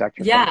put a voice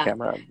actor in front of Yeah.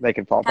 camera, they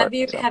can fall apart.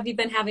 So Have you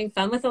been having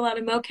fun with a lot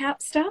of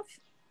mocap stuff?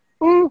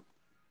 mm,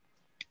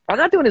 I'm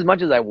not doing as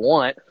much as I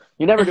want.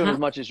 You're never doing as Uh-huh.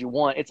 much as you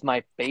want. It's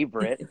my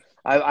favorite.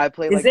 I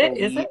play Is like the it?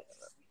 Is lead. it?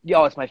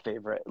 Yo, it's my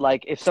favorite.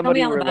 Like if Tell me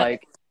somebody all were about it.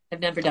 like,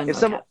 I've never done if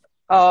some, mocap.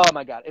 oh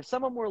my God, if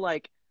someone were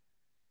like,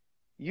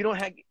 you don't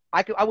have,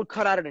 I would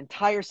cut out an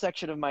entire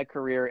section of my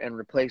career and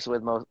replace it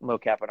with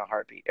mocap in a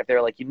heartbeat. If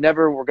they're like, you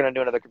never, we're going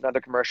to do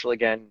another commercial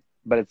again,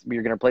 but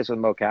you're going to replace it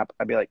with mocap,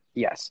 I'd be like,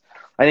 yes.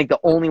 I think the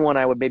only one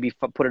I would maybe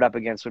put it up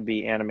against would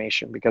be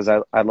animation, because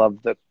I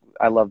love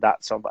that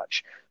so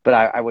much, but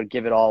I would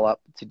give it all up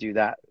to do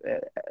that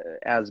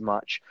as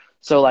much.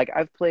 So like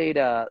I've played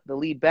the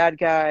lead bad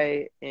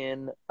guy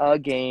in a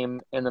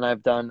game, and then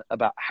I've done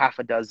about half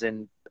a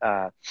dozen,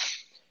 about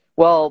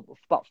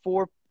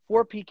four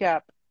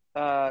PCAP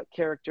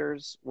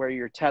characters where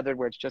you're tethered,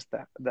 where it's just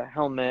the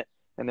helmet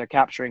and they're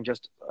capturing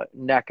just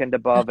neck and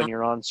above, and Uh-huh.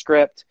 you're on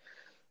script.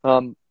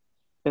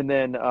 And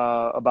then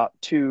about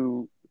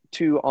two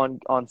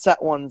on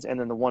set ones, and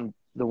then the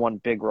one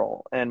big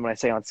role. And when I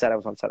say on set, I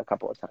was on set a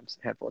handful of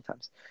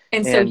times.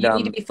 And so And you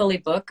need to be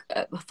fully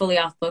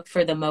off book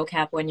for the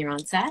mocap when you're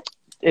on set?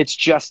 it's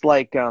just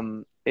like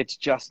a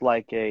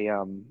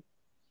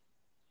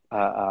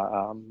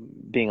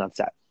being on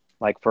set.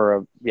 Like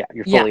you're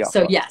Yeah. fully off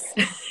So book. yes.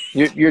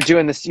 You're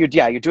doing this. You're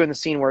doing the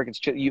scene work.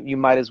 You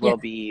might as Yeah. well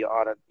be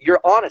you're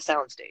on a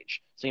sound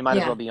stage, so you might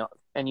as well Yeah. be on,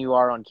 and you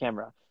are on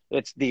camera.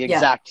 It's the Yeah.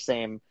 exact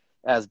same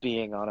as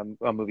being on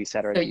a movie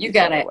set or a So you TV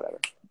set or gotta whatever.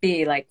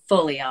 be like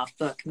fully off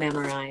book,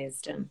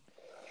 memorized, and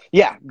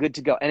Yeah, good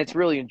to go, and it's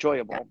really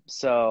enjoyable.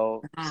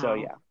 So wow.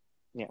 yeah,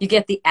 yeah. You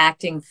get the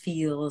acting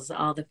feels,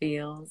 all the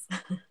feels.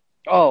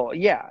 Oh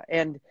yeah,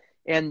 and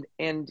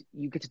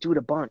you get to do it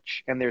a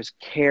bunch, and there's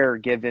care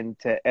given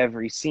to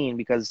every scene,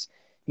 because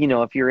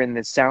if you're in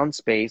the sound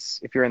space,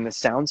 if you're in the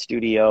sound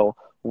studio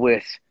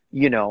with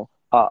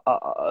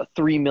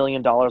 $3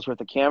 million worth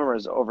of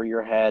cameras over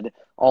your head,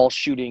 all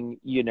shooting,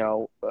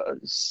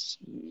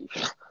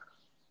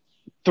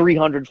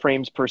 300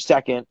 frames per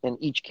second, and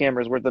each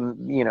camera is worth them,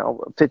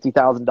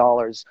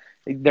 $50,000.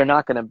 You're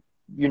not gonna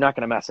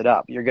mess it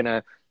up. You're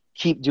gonna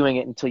keep doing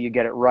it until you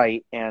get it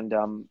right, and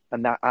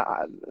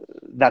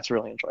that's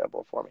really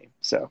enjoyable for me.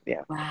 So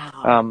yeah,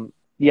 Wow.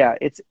 yeah,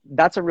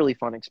 that's a really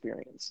fun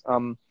experience.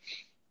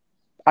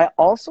 I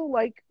also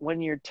like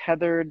when you're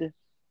tethered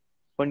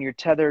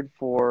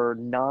for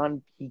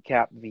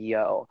non-PCAP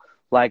VO.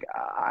 Like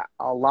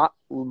a lot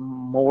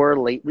more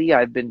lately,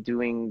 I've been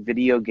doing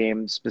video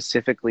games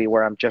specifically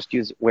where I'm just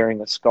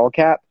wearing a skull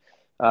cap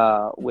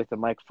with a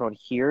microphone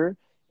here,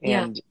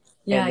 Yeah. and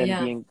Yeah. then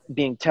Yeah.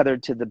 being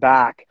tethered to the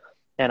back,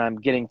 and I'm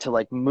getting to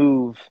like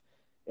move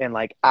and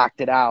like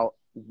act it out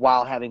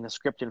while having the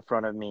script in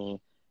front of me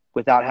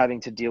without having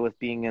to deal with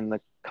being in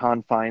the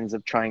confines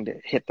of trying to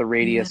hit the Yeah.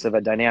 radius of a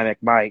dynamic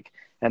mic.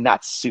 And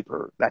that's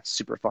super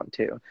fun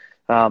too.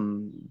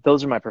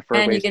 Those are my preferred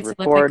And you ways to get to look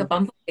like a record.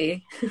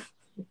 bumblebee.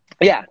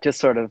 Yeah, just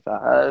sort of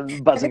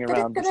buzzing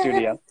around the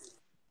studio.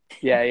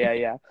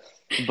 Yeah.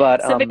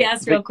 But Somebody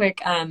asked real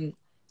quick,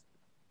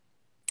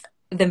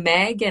 the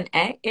Meg and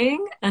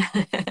Ing,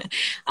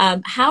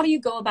 how do you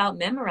go about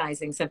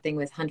memorizing something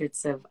with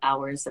hundreds of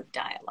hours of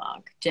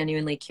dialogue?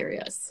 Genuinely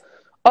curious.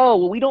 oh,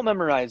 well, we don't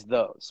memorize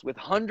those. With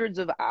hundreds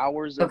of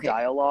hours of Okay.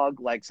 dialogue,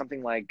 like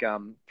something like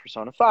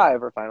Persona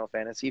 5 or Final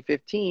Fantasy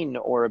 15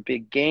 or a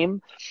big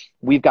game,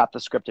 we've got the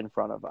script in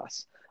front of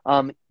us.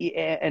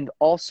 And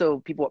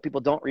also, what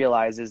people don't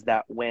realize is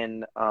that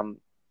when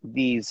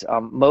these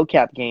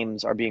mocap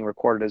games are being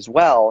recorded as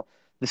well,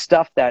 the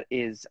stuff that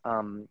is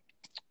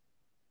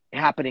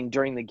happening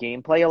during the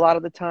gameplay a lot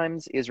of the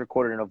times is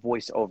recorded in a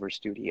voiceover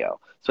studio.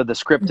 So the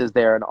script is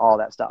there and all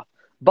that stuff.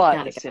 But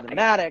Got the it. Got it.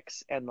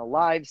 cinematics and the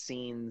live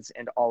scenes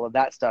and all of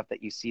that stuff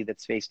that you see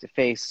that's face to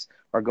face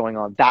are going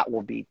on, that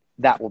will be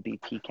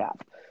PCAP.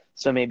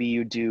 So maybe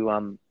you do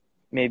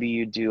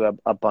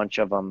a bunch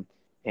of them,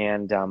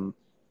 and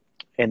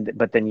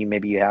but then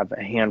you have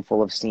a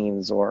handful of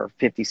scenes or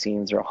 50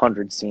 scenes or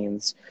 100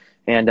 scenes,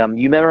 and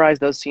you memorize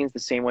those scenes the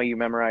same way you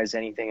memorize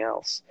anything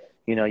else.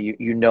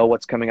 You know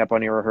what's coming up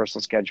on your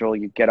rehearsal schedule.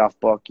 You get off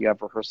book, you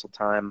have rehearsal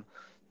time,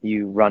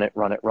 you run it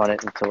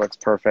until it's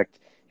perfect.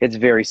 It's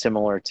very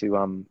similar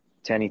to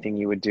anything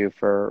you would do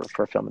for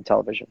film and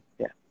television.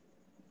 Yeah.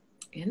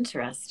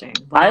 Interesting.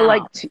 I Wow.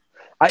 like to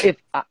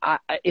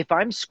if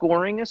I'm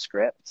scoring a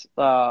script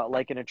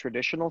like in a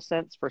traditional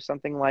sense for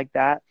something like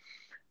that,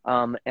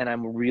 and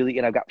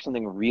I've got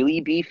something really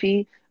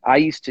beefy. I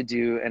used to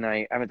do, and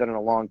I haven't done it in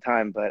a long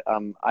time, but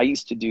I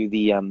used to do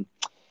the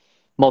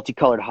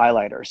multicolored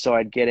highlighter. So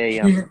I'd get a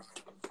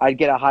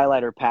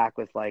highlighter pack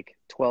with like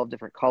 12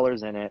 different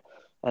colors in it,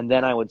 and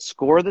then I would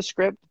score the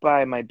script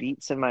by my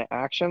beats and my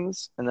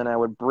actions, and then I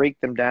would break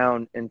them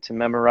down into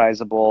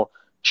memorizable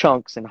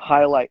chunks and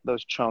highlight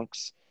those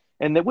chunks.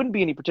 And there wouldn't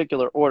be any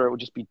particular order, it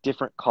would just be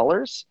different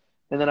colors.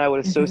 And then I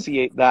would Mhm.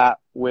 associate that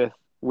with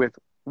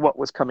what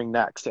was coming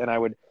next, and I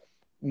would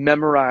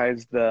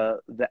memorize the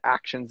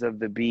actions of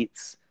the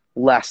beats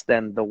less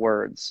than the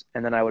words,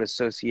 and then I would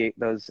associate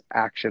those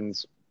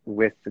actions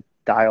with the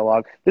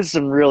dialogue. This is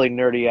some really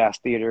nerdy ass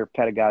theater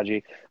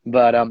pedagogy,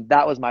 but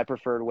that was my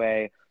preferred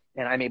way,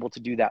 and I'm able to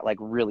do that like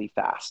really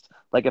fast.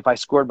 Like if I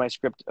scored my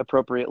script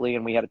appropriately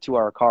and we had a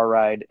 2-hour car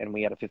ride and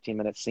we had a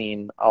 15-minute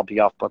scene, I'll be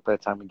off book by the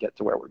time we get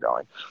to where we're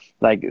going.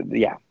 Like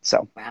yeah,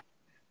 so Wow.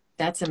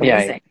 That's yeah,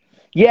 amazing.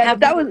 yeah,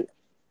 but Have you,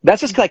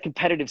 that's just like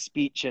competitive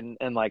speech and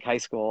like high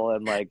school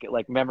and like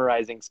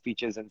memorizing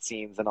speeches and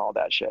scenes and all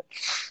that shit.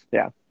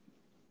 Yeah.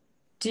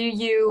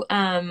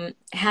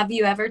 have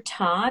you ever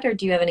taught or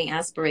do you have any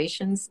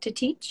aspirations to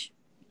teach?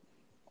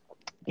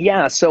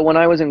 Yeah, so when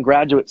I was in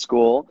graduate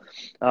school,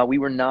 we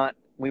were not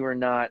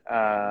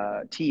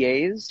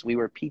TAs, we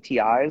were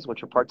PTIs,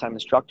 which were part-time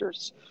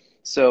instructors.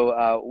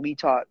 So we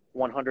taught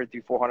 100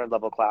 through 400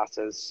 level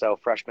classes, so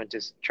freshmen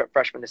to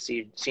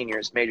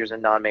seniors, majors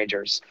and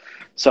non-majors.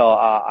 So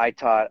I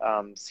taught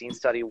scene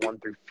study 1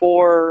 through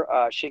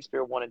 4,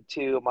 Shakespeare 1 and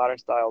 2, modern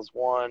styles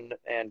 1,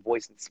 and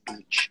voice and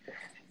speech.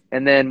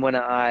 And then when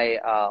I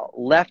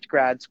left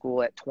grad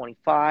school at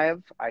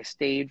 25, I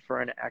stayed for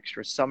an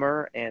extra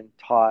summer and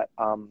taught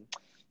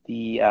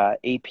the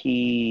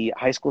AP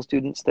high school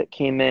students that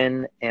came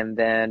in. And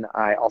then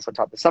I also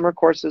taught the summer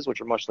courses,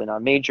 which were mostly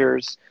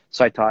non-majors.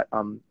 So I taught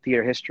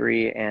theater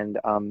history and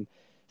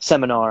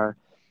seminar.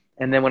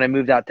 And then when I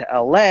moved out to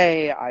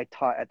LA, I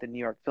taught at the New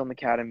York Film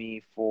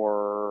Academy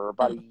for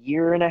about a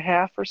year and a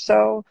half or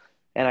so.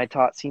 And I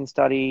taught scene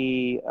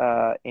study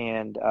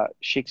and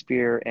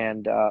Shakespeare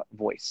and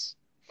voice.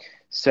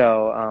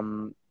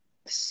 So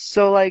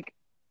like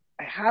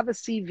I have a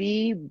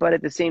CV, but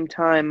at the same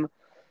time,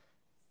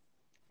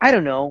 I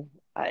don't know.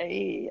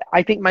 I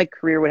think my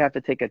career would have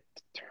to take a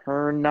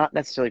turn, not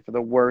necessarily for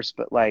the worse,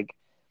 but like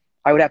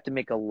I would have to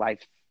make a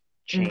life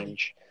Mm,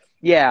 change.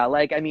 Yeah,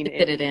 like I mean, to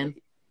fit it in.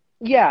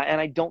 yeah, and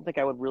I don't think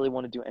I would really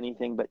want to do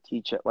anything but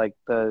teach at like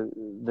the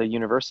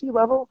university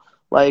level.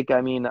 Like,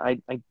 I mean, I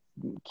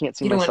can't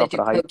see You don't want to myself at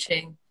do a high.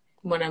 coaching.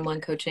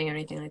 one-on-one coaching or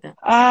anything like that?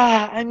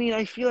 I mean,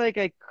 I feel like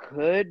I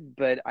could,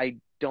 but I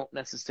don't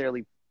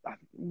necessarily.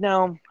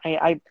 No,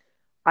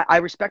 I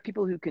respect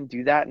people who can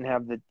do that and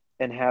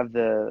have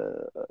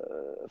the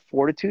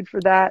fortitude for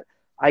that.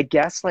 I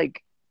guess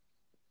like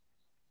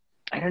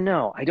I don't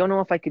know. I don't know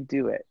if I could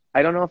do it.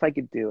 I don't know if I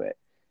could do it.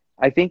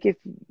 I think if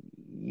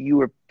you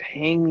were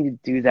paying me to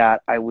do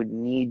that, I would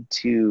need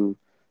to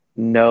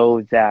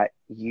know that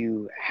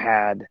you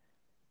had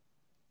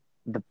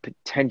the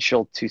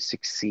potential to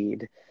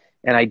succeed.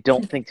 And I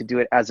don't think to do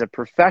it as a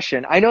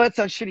profession. I know that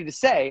sounds shitty to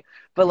say,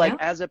 but like No?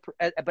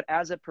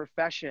 as a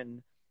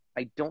profession,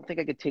 I don't think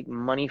I could take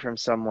money from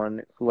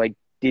someone who I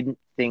didn't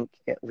think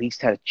at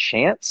least had a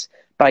chance.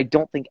 But I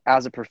don't think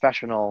as a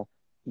professional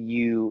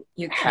you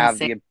You can have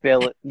say, the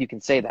ability. You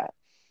can say that.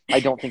 I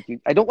don't think you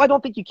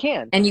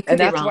can. and you could And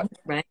be that's what. wrong,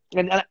 right?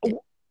 And Yeah.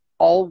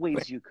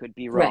 always you could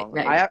be Right, wrong.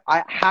 right,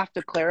 I have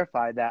to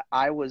clarify that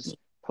I was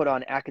put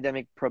on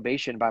academic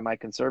probation by my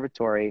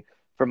conservatory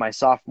for my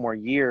sophomore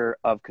year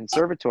of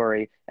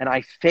conservatory, and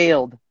I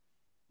failed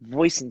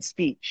voice and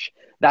speech.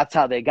 That's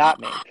how they got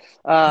me.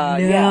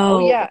 Yeah, oh No.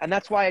 yeah, and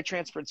that's why I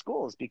transferred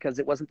schools because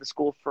it wasn't the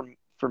school for me.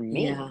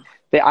 Yeah.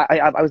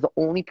 I was the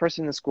only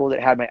person in the school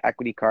that had my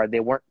equity card. They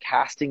weren't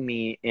casting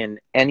me in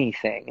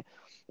anything,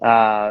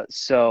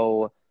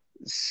 so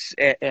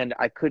and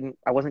I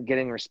wasn't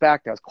getting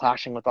respect. I was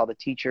clashing with all the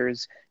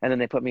teachers, and then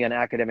they put me on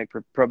academic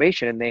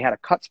probation, and they had a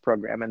cuts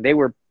program, and they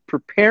were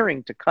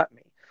preparing to cut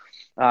me.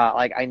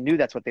 Like I knew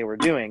that's what they were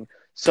doing.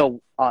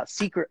 So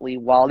secretly,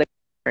 while they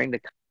were preparing to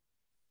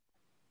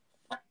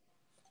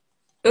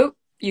Oop,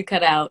 you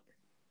cut out.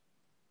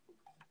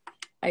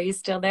 Are you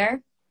still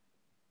there?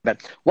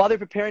 while they're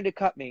preparing to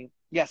cut me,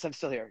 yes, I'm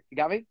still here. You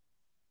got me?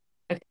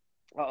 Okay.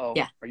 Uh-oh.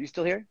 Yeah. Are you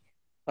still here?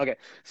 Okay.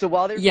 So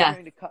while they were Yeah.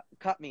 preparing to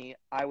cut me,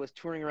 I was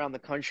touring around the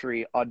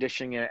country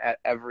auditioning at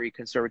every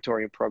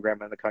conservatory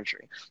program in the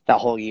country that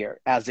whole year,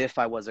 as if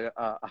I was a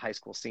high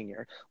school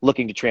senior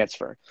looking to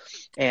transfer.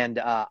 And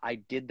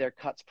I did their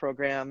cuts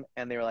program,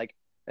 and they were like,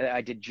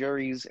 I did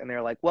juries, and they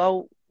were like,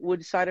 well, we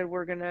decided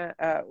we're gonna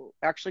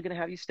actually gonna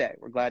have you stay.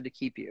 We're glad to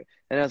keep you.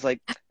 And I was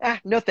like,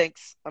 no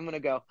thanks, I'm gonna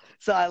go.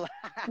 So I,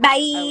 Bye.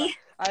 le-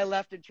 I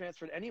left and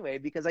transferred anyway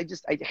because I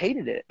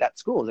hated it. That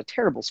school was a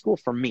terrible school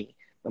for me.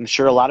 I'm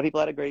sure a lot of people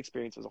had a great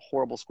experience. It was a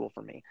horrible school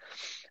for me.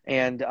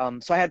 And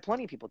so I had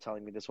plenty of people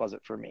telling me this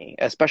wasn't for me,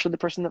 especially the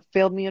person that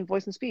failed me in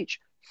voice and speech.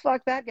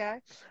 Fuck that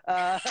guy.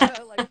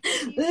 Like,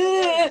 he's the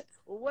worst.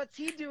 What's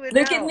he doing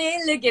Look at now?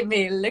 me, look at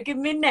me, look at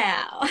me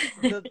now.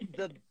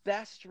 The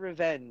best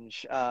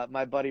revenge,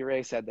 my buddy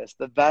Ray said this,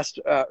 the best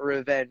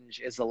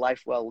revenge is a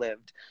life well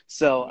lived.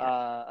 So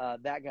Yeah.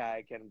 that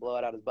guy can blow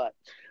it out his butt.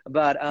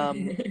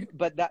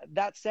 But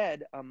that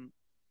said,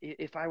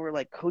 if I were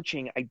like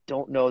coaching, I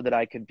don't know that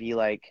I could be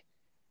like,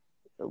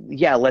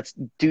 yeah, let's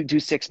do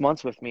 6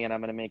 months with me and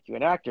I'm going to make you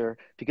an actor,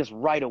 because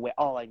right away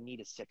all I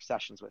need is 6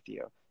 sessions with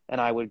you.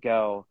 And I would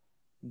go,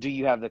 do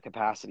you have the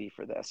capacity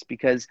for this?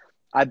 Because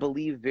I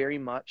believe very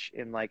much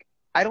in like,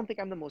 I don't think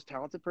I'm the most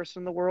talented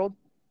person in the world,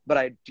 but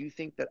I do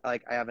think that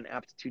like I have an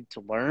aptitude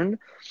to learn.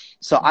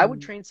 So I would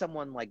Mm, train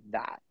someone like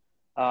that.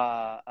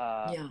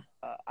 yeah.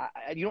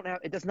 You don't have,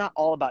 it does not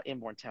all about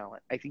inborn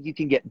talent. I think you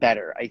can get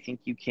better. I think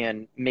you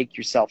can make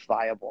yourself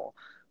viable,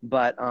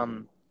 but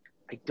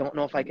I don't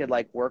know if I could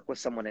like work with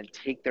someone and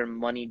take their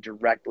money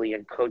directly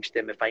and coach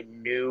them if I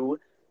knew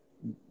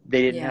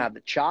they didn't Yeah. have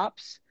the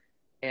chops.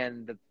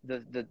 And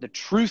the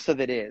truth of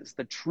it is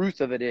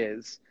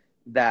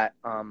that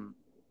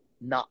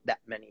not that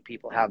many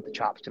people have the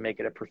chops to make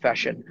it a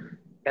profession.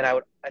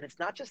 And it's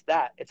not just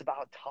that, it's about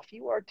how tough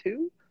you are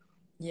too.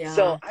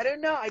 So Yeah. I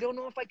don't know. I don't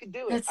know if I could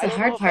do it. That's I the don't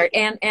know hard if I part.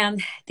 could.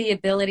 And the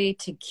ability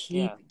to Yeah.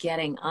 keep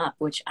getting up,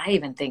 which I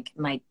even think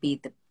might be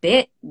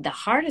the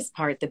hardest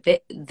part,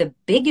 the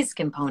biggest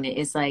component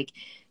is like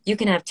you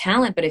can have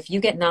talent, but if you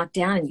get knocked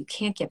down and you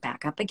can't get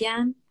back up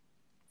again,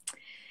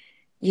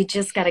 you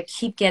just got to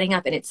keep getting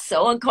up, and it's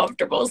so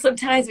uncomfortable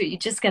sometimes, but you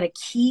just got to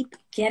keep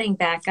getting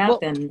back up. Well,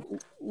 And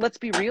let's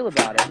be real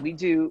about it. We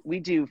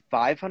do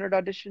 500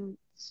 auditions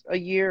a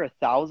year,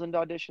 1,000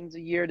 auditions a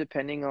year,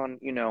 depending on,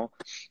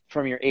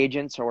 from your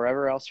agents or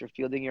wherever else you're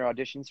fielding your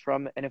auditions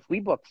from. And if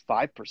we book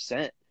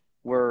 5%,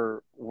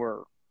 we're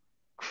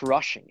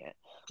crushing it.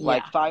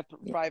 Like yeah,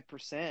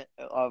 5%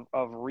 of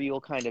real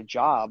kind of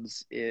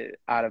jobs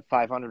out of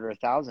 500 or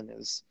 1,000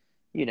 is,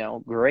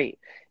 great.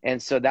 And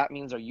so that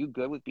means, are you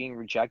good with being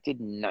rejected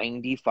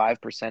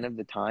 95% of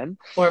the time?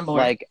 or more.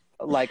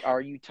 Like are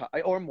you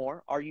or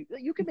more? Are you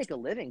can make a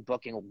living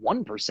booking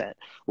 1%. Oh,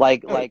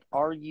 Like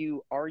are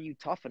you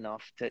tough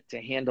enough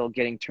to handle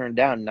getting turned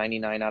down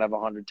 99 out of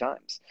 100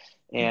 times?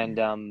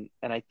 mhm.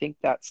 And I think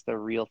that's the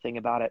real thing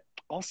about it.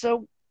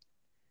 Also,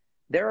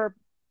 there are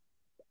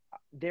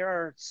there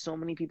are so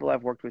many people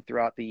I've worked with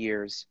throughout the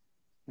years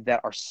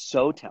that are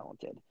so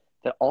talented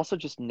that also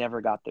just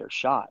never got their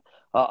shot.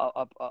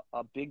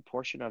 A big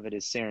portion of it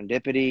is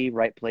serendipity,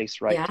 right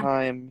place, right Yeah.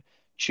 time,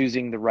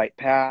 choosing the right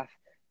path.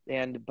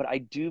 But I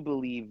do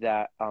believe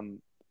that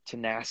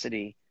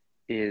tenacity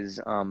is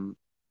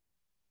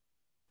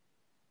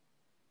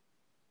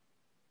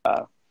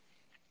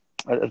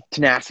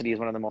tenacity is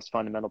one of the most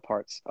fundamental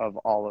parts of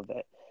all of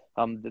it.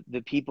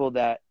 The people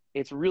that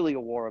it's really a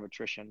war of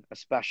attrition,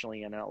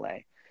 especially in LA.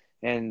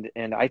 And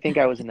I think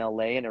I was in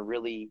LA in a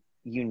really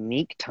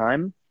unique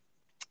time.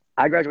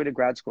 I graduated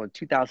grad school in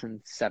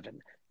 2007,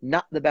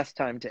 not the best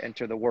time to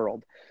enter the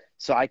world.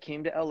 So I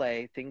came to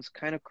LA, things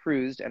kind of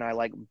cruised, and I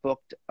like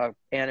booked an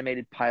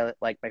animated pilot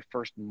like my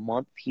first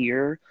month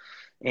here.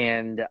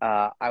 And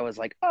I was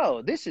like,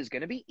 oh, this is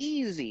going to be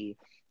easy.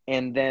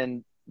 And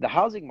then the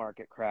housing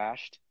market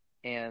crashed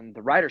and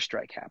the writer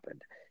strike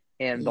happened.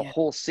 And the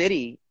whole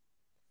city,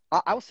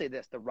 I will say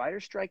this, the writer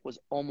strike was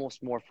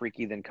almost more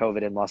freaky than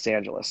COVID in Los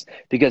Angeles,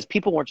 because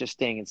people weren't just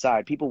staying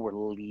inside. People were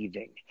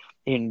leaving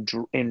in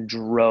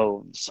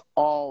droves.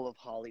 All of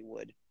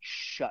Hollywood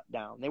shut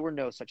down. There were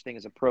no such thing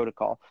as a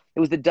protocol.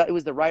 It was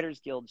the Writers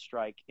Guild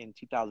strike in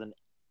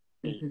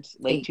 2008,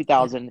 late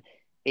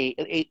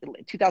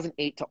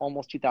 2008 to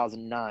almost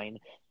 2009.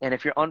 And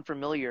if you're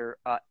unfamiliar,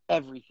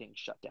 everything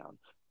shut down.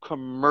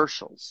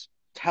 Commercials,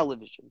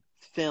 television,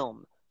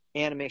 film,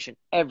 animation,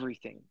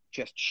 everything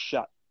just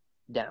shut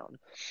down.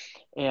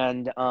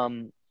 And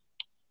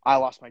I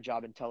lost my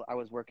job until I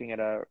was working at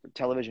a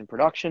television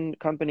production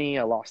company.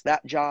 I lost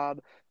that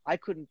job.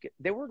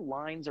 There were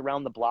lines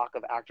around the block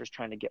of actors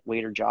trying to get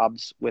waiter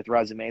jobs with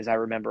resumes. I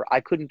remember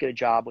I couldn't get a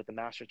job with a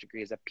master's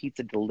degree as a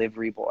pizza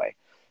delivery boy.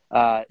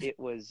 It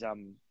was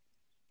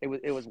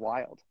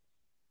wild.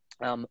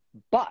 And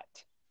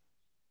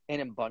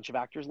a bunch of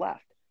actors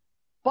left.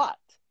 But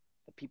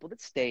the people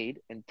that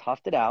stayed and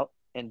toughed it out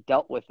and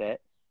dealt with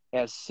it,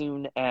 as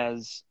soon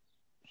as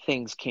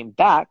things came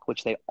back,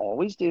 which they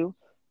always do,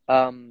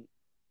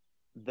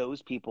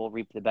 those people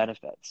reaped the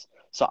benefits.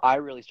 So I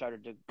really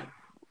started to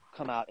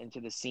come out into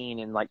the scene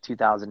in like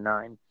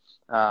 2009,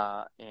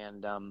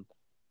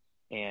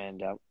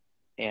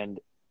 and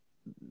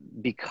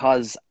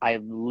because I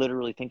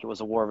literally think it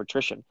was a war of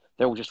attrition.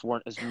 There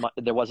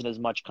wasn't as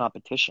much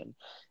competition.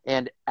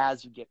 And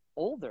as you get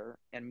older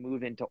and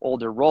move into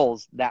older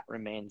roles, that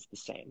remains the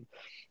same.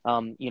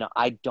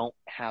 I don't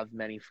have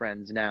many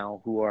friends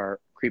now who are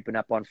creeping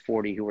up on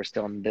 40 who are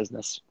still in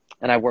business.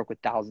 And I work with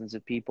thousands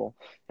of people,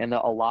 and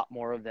a lot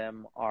more of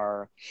them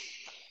are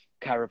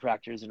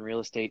chiropractors and real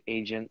estate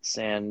agents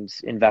and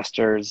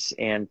investors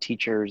and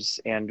teachers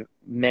and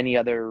many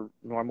other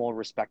normal,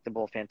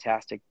 respectable,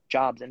 fantastic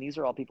jobs. And these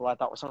are all people I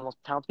thought were some of the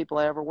most talented people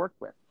I ever worked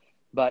with.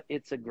 But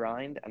it's a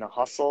grind and a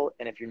hustle.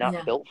 And if you're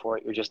not built for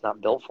it, you're just not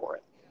built for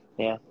it.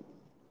 Yeah.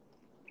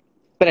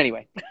 But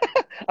anyway,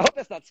 I hope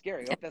that's not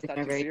scary. I hope that's not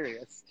too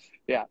serious.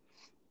 Yeah.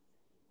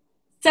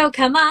 So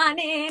come on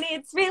in,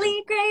 it's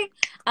really great.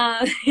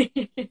 Robbie,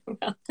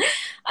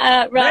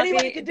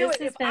 anybody can do it.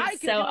 If I can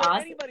do it,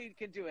 awesome. Anybody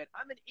can do it.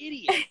 I'm an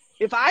idiot.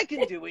 If I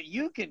can do it,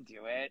 you can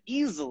do it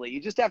easily. You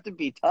just have to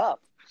be tough.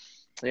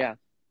 Yeah.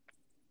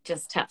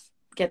 Just tough.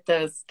 Get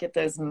those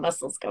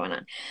muscles going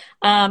on.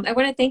 I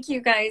want to thank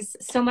you guys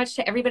so much,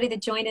 to everybody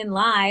that joined in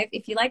live.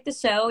 If you like the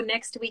show,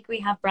 next week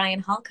we have Brian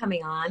Hull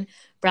coming on.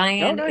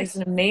 Brian is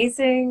an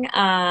amazing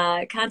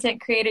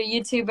content creator,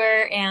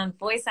 YouTuber, and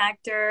voice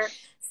actor,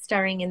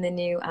 starring in the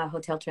new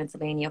Hotel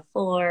Transylvania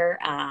 4,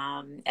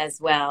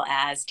 as well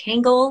as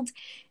Tangled,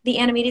 the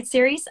animated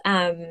series.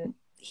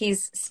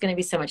 He's going to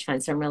be so much fun,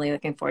 so I'm really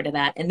looking forward to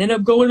that. And then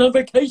I'm going on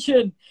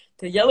vacation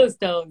to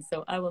Yellowstone,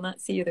 so I will not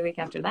see you the week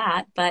after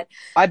that. But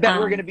I bet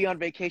we're going to be on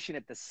vacation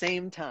at the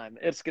same time.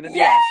 It's going to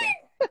be awesome.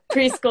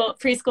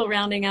 preschool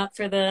rounding up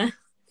for the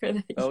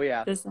oh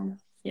yeah.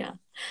 Yeah.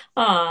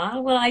 Aw,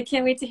 well, I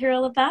can't wait to hear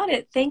all about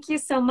it. Thank you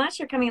so much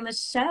for coming on the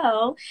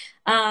show.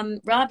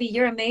 Robbie,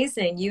 you're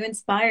amazing. You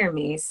inspire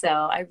me. So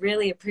I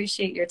really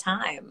appreciate your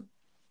time.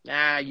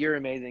 You're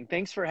amazing.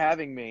 Thanks for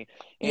having me.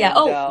 And, yeah.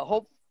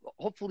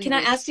 Hopefully. Can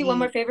I ask you one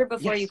more favor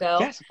before you go?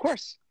 Yes, of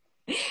course.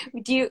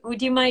 Would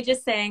you mind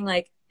just saying,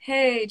 like,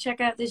 hey, check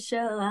out this show,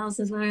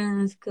 Alicyn's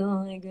Wonderland, it's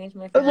cool.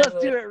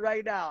 Let's do it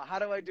right now. How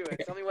do I do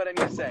it? Tell me what I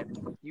need to say.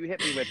 You hit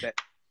me with it.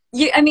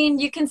 You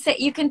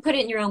can put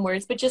it in your own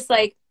words, but just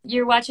like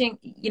you're watching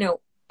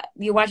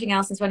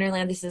Alicyn's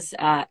Wonderland. This is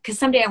because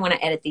someday I want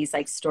to edit these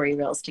like story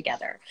reels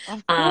together.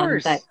 Of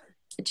course. But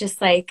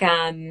just like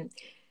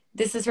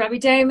this is Robbie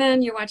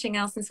Daymond. You're watching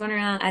Alicyn's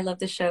Wonderland. I love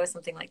the show.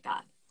 Something like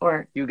that,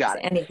 or you got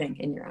it. Anything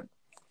in your own.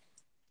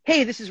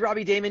 Hey, this is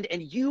Robbie Daymond,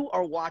 and you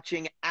are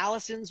watching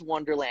Alicyn's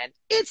Wonderland.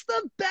 It's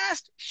the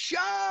best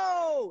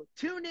show.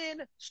 Tune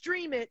in,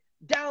 stream it,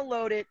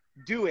 download it,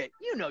 do it.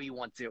 You know you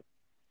want to.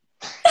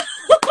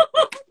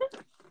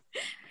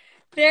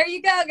 There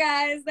you go,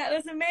 guys. That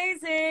was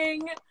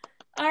amazing.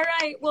 All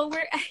right. Well,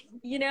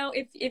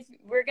 if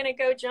we're going to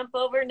go jump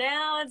over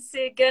now and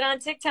see, get on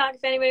TikTok.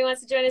 If anybody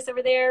wants to join us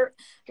over there,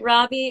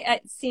 Robbie,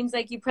 it seems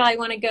like you probably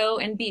want to go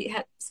and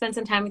spend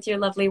some time with your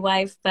lovely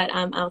wife, but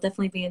I'll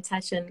definitely be in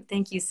touch, and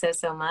thank you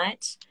so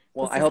much.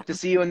 Well, I hope to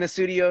see you in the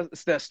studio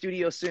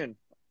soon.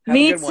 Have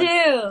Me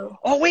too.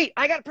 Oh, wait,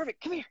 I got it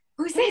perfect. Come here.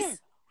 Who's this?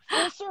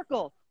 Full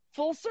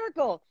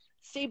circle.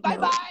 Say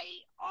bye-bye.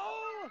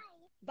 Oh,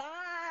 bye.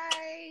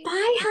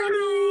 Bye,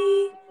 honey.